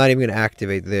 I'm not even going to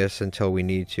activate this until we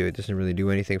need to. It doesn't really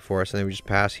do anything for us. And then we just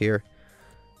pass here.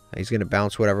 He's going to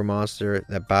bounce whatever monster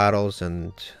that battles,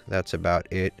 and that's about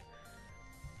it.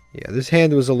 Yeah, this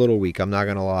hand was a little weak, I'm not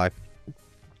going to lie.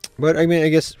 But, I mean, I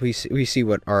guess we see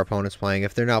what our opponent's playing.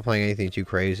 If they're not playing anything too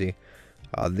crazy,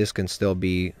 this can still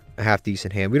be a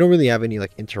half-decent hand. We don't really have any,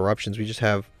 like, interruptions. We just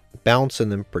have bounce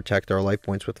and then protect our life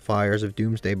points with Fires of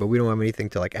Doomsday, but we don't have anything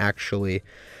to, like, actually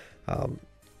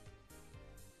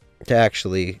to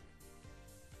actually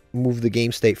move the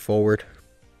game state forward.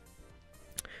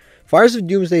 Fires of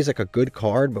Doomsday is like a good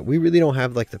card, but we really don't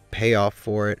have like the payoff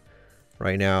for it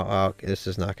right now. Oh, this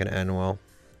is not going to end well.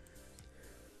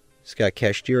 It's got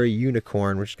Kashtira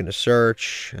Unicorn. We're just going to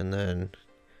search, and then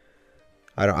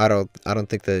I don't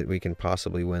think that we can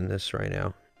possibly win this right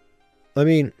now. I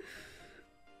mean,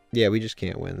 yeah, we just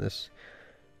can't win this.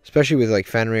 Especially with like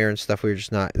Fenrir and stuff, we're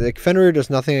just not... Like, Fenrir does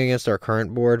nothing against our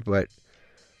current board, but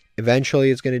eventually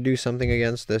it's going to do something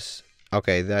against this.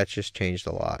 Okay, that just changed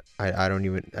a lot. I don't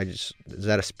even... Is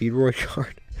that a Speedroid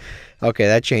card? Okay,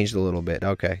 that changed a little bit.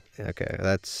 Okay,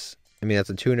 that's... I mean, that's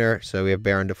a tuner, so we have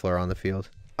Baron de Fleur on the field.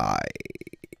 I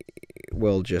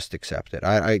will just accept it.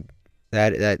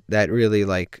 That really,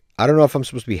 like... I don't know if I'm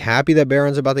supposed to be happy that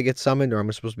Baron's about to get summoned, or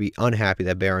I'm supposed to be unhappy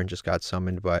that Baron just got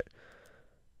summoned, but...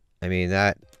 I mean,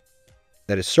 that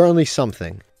is certainly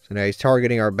something. So now he's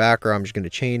targeting our backer. I'm just going to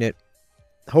chain it.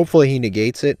 Hopefully he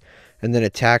negates it, and then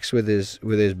attacks with his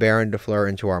Baron de Fleur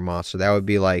into our monster. That would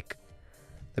be, like,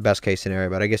 the best case scenario,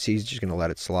 but I guess he's just going to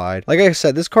let it slide. Like I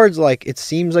said, this card's, like, it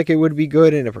seems like it would be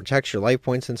good, and it protects your life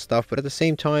points and stuff, but at the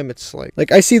same time, it's,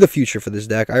 like I see the future for this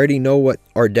deck. I already know what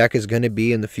our deck is going to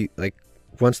be in the future, like,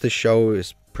 once the show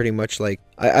is pretty much like...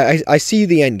 I see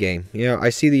the end game. You know,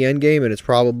 I see the end game, and it's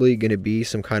probably going to be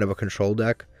some kind of a control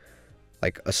deck.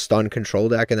 Like a stun control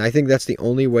deck. And I think that's the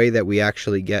only way that we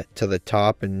actually get to the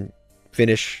top and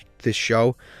finish this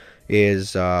show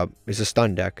is a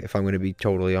stun deck, if I'm going to be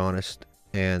totally honest.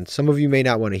 And some of you may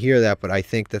not want to hear that, but I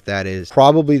think that that is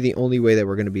probably the only way that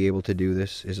we're going to be able to do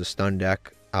this is a stun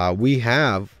deck. We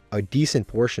have a decent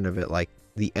portion of it, like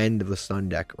the end of the stun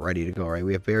deck, ready to go, right?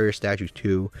 We have Barrier Statues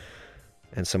 2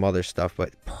 and some other stuff,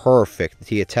 but perfect.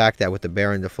 He attacked that with the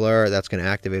Baron de Fleur. That's going to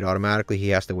activate automatically. He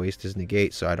has to waste his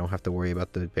negate, so I don't have to worry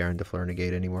about the Baron de Fleur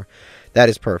negate anymore. That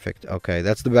is perfect. Okay,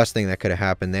 that's the best thing that could have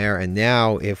happened there. And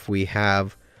now, if we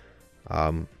have...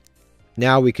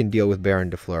 now we can deal with Baron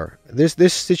de Fleur.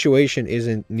 This situation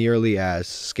isn't nearly as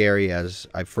scary as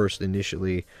I first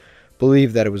initially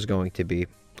believed that it was going to be.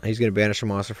 He's going to banish a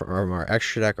monster from our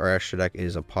extra deck. Our extra deck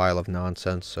is a pile of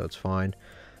nonsense, so it's fine.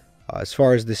 As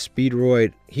far as the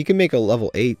Speedroid, he can make a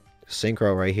level 8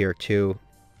 Synchro right here too,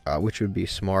 which would be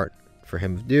smart for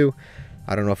him to do.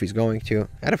 I don't know if he's going to.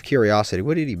 Out of curiosity,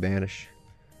 what did he banish?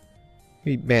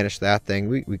 He banished that thing.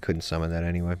 We couldn't summon that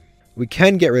anyway. We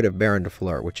can get rid of Baron de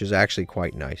Fleur, which is actually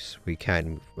quite nice. We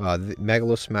can. The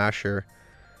Megalo Smasher,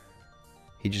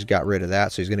 he just got rid of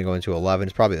that, so he's going to go into 11.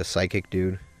 It's probably the Psychic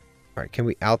dude. Alright, can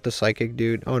we out the Psychic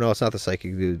dude? Oh no, it's not the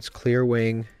Psychic dude. It's Clear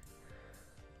Wing.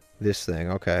 This thing,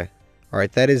 okay.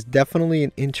 Alright, that is definitely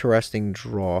an interesting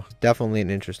draw. Definitely an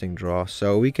interesting draw.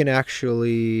 So we can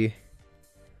actually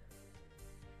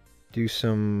do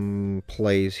some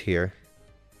plays here.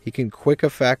 He can quick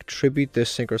effect, tribute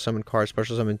this synchro summon card,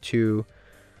 special summon 2,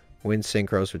 win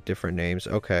synchros with different names.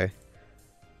 Okay.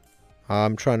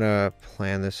 I'm trying to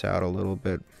plan this out a little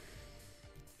bit.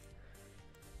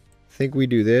 I think we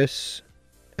do this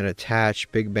and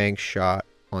attach Big Bang Shot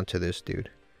onto this dude.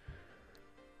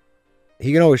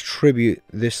 He can always tribute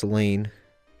this lane,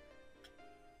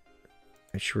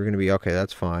 which we're going to be... Okay,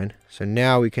 that's fine. So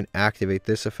now we can activate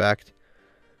this effect.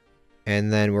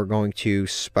 And then we're going to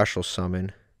special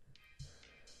summon.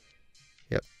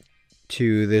 Yep.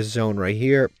 To this zone right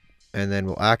here. And then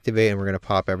we'll activate and we're going to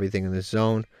pop everything in this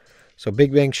zone. So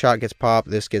Big Bang Shot gets popped.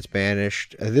 This gets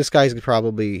banished. This guy's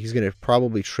probably... He's going to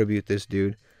probably tribute this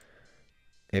dude.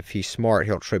 If he's smart,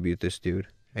 he'll tribute this dude.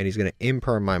 And he's going to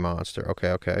imperm my monster.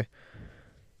 Okay, okay.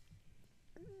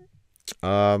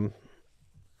 I mean,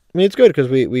 it's good because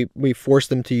we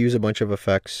forced him to use a bunch of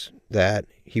effects that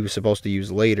he was supposed to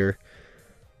use later.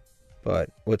 But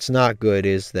what's not good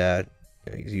is that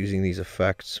he's using these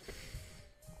effects.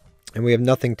 And we have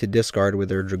nothing to discard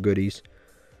with our Dragoodies.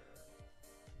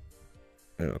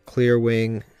 Clear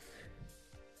Wing.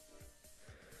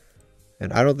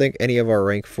 And I don't think any of our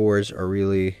rank 4s are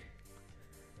really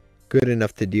good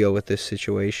enough to deal with this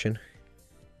situation.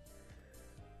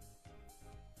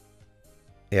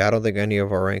 Yeah, I don't think any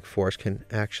of our rank 4s can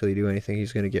actually do anything.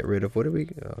 He's going to get rid of... What did we...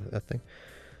 Oh, that thing.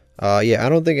 Yeah, I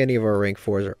don't think any of our rank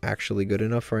 4s are actually good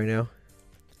enough right now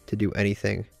to do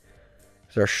anything.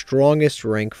 So our strongest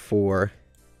rank 4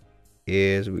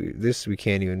 is... This we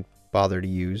can't even bother to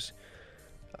use.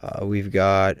 We've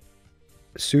got...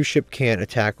 Suship can't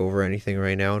attack over anything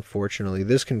right now, unfortunately.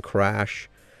 This can crash,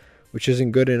 which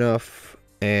isn't good enough.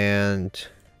 And...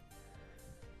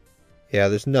 yeah,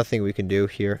 there's nothing we can do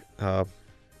here.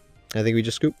 I think we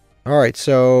just scoop. Alright,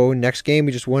 so next game,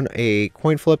 we just won a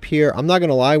coin flip here. I'm not going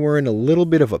to lie, we're in a little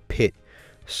bit of a pit.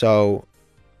 So,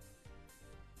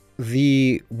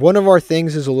 one of our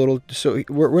things is a little, so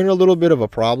we're in a little bit of a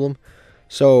problem.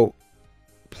 So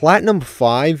Platinum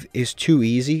 5 is too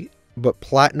easy, but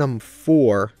Platinum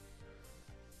 4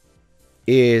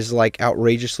 is like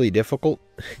outrageously difficult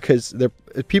because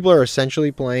people are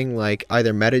essentially playing like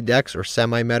either meta decks or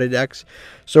semi-meta decks.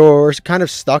 So we're kind of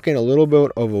stuck in a little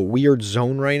bit of a weird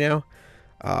zone right now,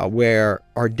 where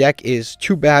our deck is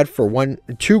too bad for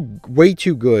way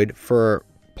too good for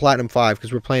Platinum 5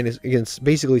 because we're playing against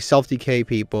basically self-decay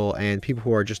people and people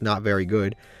who are just not very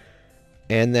good.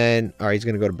 And then, all right, he's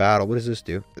going to go to battle. What does this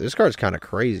do? This card's kind of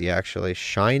crazy, actually.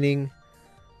 Shining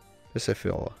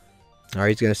Piscifila. All right,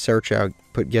 he's going to search out,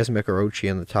 put Yugioh Orochi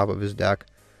on the top of his deck.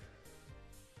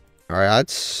 All right,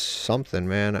 that's something,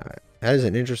 man. That is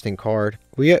an interesting card.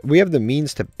 We have the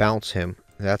means to bounce him.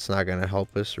 That's not going to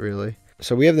help us, really.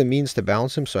 So we have the means to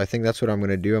bounce him, so I think that's what I'm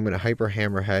going to do. I'm going to Hyper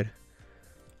Hammerhead.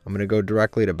 I'm going to go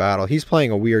directly to battle. He's playing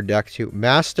a weird deck, too.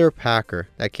 Master Packer.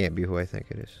 That can't be who I think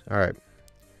it is. All right.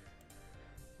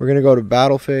 We're going to go to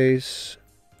battle phase.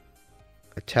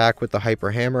 Attack with the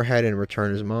Hyper Hammerhead and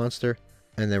return his monster.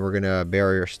 And then we're going to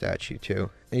Barrier Statue,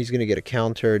 too. And he's going to get a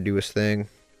counter, do his thing.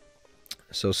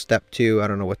 So step 2, I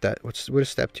don't know what is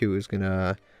step 2 is going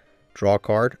to draw a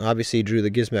card. Obviously, he drew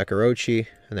the Yugioh Orochi.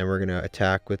 And then we're going to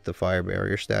attack with the Fire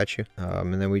Barrier Statue.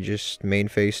 And then we just main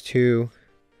phase 2.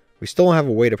 We still don't have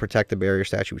a way to protect the Barrier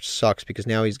Statue, which sucks because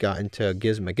now he's gotten to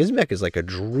Yugioh. Yugioh is like a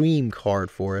dream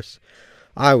card for us.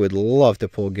 I would love to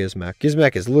pull Yugioh.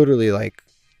 Yugioh is literally like,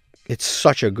 it's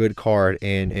such a good card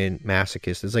in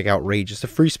Masochist. It's like outrageous. It's a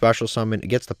free special summon. It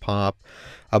gets the pop.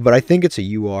 But I think it's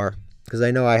a UR because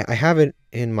I know I have it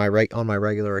in on my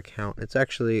regular account. It's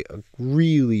actually a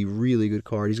really, really good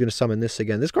card. He's going to summon this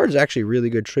again. This card is actually really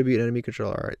good. Tribute enemy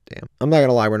control. All right, damn. I'm not going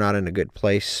to lie. We're not in a good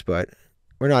place, but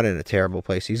we're not in a terrible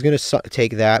place. He's going to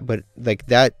take that, but like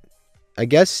that, I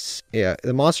guess, yeah,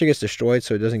 the monster gets destroyed,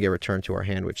 so it doesn't get returned to our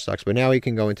hand, which sucks. But now he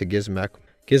can go into Yugioh.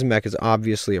 Yugioh is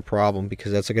obviously a problem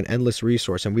because that's like an endless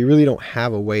resource, and we really don't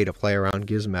have a way to play around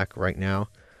Yugioh right now.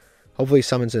 Hopefully he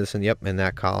summons this in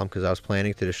that column because I was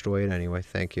planning to destroy it anyway.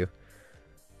 Thank you.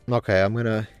 Okay, I'm going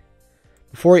to,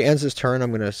 before he ends his turn, I'm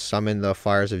going to summon the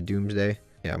Fires of Doomsday.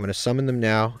 Yeah, I'm going to summon them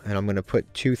now, and I'm going to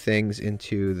put 2 things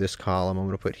into this column. I'm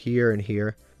going to put here and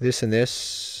here. This and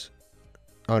this.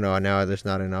 Oh, no, now there's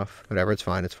not enough. Whatever, it's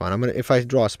fine, it's fine. I'm going to, if I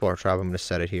draw a Spore Trap, I'm going to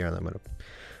set it here, and I'm going to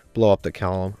blow up the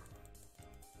column.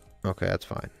 Okay, that's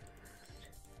fine.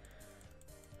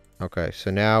 Okay,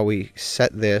 so now we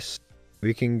set this.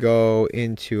 We can go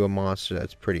into a monster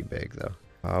that's pretty big,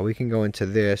 though. We can go into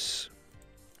this.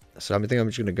 So I think I'm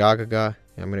just going to Gagaga.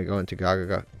 I'm going to go into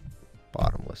Gagaga.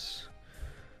 Bottomless.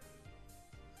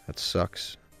 That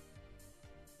sucks.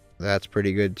 That's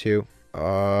pretty good too.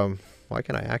 Why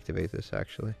can't I activate this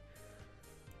actually?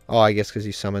 Oh, I guess because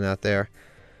he summoned that there.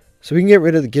 So we can get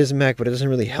rid of the Yugioh, but it doesn't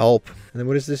really help. And then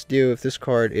what does this do? If this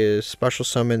card is special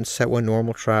summon, set 1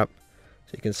 normal trap.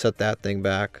 So you can set that thing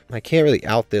back. I can't really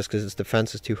out this because its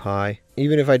defense is too high.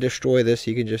 Even if I destroy this,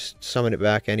 you can just summon it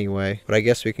back anyway. But I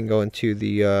guess we can go into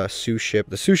the Sue ship.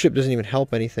 The Sue ship doesn't even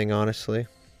help anything, honestly.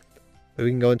 But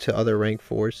we can go into other rank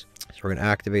 4s. So we're going to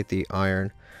activate the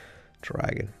Iron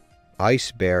Dragon.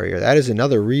 Ice Barrier. That is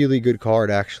another really good card,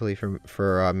 actually, for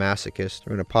Masochist.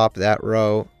 We're going to pop that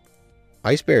row.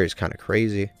 Ice Barrier is kind of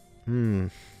crazy.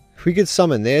 If we could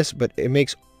summon this, but it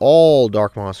makes all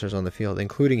dark monsters on the field,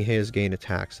 including his, gain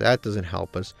attacks. That doesn't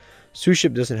help us. Sue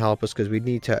ship doesn't help us because we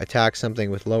need to attack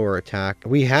something with lower attack.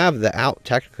 We have the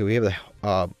technically, we have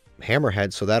the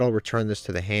Hammerhead, so that'll return this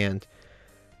to the hand.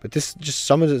 But this just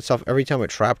summons itself every time a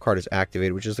trap card is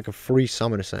activated, which is like a free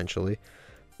summon, essentially.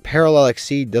 Parallel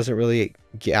Exceed doesn't really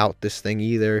get out this thing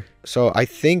either. So I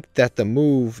think that the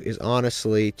move is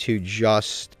honestly to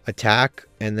just attack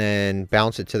and then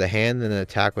bounce it to the hand and then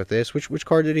attack with this. Which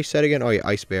card did he set again? Oh yeah,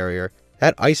 Ice Barrier.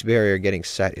 That Ice Barrier getting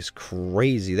set is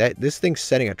crazy. This thing's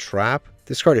setting a trap.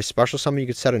 This card is special summon. You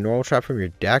could set a normal trap from your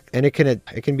deck, and it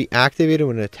can be activated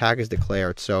when an attack is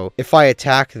declared. So if I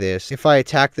attack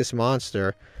this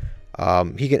monster,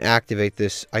 he can activate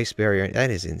this Ice Barrier. That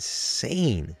is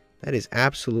insane. That is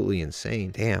absolutely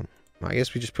insane. Damn. I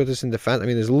guess we just put this in defense. I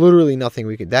mean, there's literally nothing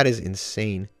we could. That is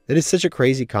insane. That is such a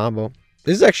crazy combo.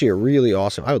 This is actually a really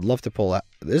awesome. I would love to pull that.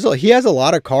 He has a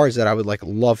lot of cards that I would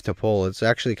love to pull. It's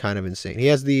actually kind of insane. He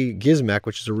has the Yugioh,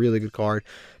 which is a really good card.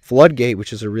 Floodgate,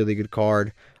 which is a really good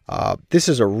card. This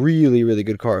is a really, really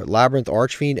good card. Labyrinth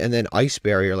Archfiend, and then Ice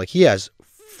Barrier. Like, he has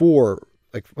 4.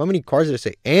 Like, how many cards did I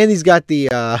say? And he's got the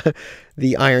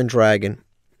the Iron Dragon.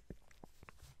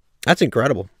 That's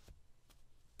incredible.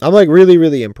 I'm like really,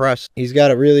 really impressed. He's got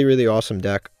a really, really awesome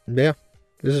deck. Yeah,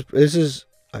 this is.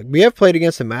 We have played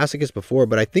against the Masochist before,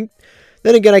 but I think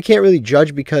Then again, I can't really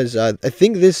judge because I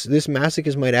think this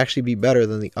Masochist might actually be better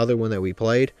than the other one that we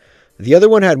played. The other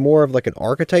one had more of like an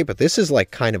archetype, but this is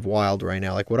like kind of wild right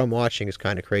now. Like what I'm watching is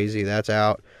kind of crazy. That's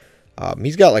out.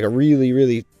 He's got like a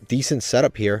really decent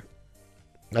setup here.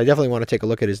 I definitely want to take a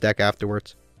look at his deck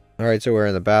afterwards. Alright, so we're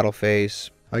in the battle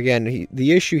phase. Again,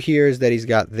 the issue here is that he's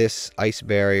got this ice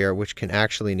barrier, which can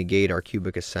actually negate our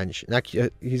cubic ascension.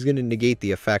 He's going to negate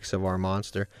the effects of our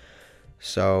monster.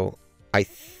 So, I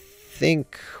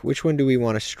think, which one do we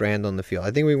want to strand on the field?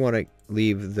 I think we want to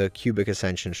leave the cubic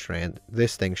ascension strand,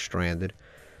 this thing stranded.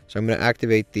 So I'm going to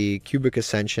activate the cubic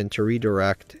ascension to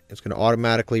redirect. It's going to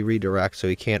automatically redirect so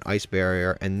he can't ice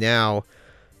barrier. And now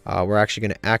we're actually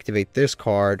going to activate this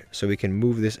card so we can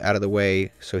move this out of the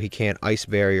way so he can't ice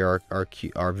barrier our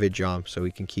Yugioh, so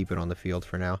we can keep it on the field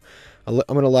for now. I'm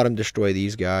going to let him destroy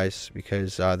these guys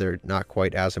because they're not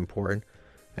quite as important.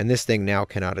 And this thing now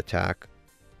cannot attack.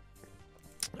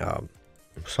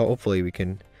 So hopefully we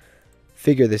can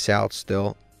figure this out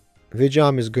still.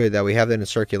 Yugioh is good that we have that in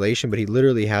circulation, but he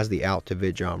literally has the out to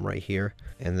Yugioh right here.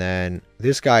 And then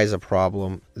this guy is a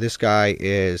problem. This guy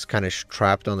is kind of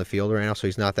trapped on the field right now, so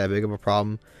he's not that big of a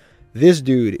problem. This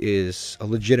dude is a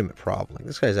legitimate problem. Like,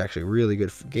 this guy is actually really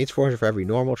good. Gains 400 for every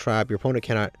normal trap. Your opponent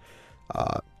cannot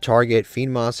target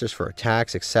fiend monsters for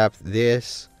attacks except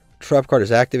this. Trap card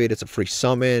is activated. It's a free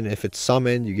summon. If it's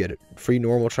summoned, you get a free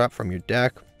normal trap from your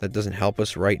deck. That doesn't help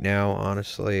us right now,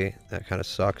 honestly. That kind of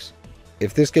sucks.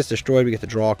 If this gets destroyed, we get to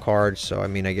draw a card. So, I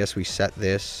mean, I guess we set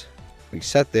this. We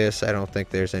set this. I don't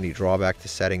think there's any drawback to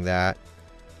setting that.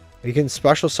 We can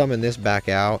special summon this back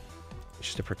out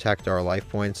just to protect our life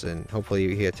points, and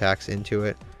hopefully he attacks into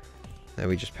it. And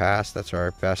we just pass. That's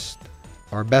our best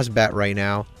bet right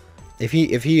now. If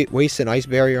he wastes an ice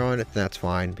barrier on it, then that's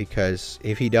fine, because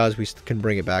if he does, we can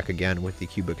bring it back again with the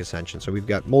cubic ascension. So we've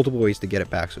got multiple ways to get it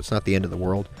back, so it's not the end of the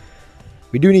world.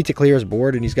 We do need to clear his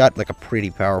board, and he's got like a pretty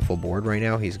powerful board right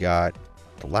now. He's got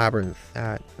the labyrinth,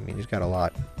 I mean, he's got a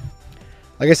lot.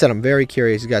 Like I said, I'm very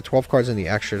curious. He's got 12 cards in the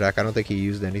extra deck. I don't think he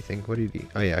used anything. What did he?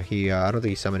 Oh yeah, I don't think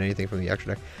he summoned anything from the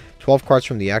extra deck. 12 cards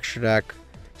from the extra deck.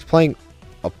 He's playing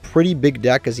a pretty big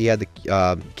deck because he had the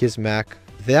Gizmek.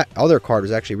 That other card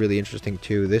was actually really interesting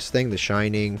too. This thing, the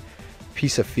Shining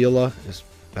Piece of Phila,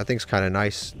 that thing's kind of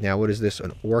nice. Now, what is this?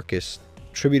 An Orcus.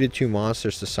 Attributed 2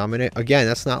 monsters to summon it. Again,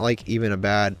 that's not like even a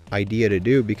bad idea to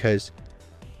do because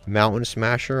Mountain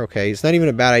Smasher. Okay, it's not even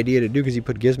a bad idea to do because you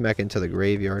put Gizmek into the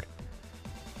graveyard.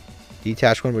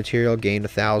 Detach 1 material, gain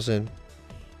 1,000.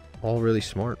 All really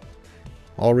smart.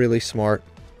 All really smart.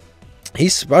 He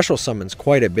special summons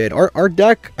quite a bit. Our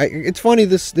deck, it's funny,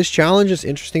 this challenge is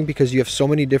interesting because you have so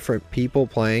many different people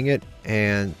playing it,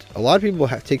 and a lot of people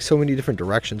take so many different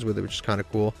directions with it, which is kind of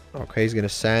cool. Okay, he's going to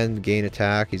send, gain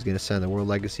attack. He's going to send the World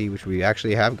Legacy, which we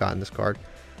actually have gotten this card.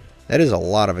 That is a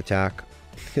lot of attack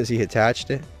because he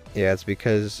attached it. Yeah, it's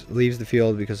because leaves the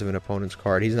field because of an opponent's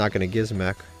card. He's not going to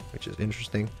Gizmek, which is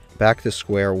interesting. Back to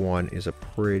square one is a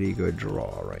pretty good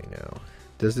draw right now.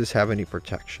 Does this have any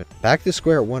protection? Back to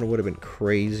square one would have been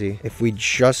crazy if we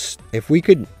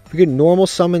could normal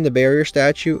summon the barrier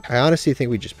statue. I honestly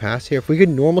think we just pass here. If we could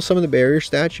normal summon the barrier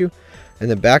statue and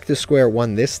then back to square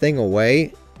one this thing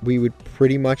away, we would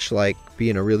pretty much like be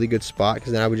in a really good spot,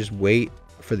 because then I would just wait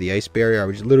for the ice barrier. I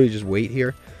would literally just wait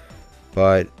here.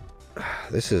 But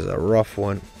this is a rough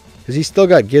one because he's still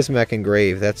got Gizmek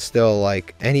engraved. That's still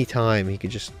like any time he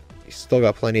could just. He's still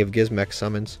got plenty of Gizmek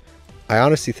summons. I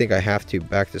honestly think I have to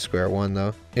back to square one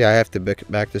though. Yeah, I have to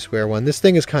back to square one. This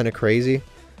thing is kind of crazy,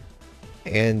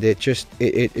 and it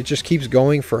just keeps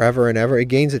going forever and ever. It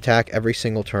gains attack every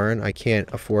single turn. I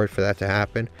can't afford for that to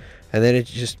happen, and then it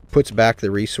just puts back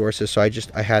the resources. So I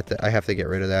have to get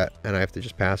rid of that, and I have to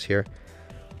just pass here.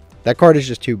 That card is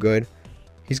just too good.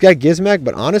 He's got Gizmek,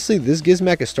 but honestly, this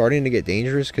Gizmek is starting to get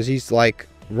dangerous because he's like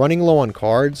running low on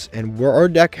cards, and where our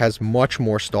deck has much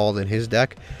more stall than his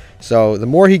deck. So the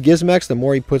more he Gizmeks, the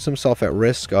more he puts himself at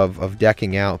risk of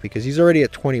decking out, because he's already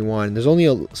at 21. There's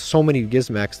only so many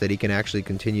Gizmeks that he can actually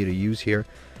continue to use here.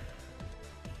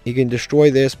 He can destroy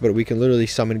this, but we can literally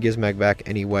summon Gizmek back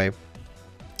anyway.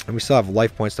 And we still have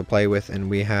life points to play with, and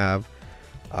we have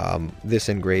this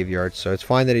in graveyard. So it's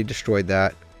fine that he destroyed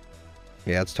that.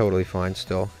 Yeah, it's totally fine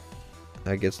still.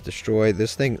 That gets destroyed.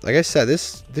 This thing, like I said,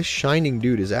 this Shining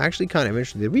dude is actually kind of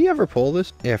interesting. Did we ever pull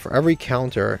this? Yeah, for every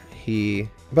counter, he...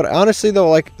 But honestly, though,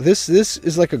 like, this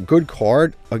is like a good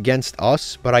card against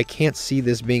us, but I can't see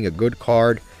this being a good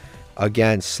card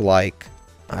against, like,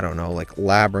 I don't know, like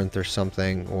Labyrinth or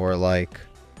something, or like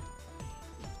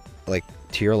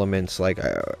Tearlaments. Like,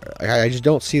 I just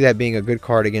don't see that being a good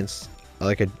card against,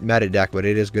 like, a meta deck, but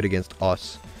it is good against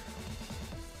us.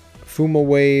 Fuma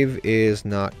Wave is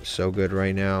not so good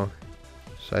right now.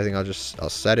 So I think I'll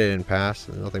set it and pass.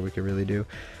 There's nothing we can really do.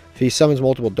 If he summons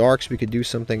multiple darks, we could do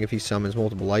something. If he summons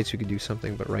multiple lights, we could do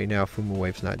something. But right now, Fuma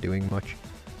Wave's not doing much.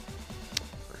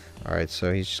 Alright,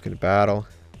 so he's just going to battle.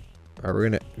 Alright, we're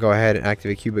going to go ahead and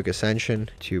activate Cubic Ascension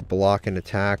to block an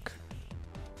attack.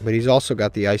 But he's also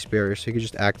got the Ice Barrier, so he could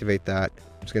just activate that.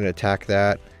 He's going to attack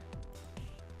that.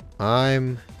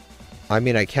 I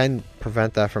mean, I can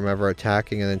prevent that from ever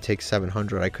attacking and then take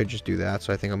 700. I could just do that,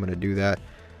 so I think I'm going to do that.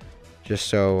 Just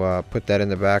so, put that in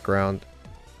the background.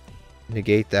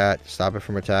 Negate that. Stop it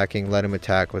from attacking. Let him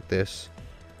attack with this.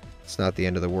 It's not the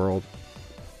end of the world.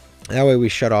 That way we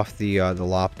shut off the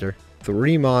Lopter.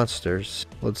 3 monsters.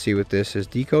 Let's see what this is.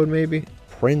 Decode, maybe?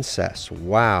 Princess.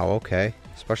 Wow, okay.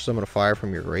 Special summon a fire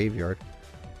from your graveyard.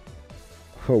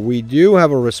 We do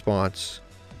have a response.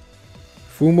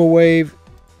 Fuma Wave.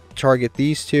 Target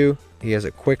these two. He has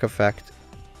a quick effect.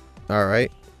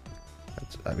 Alright.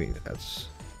 I mean, that's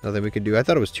nothing we can do. I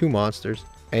thought it was 2 monsters.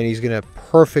 And he's going to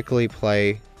perfectly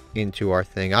play into our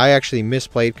thing. I actually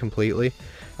misplayed completely.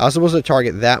 I was supposed to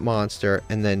target that monster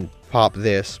and then pop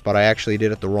this, but I actually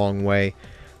did it the wrong way.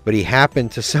 But he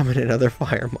happened to summon another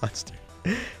fire monster.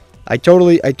 I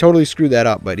totally screwed that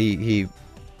up, but he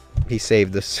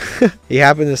saved us. He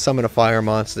happened to summon a fire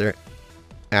monster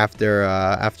after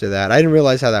that. I didn't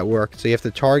realize how that worked. So you have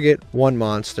to target 1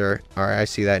 monster. Alright, I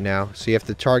see that now. So you have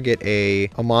to target a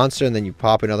monster and then you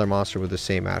pop another monster with the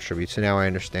same attribute. So now I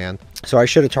understand. So I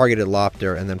should have targeted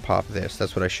Lopter and then pop this.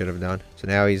 That's what I should have done. So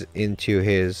now he's into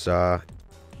his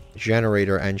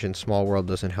generator engine. Small World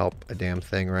doesn't help a damn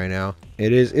thing right now.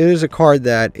 It is a card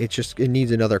that it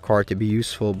needs another card to be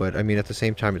useful, but I mean at the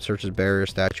same time it searches Barrier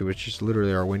Statue, which is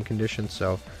literally our win condition,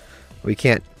 so we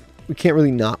can't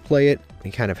really not play it. We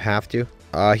kind of have to.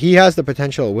 He has the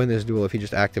potential to win this duel if he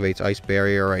just activates Ice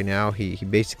Barrier right now. He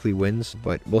basically wins,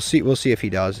 but we'll see if he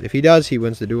does. If he does, he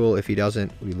wins the duel. If he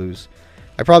doesn't, we lose.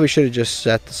 I probably should have just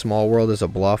set the Small World as a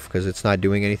bluff because it's not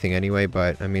doing anything anyway,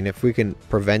 but I mean if we can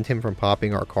prevent him from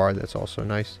popping our card, that's also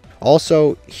nice.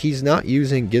 Also, he's not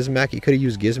using Gizmek. He could have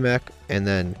used Gizmek and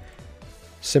then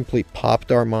simply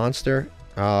popped our monster,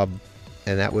 and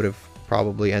that would have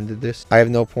probably ended this. I have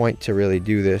no point to really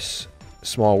do this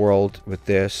Small World with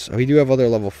this. We do have other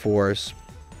level 4s,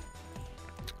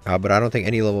 but I don't think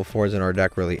any level 4s in our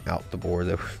deck really out the board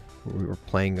that we were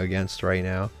playing against right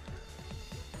now.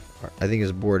 I think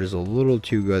his board is a little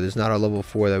too good. There's not a level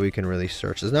 4 that we can really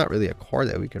search. There's not really a card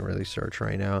that we can really search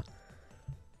right now.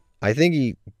 I think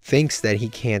he thinks that he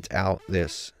can't out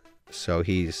this, so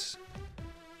he's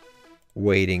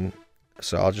waiting.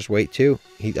 So I'll just wait too.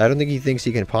 I don't think he thinks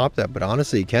he can pop that, but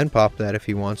honestly he can pop that if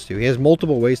he wants to. He has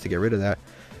multiple ways to get rid of that.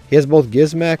 He has both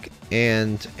Gizmek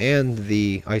and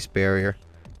the Ice Barrier.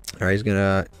 Alright, he's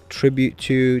gonna tribute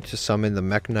to summon the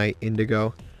Mech Knight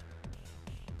Indigo,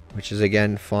 which is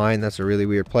again fine. That's a really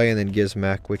weird play. And then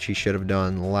Gizmek, which he should have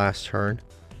done last turn.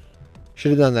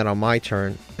 Should have done that on my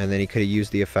turn, and then he could have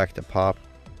used the effect to pop.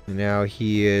 And now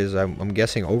he is, I'm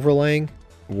guessing, overlaying.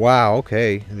 Wow,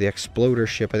 okay. The Exploder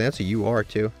ship, and that's a UR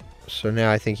too. So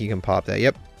now I think he can pop that.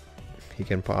 Yep, he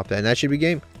can pop that, and that should be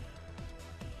game.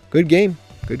 Good game.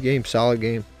 Good game. Solid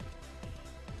game.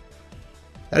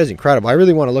 That is incredible. I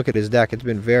really want to look at his deck. It's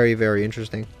been very, very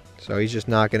interesting. So he's just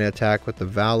not going to attack with the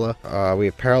Vala. We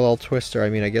have Parallel Twister. I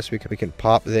mean, I guess we can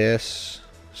pop this.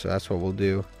 So that's what we'll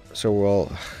do. So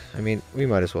I mean, we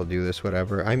might as well do this,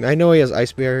 whatever. I know he has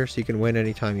Ice Barrier, so he can win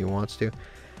anytime he wants to.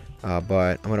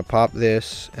 But I'm going to pop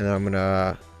this, and I'm going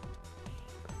to...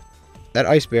 That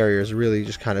Ice Barrier is really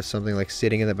just kind of something like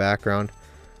sitting in the background.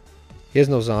 He has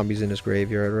no zombies in his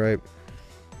graveyard, right?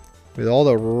 With all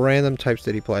the random types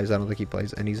that he plays, I don't think he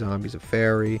plays any zombies. A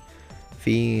Fairy,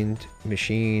 Fiend,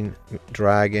 Machine,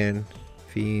 Dragon,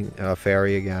 Fiend,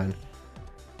 Fairy again.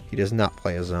 He does not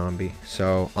play a zombie.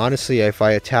 So, honestly, if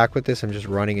I attack with this, I'm just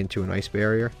running into an Ice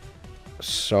Barrier.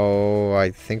 So, I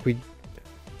think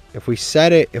if we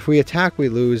set it, if we attack, we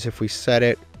lose. If we set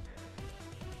it,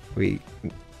 we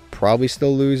probably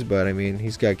still lose. But, I mean,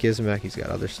 he's got Gizmek. He's got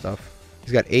other stuff.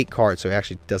 He's got 8 cards, so he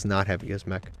actually does not have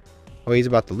Gizmek. Oh, he's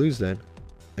about to lose then.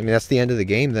 I mean, that's the end of the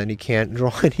game then. He can't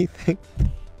draw anything.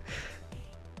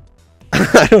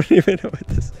 I don't even know what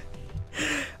to say.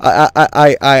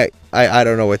 I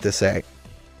don't know what to say.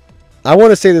 I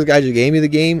want to say this guy just gave me the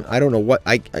game. I don't know what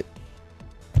I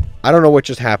don't know what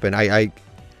just happened. I'm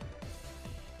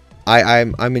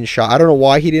in shock. I don't know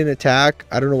why he didn't attack.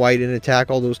 I don't know why he didn't attack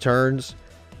all those turns.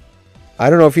 I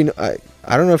don't know if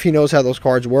I don't know if he knows how those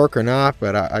cards work or not,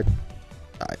 but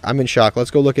I'm in shock.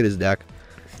 Let's go look at his deck.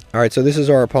 All right, so this is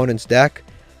our opponent's deck.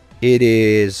 It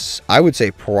is, I would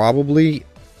say, probably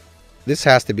This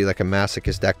has to be like a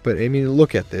Masochist deck, but I mean,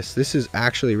 look at this. This is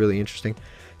actually really interesting.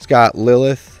 He's got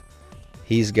Lilith.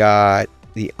 He's got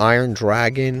the Iron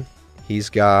Dragon. He's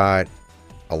got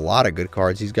a lot of good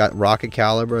cards. He's got Rocket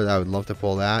Caliber. I would love to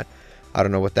pull that. I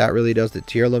don't know what that really does. The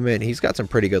tier limit. He's got some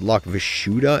pretty good luck.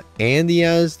 Vishuda, and he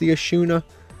has the Ashuna.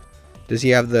 Does he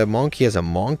have the Monk? He has a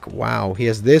Monk. Wow. He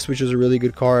has this, which is a really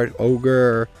good card.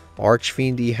 Ogre,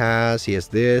 Archfiend he has. He has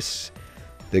this.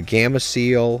 The Gamma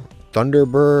Seal,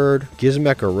 Thunderbird,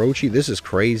 Gizmek Orochi. This is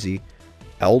crazy.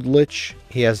 Eldritch.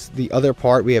 He has the other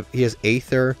part. He has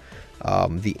Aether.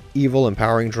 The Evil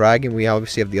Empowering Dragon. We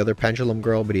obviously have the other Pendulum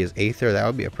Girl, but he has Aether. That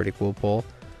would be a pretty cool pull.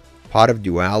 Pot of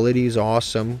Duality is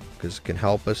awesome because it can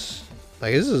help us.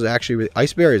 Like, this is actually,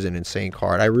 Ice Barrier is an insane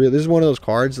card. This is one of those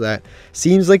cards that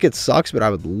seems like it sucks, but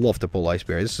I would love to pull Ice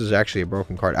Barrier. This is actually a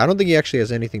broken card. I don't think he actually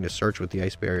has anything to search with the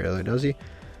Ice Barrier, does he?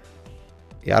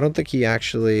 Yeah, I don't think he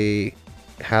actually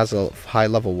has a high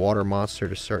level water monster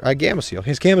to search. Gamma Seal.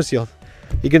 He's Gamma Seal.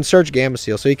 He can search Gamma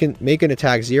Seal, so he can make an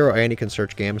attack 0 and he can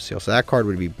search Gamma Seal. So that card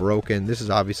would be broken. This is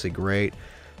obviously great.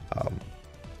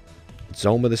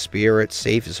 Zone of the Spirit,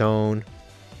 Safe Zone.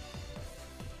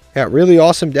 Yeah, really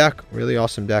awesome deck. Really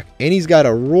awesome deck. And he's got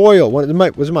a Royal. One of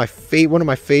my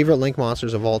favorite Link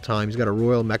monsters of all time. He's got a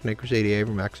Royal Mech Crusader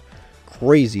Avramax.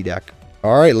 Crazy deck.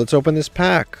 All right, let's open this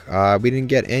pack. We didn't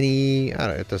get any.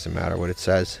 It doesn't matter what it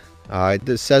says.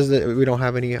 It says that we don't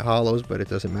have any hollows, but it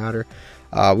doesn't matter.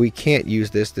 We can't use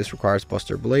this. This requires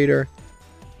Buster Blader.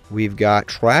 We've got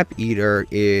Trap Eater.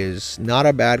 Is not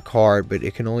a bad card, but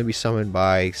it can only be summoned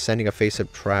by sending a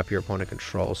face-up trap your opponent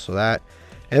controls. So that.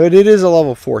 And it is a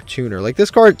level 4 tuner. Like, this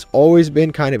card's always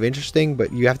been kind of interesting,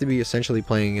 but you have to be essentially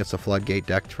playing against a Floodgate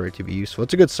deck for it to be useful.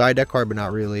 It's a good side deck card, but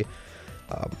not really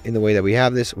in the way that we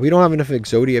have this. We don't have enough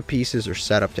Exodia pieces or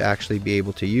setup to actually be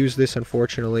able to use this,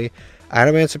 unfortunately.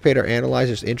 Adamantipator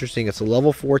Analyzer is interesting. It's a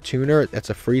level 4 tuner. It's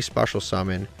a free special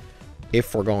summon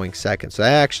if we're going second. So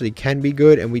that actually can be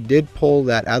good, and we did pull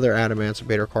that other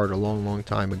Adamantipator card a long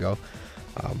time ago.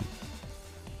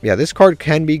 Yeah, this card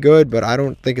can be good, but I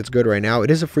don't think it's good right now.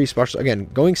 It is a free special. Again,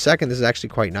 going second, this is actually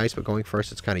quite nice, but going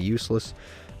first, it's kind of useless.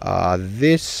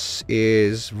 This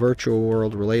is Virtual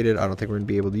World related. I don't think we're going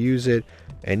to be able to use it.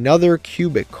 Another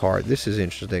Cubic card. This is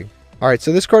interesting. Alright,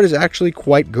 so this card is actually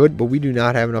quite good, but we do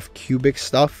not have enough Cubic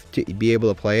stuff to be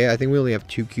able to play it. I think we only have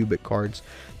 2 Cubic cards.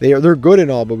 They're good and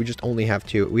all, but we just only have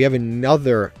 2. We have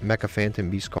another Mecha Phantom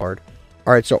Beast card.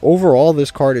 Alright, so overall,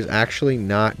 this card is actually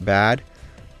not bad.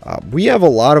 We have a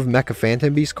lot of Mecha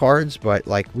Phantom Beast cards, but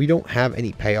like we don't have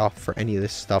any payoff for any of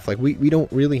this stuff. Like we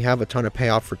don't really have a ton of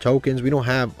payoff for tokens. We don't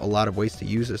have a lot of ways to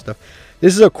use this stuff.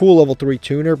 This is a cool level 3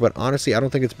 tuner, but honestly, I don't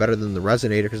think it's better than the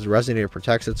Resonator because the Resonator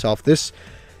protects itself. This,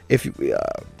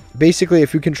 basically,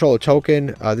 if you control a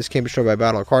token, this can be destroyed by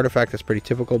battle or card effect. That's pretty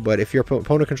typical. But if your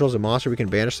opponent controls a monster, we can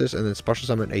banish this and then special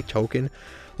summon a token.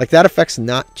 Like, that effect's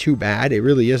not too bad. It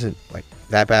really isn't like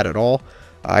that bad at all.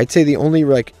 I'd say the only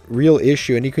like real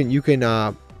issue, and you can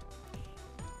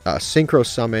synchro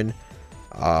summon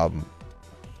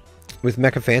with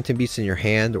Mecha Phantom Beasts in your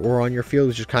hand or on your field,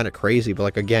 which is kind of crazy. But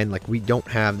like, again, like we don't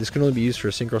have this. Can only be used for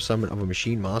a synchro summon of a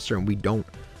machine monster, and we don't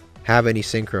have any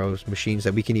synchros machines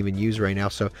that we can even use right now.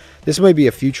 So this might be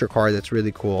a future card that's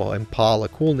really cool. Impala,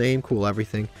 cool name, cool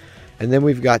everything. And then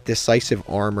we've got Decisive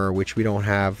Armor, which we don't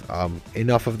have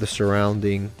enough of the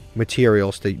surrounding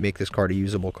materials to make this card a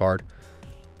usable card.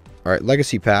 Alright,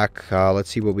 Legacy Pack.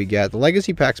 Let's see what we get. The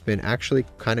Legacy Pack's been actually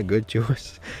kind of good to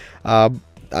us. I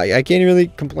can't really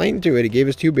complain to it. It gave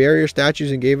us 2 barrier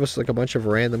statues and gave us like a bunch of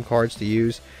random cards to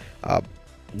use.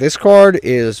 This card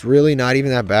is really not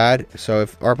even that bad. So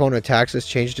if our opponent attacks us,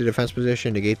 change the defense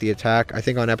position, negate the attack. I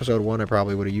think on episode 1 I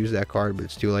probably would have used that card, but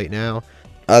it's too late now.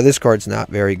 This card's not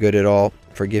very good at all.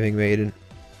 Forgiving Maiden.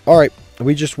 Alright,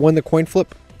 we just won the coin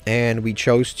flip, and we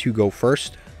chose to go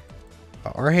first.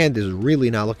 Our hand is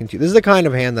really not looking too... This is the kind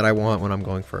of hand that I want when I'm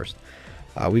going first.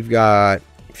 We've got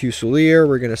Fusilier.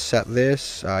 We're going to set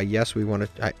this. Yes, we want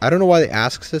to... I don't know why they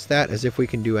asks us that, as if we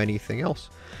can do anything else.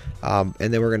 And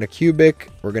then we're going to Cubic.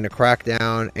 We're going to Crack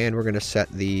Down. And we're going to set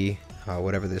the...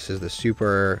 whatever this is, the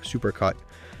Super Cut.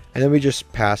 And then we just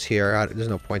pass here. There's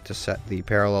no point to set the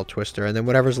Parallel Twister. And then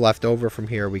whatever's left over from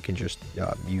here, we can just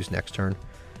use next turn.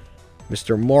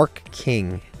 Mr. Mark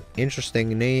King.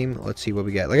 Interesting name. Let's see what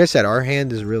we get. Like I said, our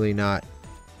hand is really not...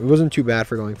 It wasn't too bad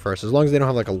for going first. As long as they don't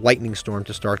have like a lightning storm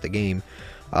to start the game,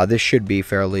 this should be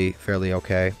fairly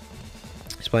okay.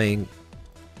 He's playing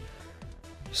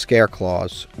Scare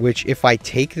Claws, which if I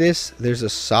take this, there's a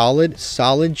solid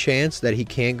chance that he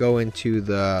can't go into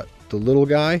the little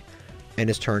guy, and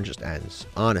his turn just ends.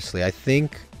 Honestly, I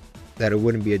think that it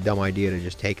wouldn't be a dumb idea to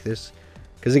just take this.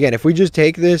 Because again, if we just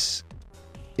take this,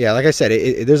 Yeah, like I said,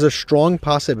 there's a strong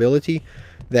possibility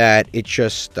that it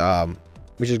just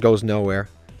goes nowhere.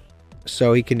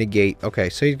 So he can negate. Okay,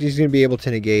 so he's going to be able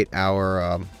to negate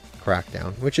our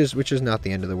crackdown, which is not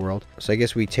the end of the world. So I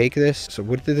guess we take this. So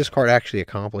what did this card actually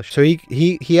accomplish? So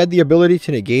he had the ability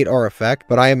to negate our effect,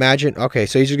 but I imagine, okay,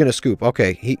 so he's just going to scoop.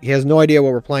 Okay, he has no idea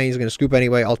what we're playing. He's going to scoop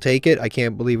anyway. I'll take it. I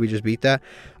can't believe we just beat that.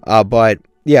 But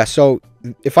yeah, so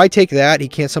if I take that, he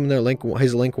can't summon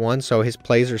his link 1, so his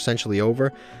plays are essentially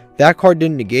over. That card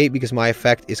didn't negate because my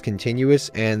effect is continuous,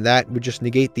 and that would just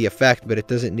negate the effect, but it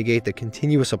doesn't negate the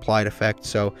continuous applied effect.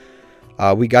 So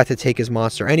we got to take his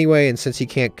monster anyway, and since he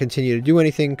can't continue to do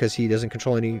anything because he doesn't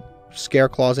control any scare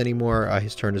claws anymore,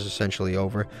 his turn is essentially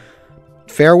over.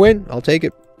 Fair win. I'll take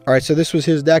it. All right, so this was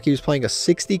his deck. He was playing a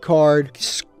 60-card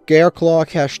Scareclaw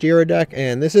Kashtira deck,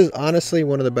 and this is honestly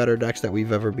one of the better decks that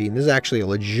we've ever beaten. This is actually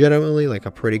legitimately like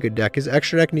a pretty good deck. His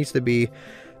extra deck needs to be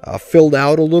filled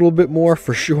out a little bit more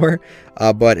for sure,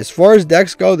 but as far as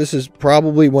decks go, this is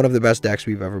probably one of the best decks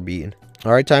we've ever beaten.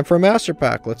 All right, time for a master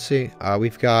pack. Let's see.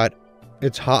 We've got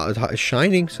it's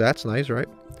shining, so that's nice, right?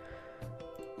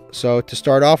 So to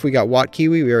start off, we got Watt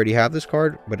Kiwi. We already have this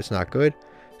card, but it's not good.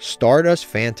 Stardust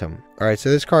Phantom. All right,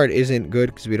 so this card isn't good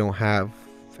because we don't have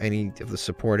any of the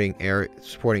supporting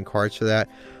cards for that.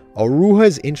 Aruha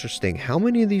is interesting. How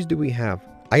many of these do we have?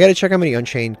 I got to check how many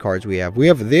Unchained cards we have. We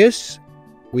have this.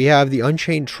 We have the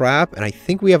Unchained Trap, and I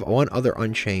think we have one other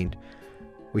Unchained,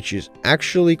 which is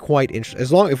actually quite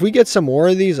interesting. If we get some more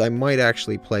of these, I might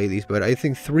actually play these, but I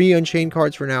think 3 Unchained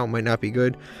cards for now might not be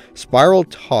good. Spiral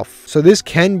Tough. So this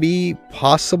can be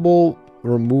possible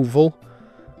removal,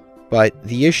 but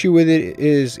the issue with it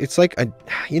is it's like a,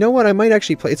 you know what, I might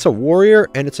actually play. It's a warrior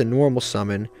and it's a normal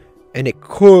summon, and it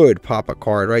could pop a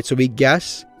card, right? So we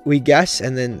guess,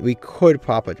 and then we could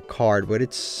pop a card, but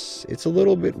it's a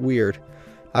little bit weird.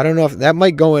 I don't know if that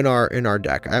might go in our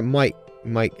deck. I might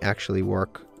actually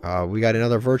work. We got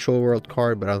another Virtual World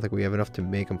card, but I don't think we have enough to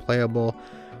make them playable.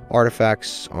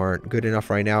 Artifacts aren't good enough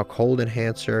right now. Cold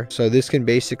Enhancer. So this can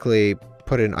basically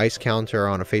put an ice counter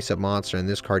on a face-up monster, and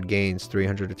this card gains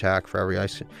 300 attack for every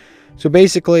ice. So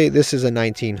basically, this is a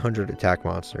 1900 attack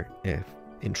monster. Yeah,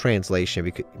 in translation,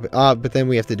 but then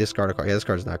we have to discard a card. Yeah, this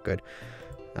card's not good.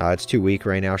 It's too weak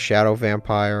right now. Shadow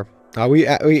Vampire. We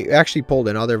actually pulled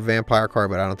another vampire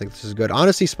card, but I don't think this is good.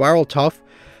 Honestly, Spiral Tough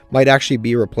might actually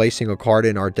be replacing a card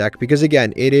in our deck, because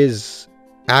again, it is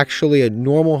actually a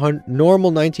normal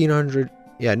 1900,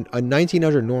 yeah, a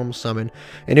 1900 normal summon,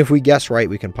 and if we guess right,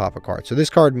 we can pop a card. So this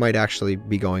card might actually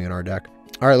be going in our deck.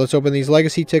 All right, let's open these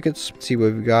legacy tickets. See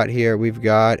what we've got here. We've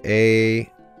got a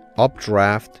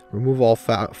Updraft. Remove all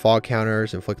fog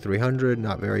counters. Inflict 300.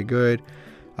 Not very good.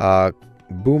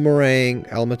 Boomerang.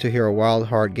 Elemental Hero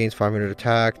Wildheart. Gains 500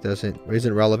 attack.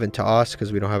 Isn't relevant to us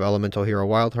because we don't have Elemental Hero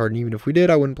Wildheart. And even if we did,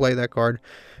 I wouldn't play that card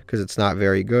because it's not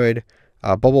very good.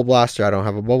 Bubble Blaster. I don't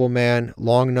have a Bubble Man.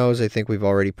 Long Nose. I think we've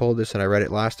already pulled this, and I read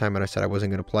it last time, and I said I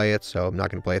wasn't going to play it, so I'm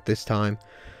not going to play it this time.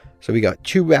 So we got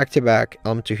 2 back-to-back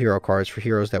Elemental Hero cards for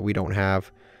heroes that we don't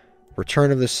have.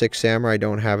 Return of the 6 Samurai.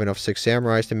 Don't have enough 6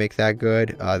 Samurais to make that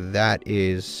good. That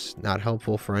is not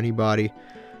helpful for anybody.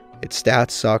 Its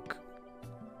stats suck,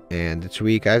 and it's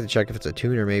weak. I have to check if it's a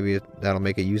tuner. Maybe that'll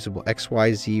make it usable.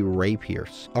 XYZ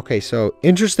Rapiers. Okay, so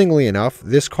interestingly enough,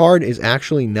 this card is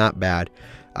actually not bad.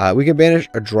 We can banish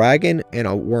a dragon and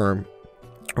a worm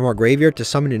from our graveyard to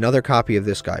summon another copy of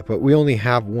this guy, but we only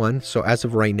have one, so as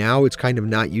of right now it's kind of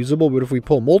not usable, but if we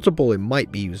pull multiple, it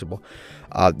might be usable.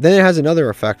 Then it has another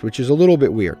effect, which is a little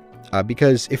bit weird,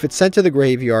 because if it's sent to the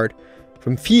graveyard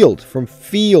from field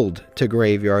to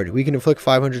graveyard, we can inflict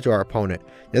 500 to our opponent.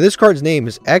 Now this card's name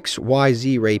is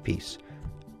XYZ Rapiece.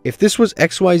 If this was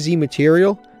XYZ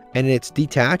material and it's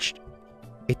detached,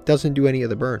 it doesn't do any of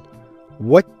the burn.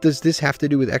 What does this have to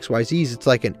do with XYZs? It's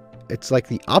like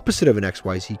the opposite of an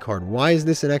XYZ card. Why is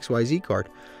this an XYZ card?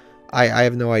 I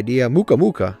have no idea. Muka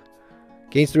Muka.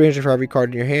 Gains 300 for every card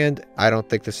in your hand. I don't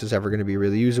think this is ever going to be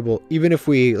really usable. Even if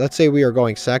let's say we are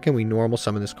going second, we normal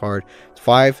summon this card. It's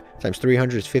 5 times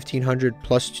 300 is 1500,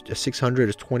 plus 600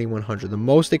 is 2100. The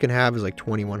most it can have is like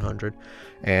 2100.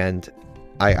 And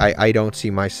I don't see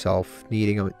myself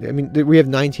needing them. I mean, we have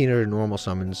 1900 normal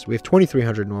summons. We have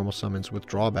 2300 normal summons with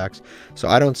drawbacks. So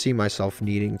I don't see myself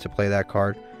needing to play that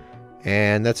card.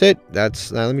 And that's it. Now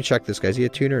let me check this guy. Is he a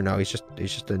tuner? No, he's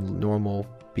just a normal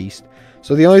beast.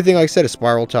 So the only thing, like I said, is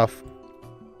Spiral Tough.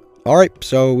 Alright,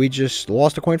 so we just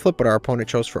lost a coin flip, but our opponent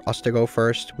chose for us to go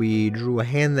first. We drew a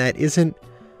hand that isn't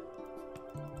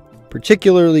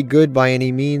particularly good by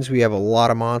any means. We have a lot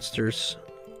of monsters.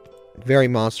 Very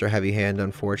monster heavy hand,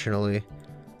 unfortunately.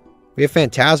 We have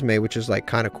Phantasme, which is like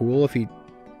kind of cool if he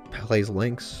plays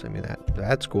Lynx. I mean,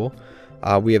 that's cool.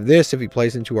 We have this if he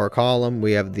plays into our column.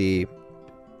 We have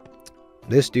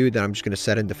this dude that I'm just going to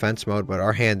set in defense mode, but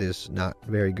our hand is not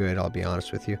very good, I'll be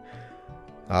honest with you.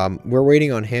 We're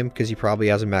waiting on him because he probably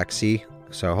has a max C.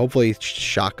 So hopefully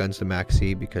shotguns the max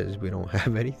C because we don't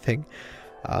have anything.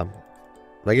 I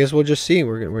guess we'll just see.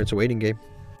 It's a waiting game.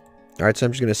 Alright, so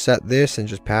I'm just going to set this and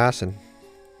just pass, and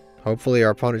hopefully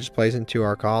our opponent just plays into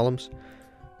our columns.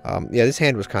 Yeah, this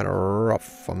hand was kind of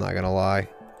rough, I'm not going to lie.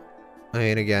 I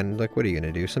mean, again, like, what are you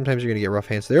going to do? Sometimes you're going to get rough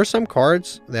hands. There are some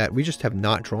cards that we just have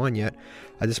not drawn yet.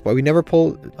 We never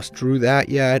pulled through that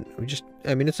yet.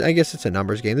 I mean, I guess it's a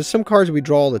numbers game. There's some cards we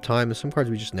draw all the time. There's some cards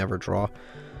we just never draw.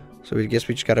 So I guess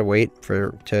we just got to wait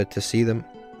to see them.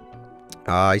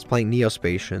 He's playing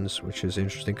Neospatians, which is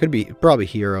interesting. Could be probably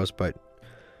heroes, but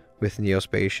with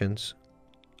Neospatians.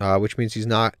 Which means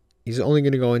he's only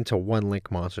going to go into one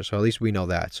Link monster. So at least we know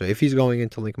that. So if he's going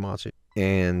into Link monster,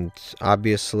 and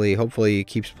obviously, hopefully he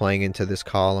keeps playing into this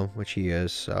column, which he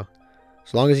is. So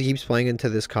as long as he keeps playing into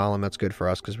this column, that's good for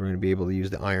us because we're going to be able to use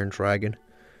the Iron Dragon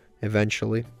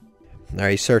eventually.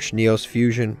 Alright, he searched Neos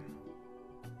Fusion.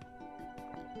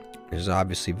 This is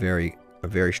obviously a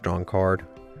very strong card.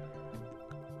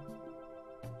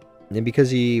 And because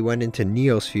he went into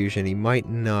Neos Fusion, he might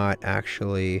not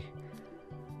actually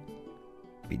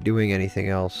be doing anything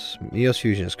else. Neos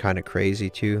Fusion is kind of crazy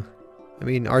too. I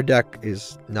mean, our deck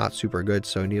is not super good,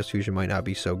 so Neos Fusion might not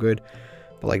be so good.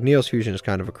 But like, Neos Fusion is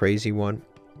kind of a crazy one.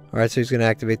 Alright, so he's going to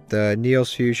activate the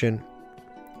Neos Fusion.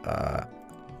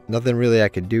 Nothing really I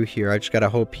could do here. I just got to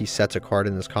hope he sets a card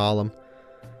in this column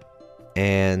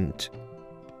and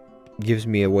gives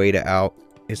me a way to out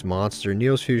his monster.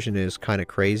 Neos Fusion is kind of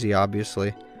crazy,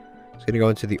 obviously. He's going to go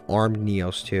into the Armed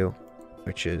Neos too,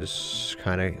 which is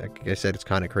kind of, like I said, it's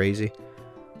kind of crazy.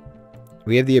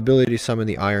 We have the ability to summon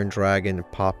the Iron Dragon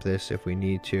and pop this if we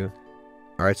need to.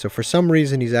 Alright, so for some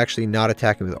reason he's actually not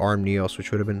attacking with Armed Neos,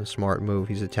 which would have been a smart move.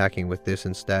 He's attacking with this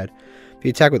instead. If he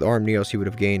attacked with Armed Neos, he would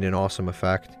have gained an awesome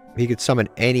effect. He could summon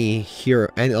any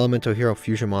elemental hero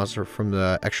fusion monster from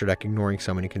the extra deck, ignoring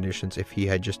summoning conditions, if he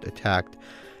had just attacked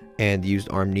and used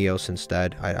Armed Neos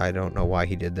instead. I don't know why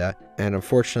he did that. And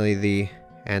unfortunately, the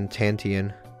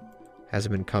Antantian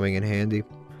hasn't been coming in handy.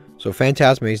 So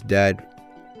Phantasma's dead.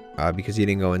 Because he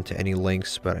didn't go into any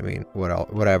links, but I mean,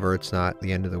 whatever, it's not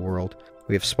the end of the world.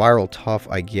 We have Spiral Tough,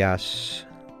 I guess.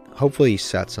 Hopefully he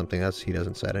sets something. He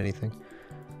doesn't set anything.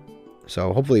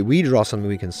 So hopefully we draw something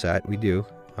we can set. We do.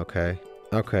 Okay.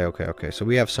 Okay. So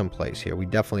we have some place here. We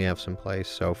definitely have some place.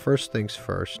 So first things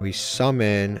first, we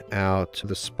summon out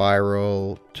the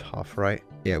Spiral Tough, right?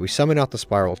 Yeah, we summon out the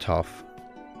Spiral Tough,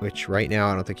 which right now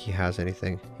I don't think he has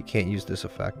anything. He can't use this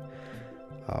effect.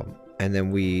 And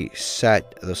then we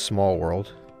set the Small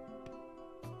World.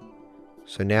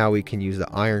 So now we can use the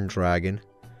Iron Dragon.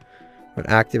 I'm going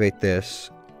to activate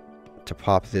this to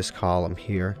pop this column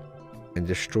here and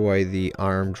destroy the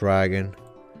Armed Dragon,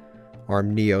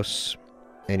 Armed Neos,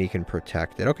 and he can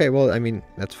protect it. Okay, well, I mean,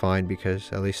 that's fine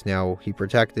because at least now he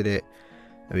protected it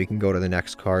and we can go to the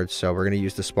next card. So we're going to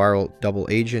use the Spiral Double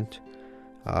Agent.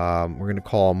 We're going to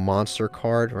call a monster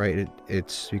card, right?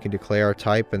 You can declare a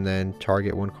type and then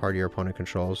target one card your opponent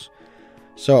controls.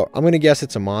 So I'm going to guess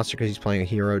it's a monster because he's playing a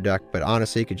hero deck, but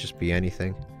honestly it could just be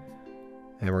anything.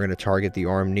 And we're going to target the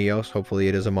Armed Neos. Hopefully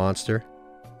it is a monster.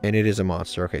 And it is a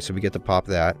monster. Okay, so we get to pop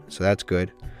that. So that's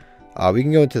good. We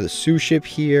can go into the Sue Ship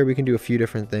here. We can do a few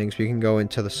different things. We can go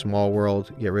into the Small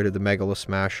World, get rid of the Megalo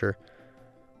Smasher,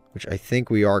 which I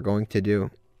think we are going to do.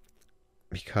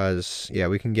 Because, yeah,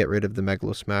 we can get rid of the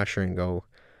Megalo Smasher and go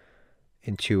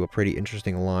into a pretty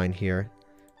interesting line here.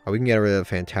 We can get rid of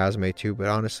the Phantasme too, but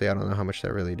honestly, I don't know how much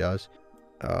that really does.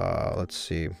 Let's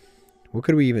see. What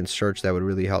could we even search that would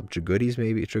really help? Jagoodies,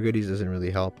 maybe? Jagoodies doesn't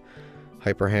really help.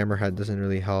 Hyper Hammerhead doesn't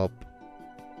really help.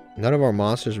 None of our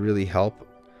monsters really help.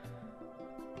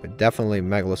 But definitely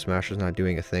Megalo Smasher's not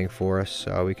doing a thing for us,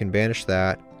 so we can banish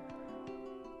that.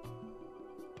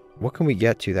 What can we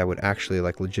get to that would actually,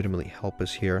 like, legitimately help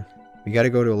us here? We got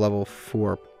to go to a level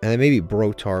 4. And then maybe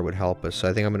Brotar would help us. So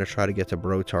I think I'm going to try to get to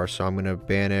Brotar. So I'm going to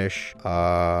banish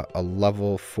a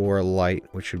level 4 light,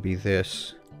 which would be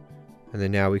this. And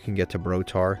then now we can get to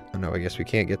Brotar. Oh, no, I guess we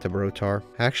can't get to Brotar.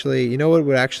 Actually, you know what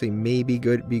would actually maybe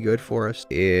be good for us?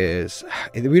 Is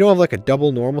we don't have, like, a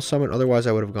double normal summon. Otherwise,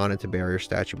 I would have gone into Barrier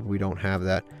Statue, but we don't have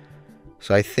that.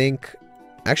 So I think...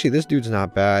 Actually, this dude's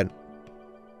not bad.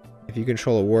 If you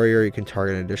control a warrior, you can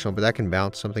target an additional, but that can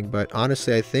bounce something. But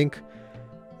honestly, I think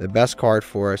the best card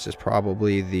for us is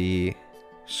probably the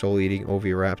Soul-Eating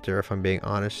Oviraptor, if I'm being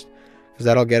honest. Because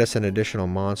that'll get us an additional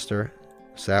monster.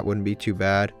 So that wouldn't be too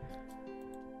bad.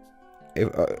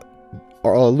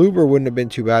 Our Luber wouldn't have been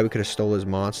too bad. We could have stole his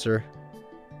monster.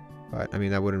 But, I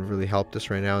mean, that wouldn't really helped us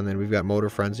right now. And then we've got Motor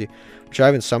Frenzy, which I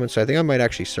haven't summoned. So I think I might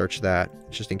actually search that,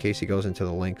 just in case he goes into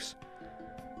the links.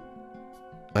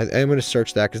 I'm going to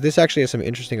search that, because this actually has some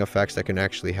interesting effects that can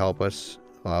actually help us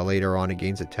later on. It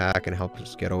gains attack and helps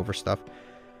us get over stuff.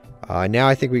 Now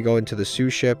I think we go into the Sioux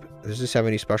ship. Does this have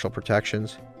any special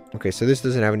protections? Okay, so this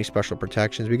doesn't have any special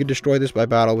protections. We could destroy this by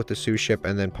battle with the Sioux ship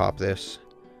and then pop this.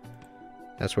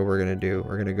 That's what we're going to do.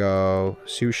 We're going to go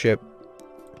Sioux ship,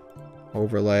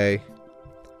 overlay,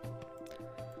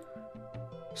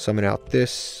 summon out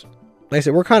this. Like I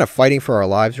said, we're kind of fighting for our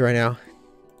lives right now.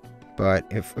 But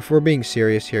if we're being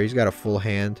serious here, he's got a full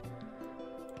hand.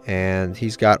 And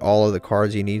he's got all of the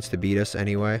cards he needs to beat us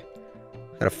anyway.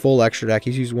 Got a full extra deck.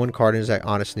 He's used one card in his deck,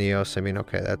 Honest Neos. I mean,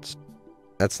 okay,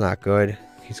 that's not good.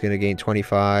 He's going to gain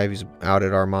 25. He's out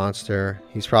at our monster.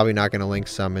 He's probably not going to link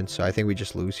summon, so I think we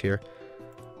just lose here.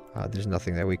 There's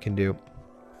nothing that we can do.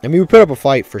 I mean, we put up a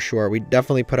fight for sure. We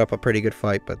definitely put up a pretty good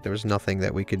fight, but there was nothing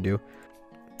that we could do.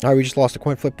 Alright, we just lost a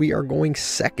coin flip. We are going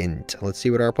second. Let's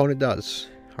see what our opponent does.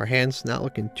 Our hand's not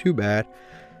looking too bad.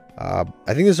 I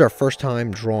think this is our first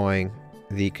time drawing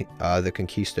the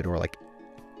Conquistador, like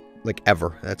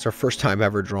ever. That's our first time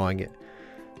ever drawing it.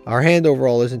 Our hand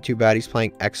overall isn't too bad. He's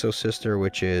playing Exo Sister,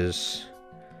 which is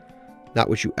not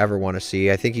what you ever want to see.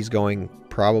 I think he's going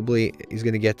he's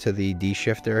going to get to the D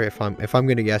shifter. If I'm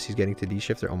going to guess, he's getting to D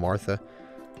shifter. Oh, Martha.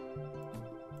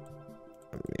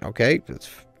 Okay, that's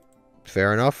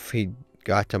fair enough. He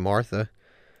got to Martha.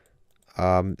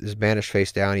 Is banished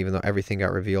face down, even though everything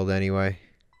got revealed anyway.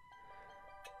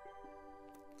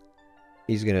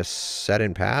 He's going to set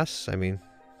and pass. I mean,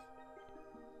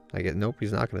 nope,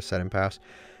 he's not going to set and pass.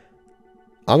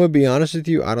 I'm going to be honest with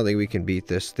you. I don't think we can beat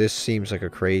this. This seems like a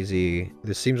crazy...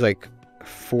 This seems like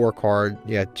 4 card...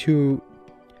 Yeah, 2...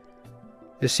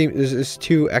 This is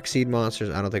 2 Exceed monsters.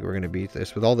 I don't think we're going to beat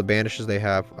this. With all the banishes they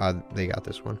have, they got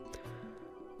this one.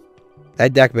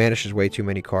 That deck banishes way too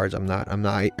many cards.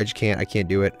 I just can't. I can't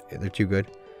do it. They're too good.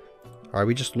 Alright,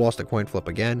 we just lost a coin flip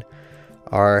again.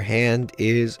 Our hand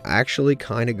is actually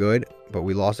kind of good, but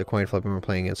we lost a coin flip and we're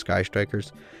playing against Sky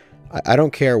Strikers. I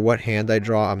don't care what hand I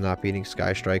draw. I'm not beating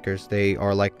Sky Strikers. They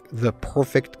are like the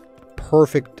perfect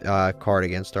card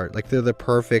against our... Like, they're the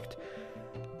perfect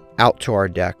out to our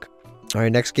deck.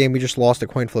 Alright, next game we just lost a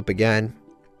coin flip again.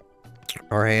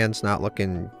 Our hand's not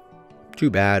looking too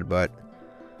bad, but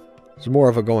it's more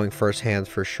of a going first hand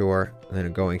for sure than a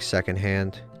going second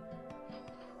hand.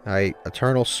 Alright,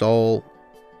 Eternal Soul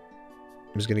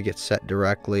is going to get set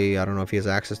directly. I don't know if he has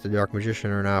access to Dark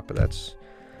Magician or not, but that's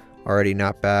already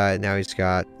not bad. Now he's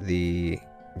got the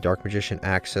Dark Magician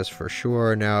access for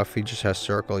sure. Now if he just has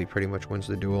Circle, he pretty much wins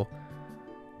the duel.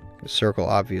 Circle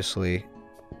obviously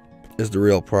is the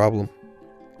real problem.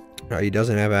 He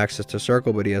doesn't have access to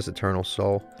Circle, but he has Eternal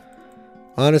Soul.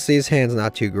 Honestly, his hand's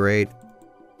not too great.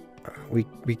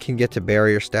 We can get to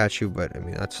Barrier Statue, but I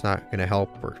mean, that's not going to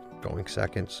help. We're going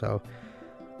second, so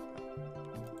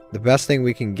the best thing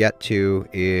we can get to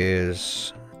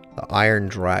is the Iron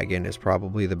Dragon is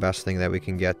probably the best thing that we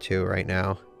can get to right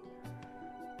now.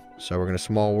 So we're going to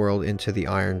Small World into the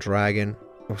Iron Dragon.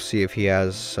 We'll see if he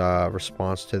has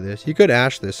response to this. He could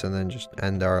Ash this and then just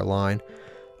end our line.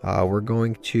 We're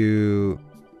going to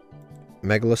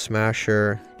Megala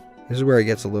Smasher. This is where it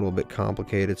gets a little bit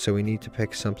complicated, so we need to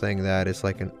pick something that is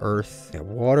like an Earth. Yeah,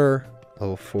 Water,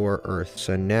 level 4, Earth.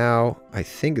 So now, I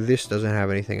think this doesn't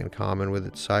have anything in common with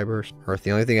its Cyber Earth.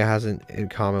 The only thing it hasn't in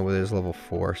common with it is level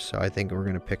 4, so I think we're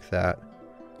going to pick that.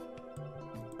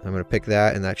 I'm going to pick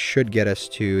that, and that should get us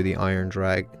to the Iron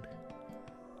Dragon.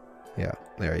 Yeah,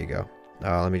 there you go.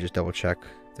 Let me just double check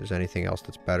if there's anything else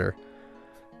that's better.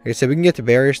 Like I said, we can get to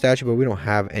Barrier Statue, but we don't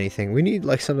have anything. We need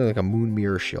like something like a Moon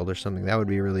Mirror Shield or something. That would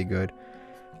be really good.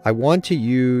 I want to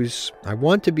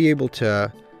be able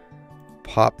to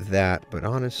pop that, but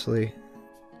honestly,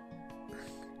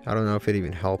 I don't know if it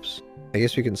even helps. I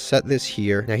guess we can set this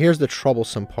here. Now here's the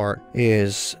troublesome part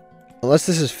is, unless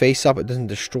this is face up, it doesn't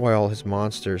destroy all his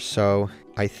monsters. So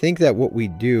I think that what we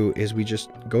do is we just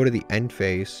go to the end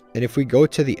phase. And if we go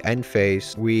to the end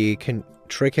phase, we can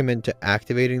trick him into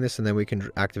activating this, and then we can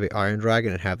activate Iron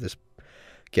Dragon and have this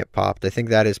get popped. I think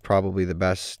that is probably the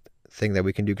best thing that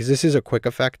we can do, because this is a quick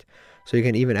effect, so you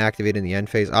can even activate in the end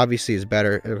phase. Obviously is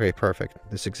better. Okay, perfect.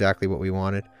 This is exactly what we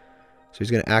wanted. So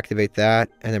he's going to activate that,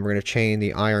 and then we're going to chain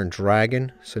the Iron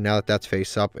Dragon. So now that that's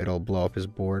face up, it'll blow up his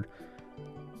board,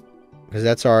 because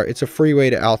that's it's a free way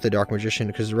to out the Dark Magician.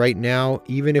 Because right now,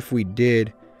 even if we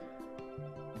did,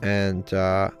 and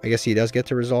I guess he does get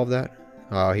to resolve that.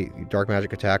 Dark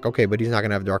Magic attack. Okay, but he's not going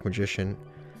to have Dark Magician,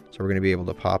 so we're going to be able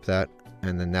to pop that.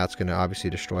 and then that's going to obviously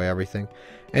destroy everything.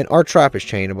 And our trap is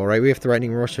chainable, right? We have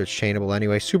Threatening Roar, so it's chainable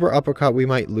anyway. Super Uppercut we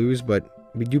might lose, but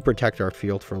we do protect our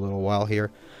field for a little while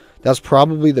here. That's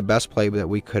probably the best play that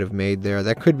we could have made there.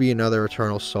 That could be another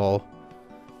Eternal Soul,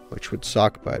 which would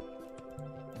suck, but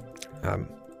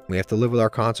we have to live with our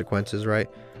consequences, right?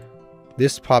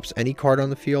 This pops any card on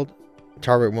the field.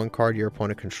 Target one card your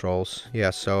opponent controls. Yeah,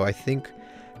 so I think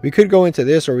we could go into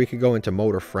this, or we could go into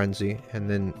Motor Frenzy, and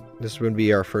then this would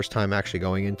be our first time actually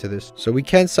going into this. So we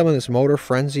can summon this Motor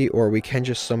Frenzy, or we can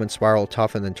just summon Spiral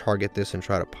Tough and then target this and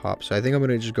try to pop. So I think I'm going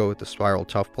to just go with the Spiral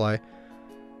Tough play,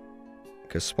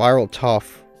 because Spiral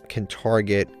Tough can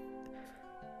target...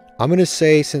 I'm going to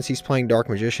say, since he's playing Dark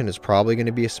Magician, it's probably going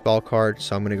to be a spell card,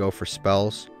 so I'm going to go for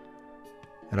spells.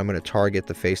 And I'm going to target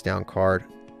the face down card.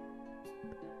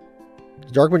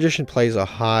 Dark Magician plays a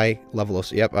high level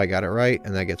of... Yep, I got it right.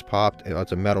 And that gets popped.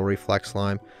 It's a Metal Reflex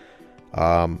Slime.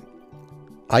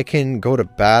 I can go to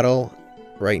battle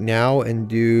right now and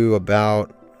do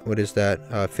about... What is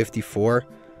that? 54.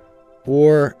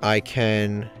 Or I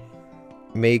can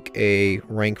make a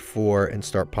rank 4 and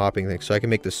start popping things. So I can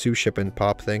make the Sue Ship and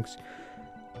pop things.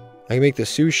 I can make the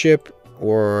Sue Ship,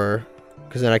 or...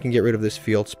 because then I can get rid of this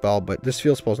field spell. But this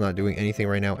field spell is not doing anything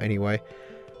right now anyway.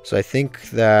 So I think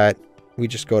that... we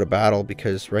just go to battle,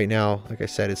 because right now, like I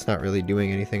said, it's not really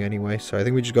doing anything anyway. So I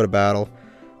think we just go to battle,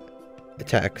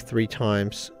 attack 3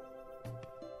 times,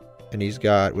 and he's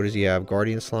got, what does he have?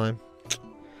 Guardian Slime.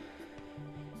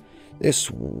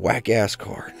 This whack ass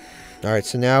card. Alright,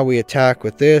 so now we attack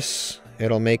with this.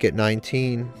 It'll make it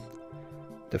 19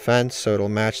 defense, so it'll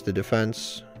match the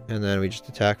defense, and then we just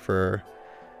attack for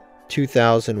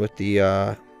 2,000 with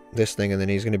the this thing, and then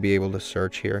he's going to be able to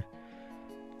search here.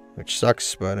 Which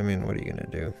sucks, but I mean, what are you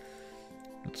going to do?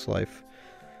 It's life.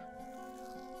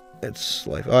 It's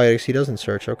life. Oh, I guess he doesn't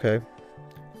search. Okay.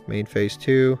 Main phase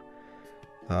 2.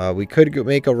 We could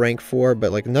make a rank 4,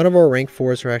 but like none of our rank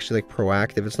 4s are actually like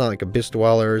proactive. It's not like Abyss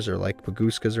Dwellers or like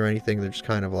Paguskas or anything. They're just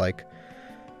kind of like...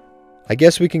 I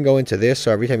guess we can go into this,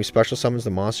 so every time he special summons,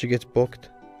 the monster gets booked.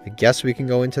 I guess we can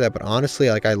go into that, but honestly,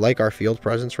 like I like our field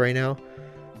presence right now.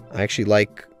 I actually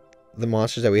like... the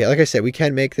monsters that we have. Like I said, we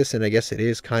can make this, and I guess it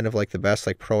is kind of like the best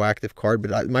like proactive card,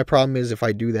 but my problem is if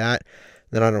I do that,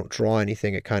 then I don't draw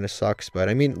anything. It kind of sucks. But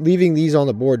I mean, leaving these on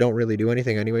the board don't really do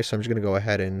anything anyway, so I'm just going to go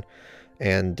ahead and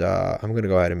I'm going to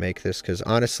go ahead and make this, because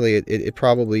honestly it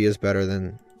probably is better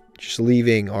than just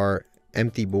leaving our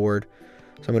empty board.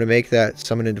 So I'm going to make that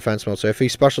summon in defense mode, so if he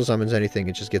special summons anything,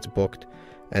 it just gets booked.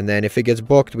 And then if it gets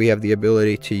booked, we have the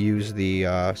ability to use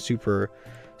the super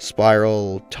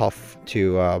Spiral Tough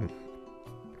to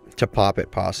pop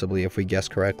it, possibly, if we guess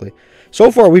correctly.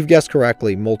 So far we've guessed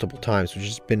correctly multiple times, which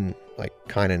has been like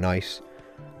kind of nice.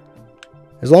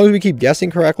 As long as we keep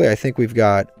guessing correctly, I think we've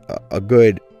got a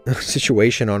good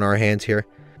situation on our hands here.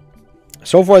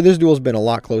 So far this duel's been a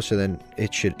lot closer than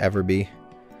it should ever be.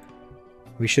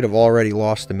 We should have already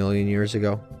lost a million years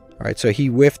ago. Alright, so he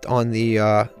whiffed on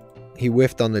the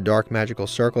Dark Magical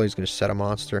Circle. He's going to set a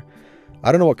monster.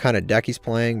 I don't know what kind of deck he's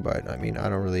playing, but I mean, I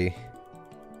don't really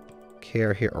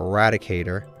care here.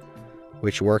 Eradicator,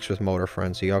 which works with Motor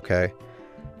Frenzy. Okay,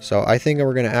 so I think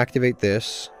we're going to activate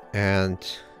this, and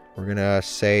we're going to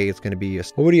say it's going to be a...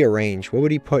 What would he arrange? What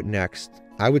would he put next?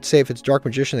 I would say if it's Dark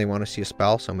Magician, they want to see a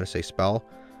spell, so I'm going to say spell.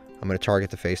 I'm going to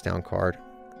target the face down card.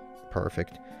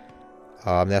 Perfect.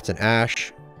 That's an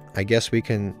Ash. I guess we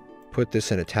can put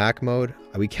this in attack mode.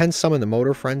 We can summon the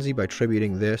Motor Frenzy by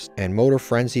tributing this, and Motor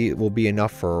Frenzy will be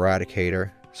enough for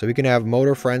Eradicator. So we can have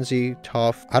Motor Frenzy,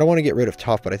 Tough. I don't want to get rid of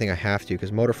Tough, but I think I have to,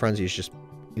 because Motor Frenzy is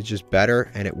just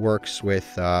better, and it works with...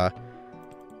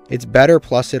 it's better,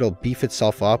 plus it'll beef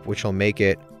itself up, which will make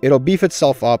it... It'll beef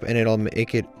itself up, and it'll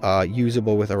make it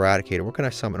usable with Eradicator. What can I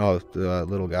summon? Oh, the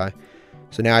little guy.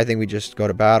 So now I think we just go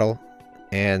to battle,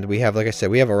 and we have, like I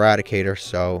said, we have Eradicator,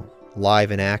 so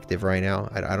live and active right now.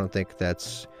 I don't think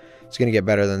that's... It's going to get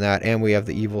better than that, and we have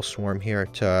the Evil Swarm here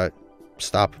to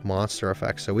stop monster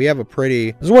effects. So we have a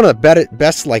pretty... This is one of the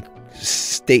best like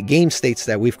game states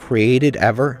that we've created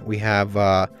ever. We have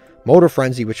Motor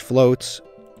Frenzy, which floats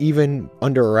even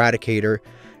under Eradicator,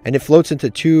 and it floats into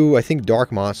 2, I think,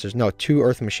 dark monsters. No, 2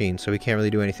 Earth Machines, so we can't really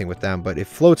do anything with them, but it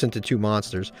floats into 2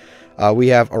 monsters. We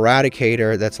have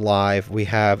Eradicator that's live. We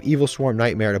have Evil Swarm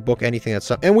Nightmare to book anything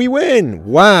that's up, and we win!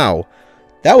 Wow!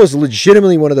 That was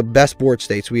legitimately one of the best board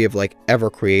states we have like ever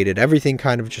created. Everything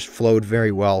kind of just flowed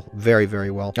very well. Very,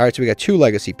 very well. Alright, so we got 2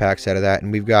 legacy packs out of that,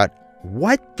 and we've got...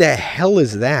 What the hell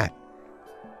is that?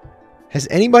 Has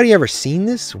anybody ever seen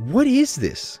this? What is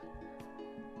this?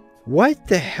 What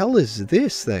the hell is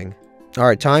this thing?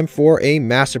 Alright, time for a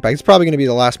master pack. It's probably going to be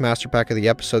the last master pack of the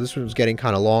episode. This one was getting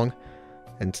kind of long.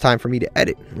 and it's time for me to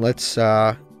edit. Let's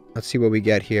see what we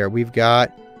get here. We've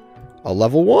got a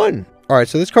level 1. All right,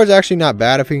 so this card's actually not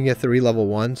bad if we can get 3 level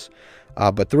 1s,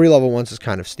 but 3 level 1s is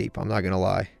kind of steep, I'm not gonna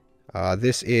lie.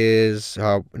 This is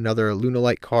another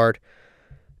Lunalite card.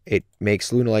 It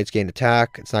makes Lunalites gain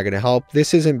attack. It's not going to help.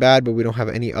 This isn't bad, but we don't have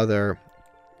any other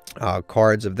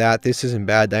cards of that. This isn't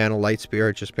bad. Diana Light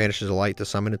Spirit just banishes a light to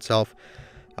summon itself.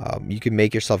 You can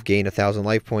make yourself gain 1,000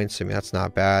 life points. I mean, that's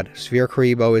not bad. Sphere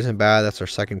Karibo isn't bad. That's our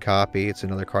second copy. It's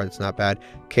another card that's not bad.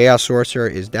 Chaos Sorcerer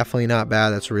is definitely not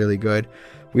bad. That's really good.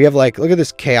 We have, like, look at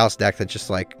this Chaos deck that just,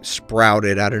 like,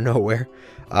 sprouted out of nowhere.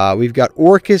 We've got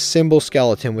Orcus Symbol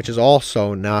Skeleton, which is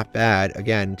also not bad.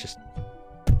 Again, just,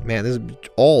 man, this is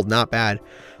all not bad.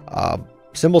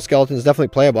 Symbol Skeleton is definitely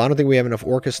playable. I don't think we have enough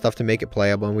Orcus stuff to make it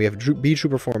playable. And we have B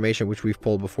Trooper Formation, which we've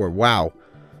pulled before. Wow.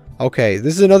 Okay,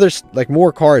 this is another, like,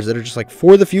 more cards that are just, like,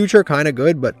 for the future, kind of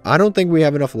good. But I don't think we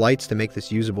have enough lights to make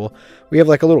this usable. We have,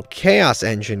 like, a little Chaos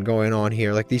Engine going on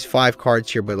here. Like, these 5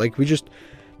 cards here. But, like, we just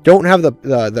don't have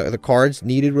the cards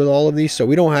needed with all of these. So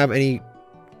we don't have any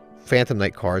Phantom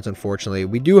Knight cards, unfortunately.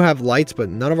 We do have lights, but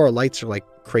none of our lights are, like,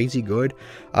 crazy good.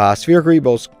 Sphere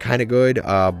Karibo's kind of good.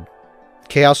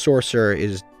 Chaos Sorcerer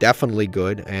is definitely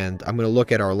good, and I'm going to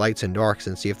look at our lights and darks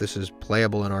and see if this is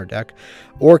playable in our deck.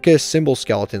 Orcus Symbol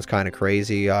Skeleton's kind of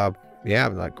crazy. Yeah,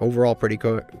 like, overall pretty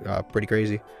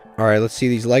crazy. All right, let's see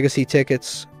these legacy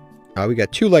tickets. We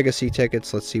got 2 legacy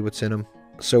tickets. Let's see what's in them.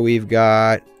 So we've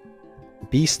got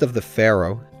Beast of the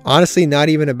Pharaoh. Honestly, not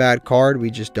even a bad card. We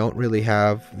just don't really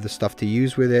have the stuff to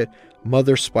use with it.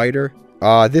 Mother Spider.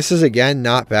 This is, again,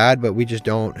 not bad, but we just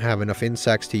don't have enough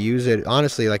insects to use it.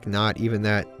 Honestly, like, not even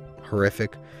that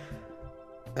horrific.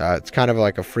 It's kind of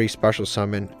like a free special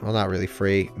summon. Well, not really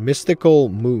free. Mystical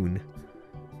Moon.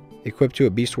 Equipped to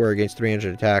a Beast Warrior against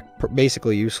 300 attack.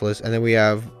 Basically useless. And then we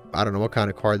have, I don't know what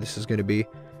kind of card this is going to be.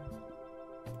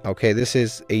 Okay, this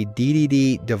is a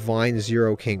DDD Divine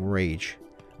Zero King Rage.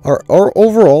 Our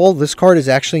overall, this card is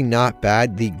actually not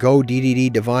bad. The Go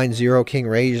DDD Divine Zero King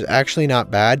Rage is actually not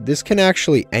bad. This can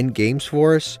actually end games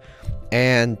for us,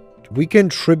 and we can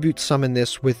tribute summon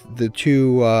this with the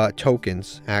 2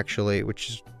 tokens, actually, which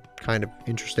is kind of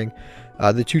interesting.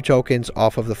 The 2 tokens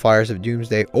off of the Fires of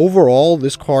Doomsday. Overall,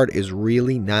 this card is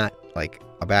really not, like,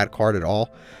 a bad card at all.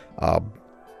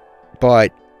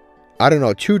 But, I don't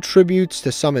know, 2 tributes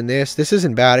to summon this. This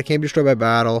isn't bad. It can't be destroyed by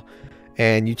battle.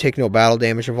 And you take no battle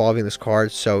damage involving this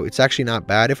card, so it's actually not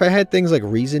bad. If I had things like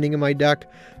Reasoning in my deck,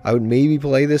 I would maybe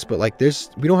play this, but, like,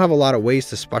 we don't have a lot of ways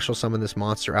to special summon this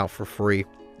monster out for free.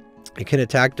 It can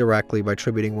attack directly by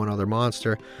tributing 1 other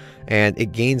monster, and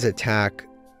it gains attack.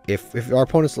 If our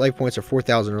opponent's life points are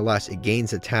 4,000 or less, it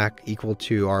gains attack equal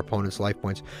to our opponent's life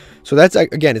points. So that's,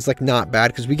 again, it's, like, not bad,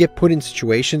 because we get put in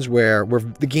situations where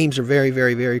the games are very,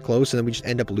 very, very close, and then we just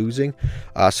end up losing.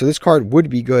 So this card would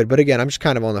be good, but again, I'm just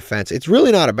kind of on the fence. It's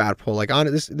really not a bad pull. Like,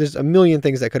 there's a million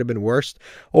things that could have been worse.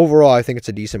 Overall, I think it's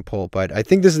a decent pull, but I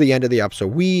think this is the end of the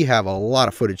episode. We have a lot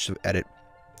of footage to edit.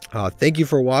 Thank you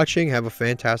for watching. Have a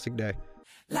fantastic day.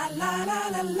 La, la, la,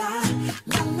 la, la,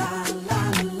 la, la,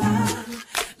 la, la.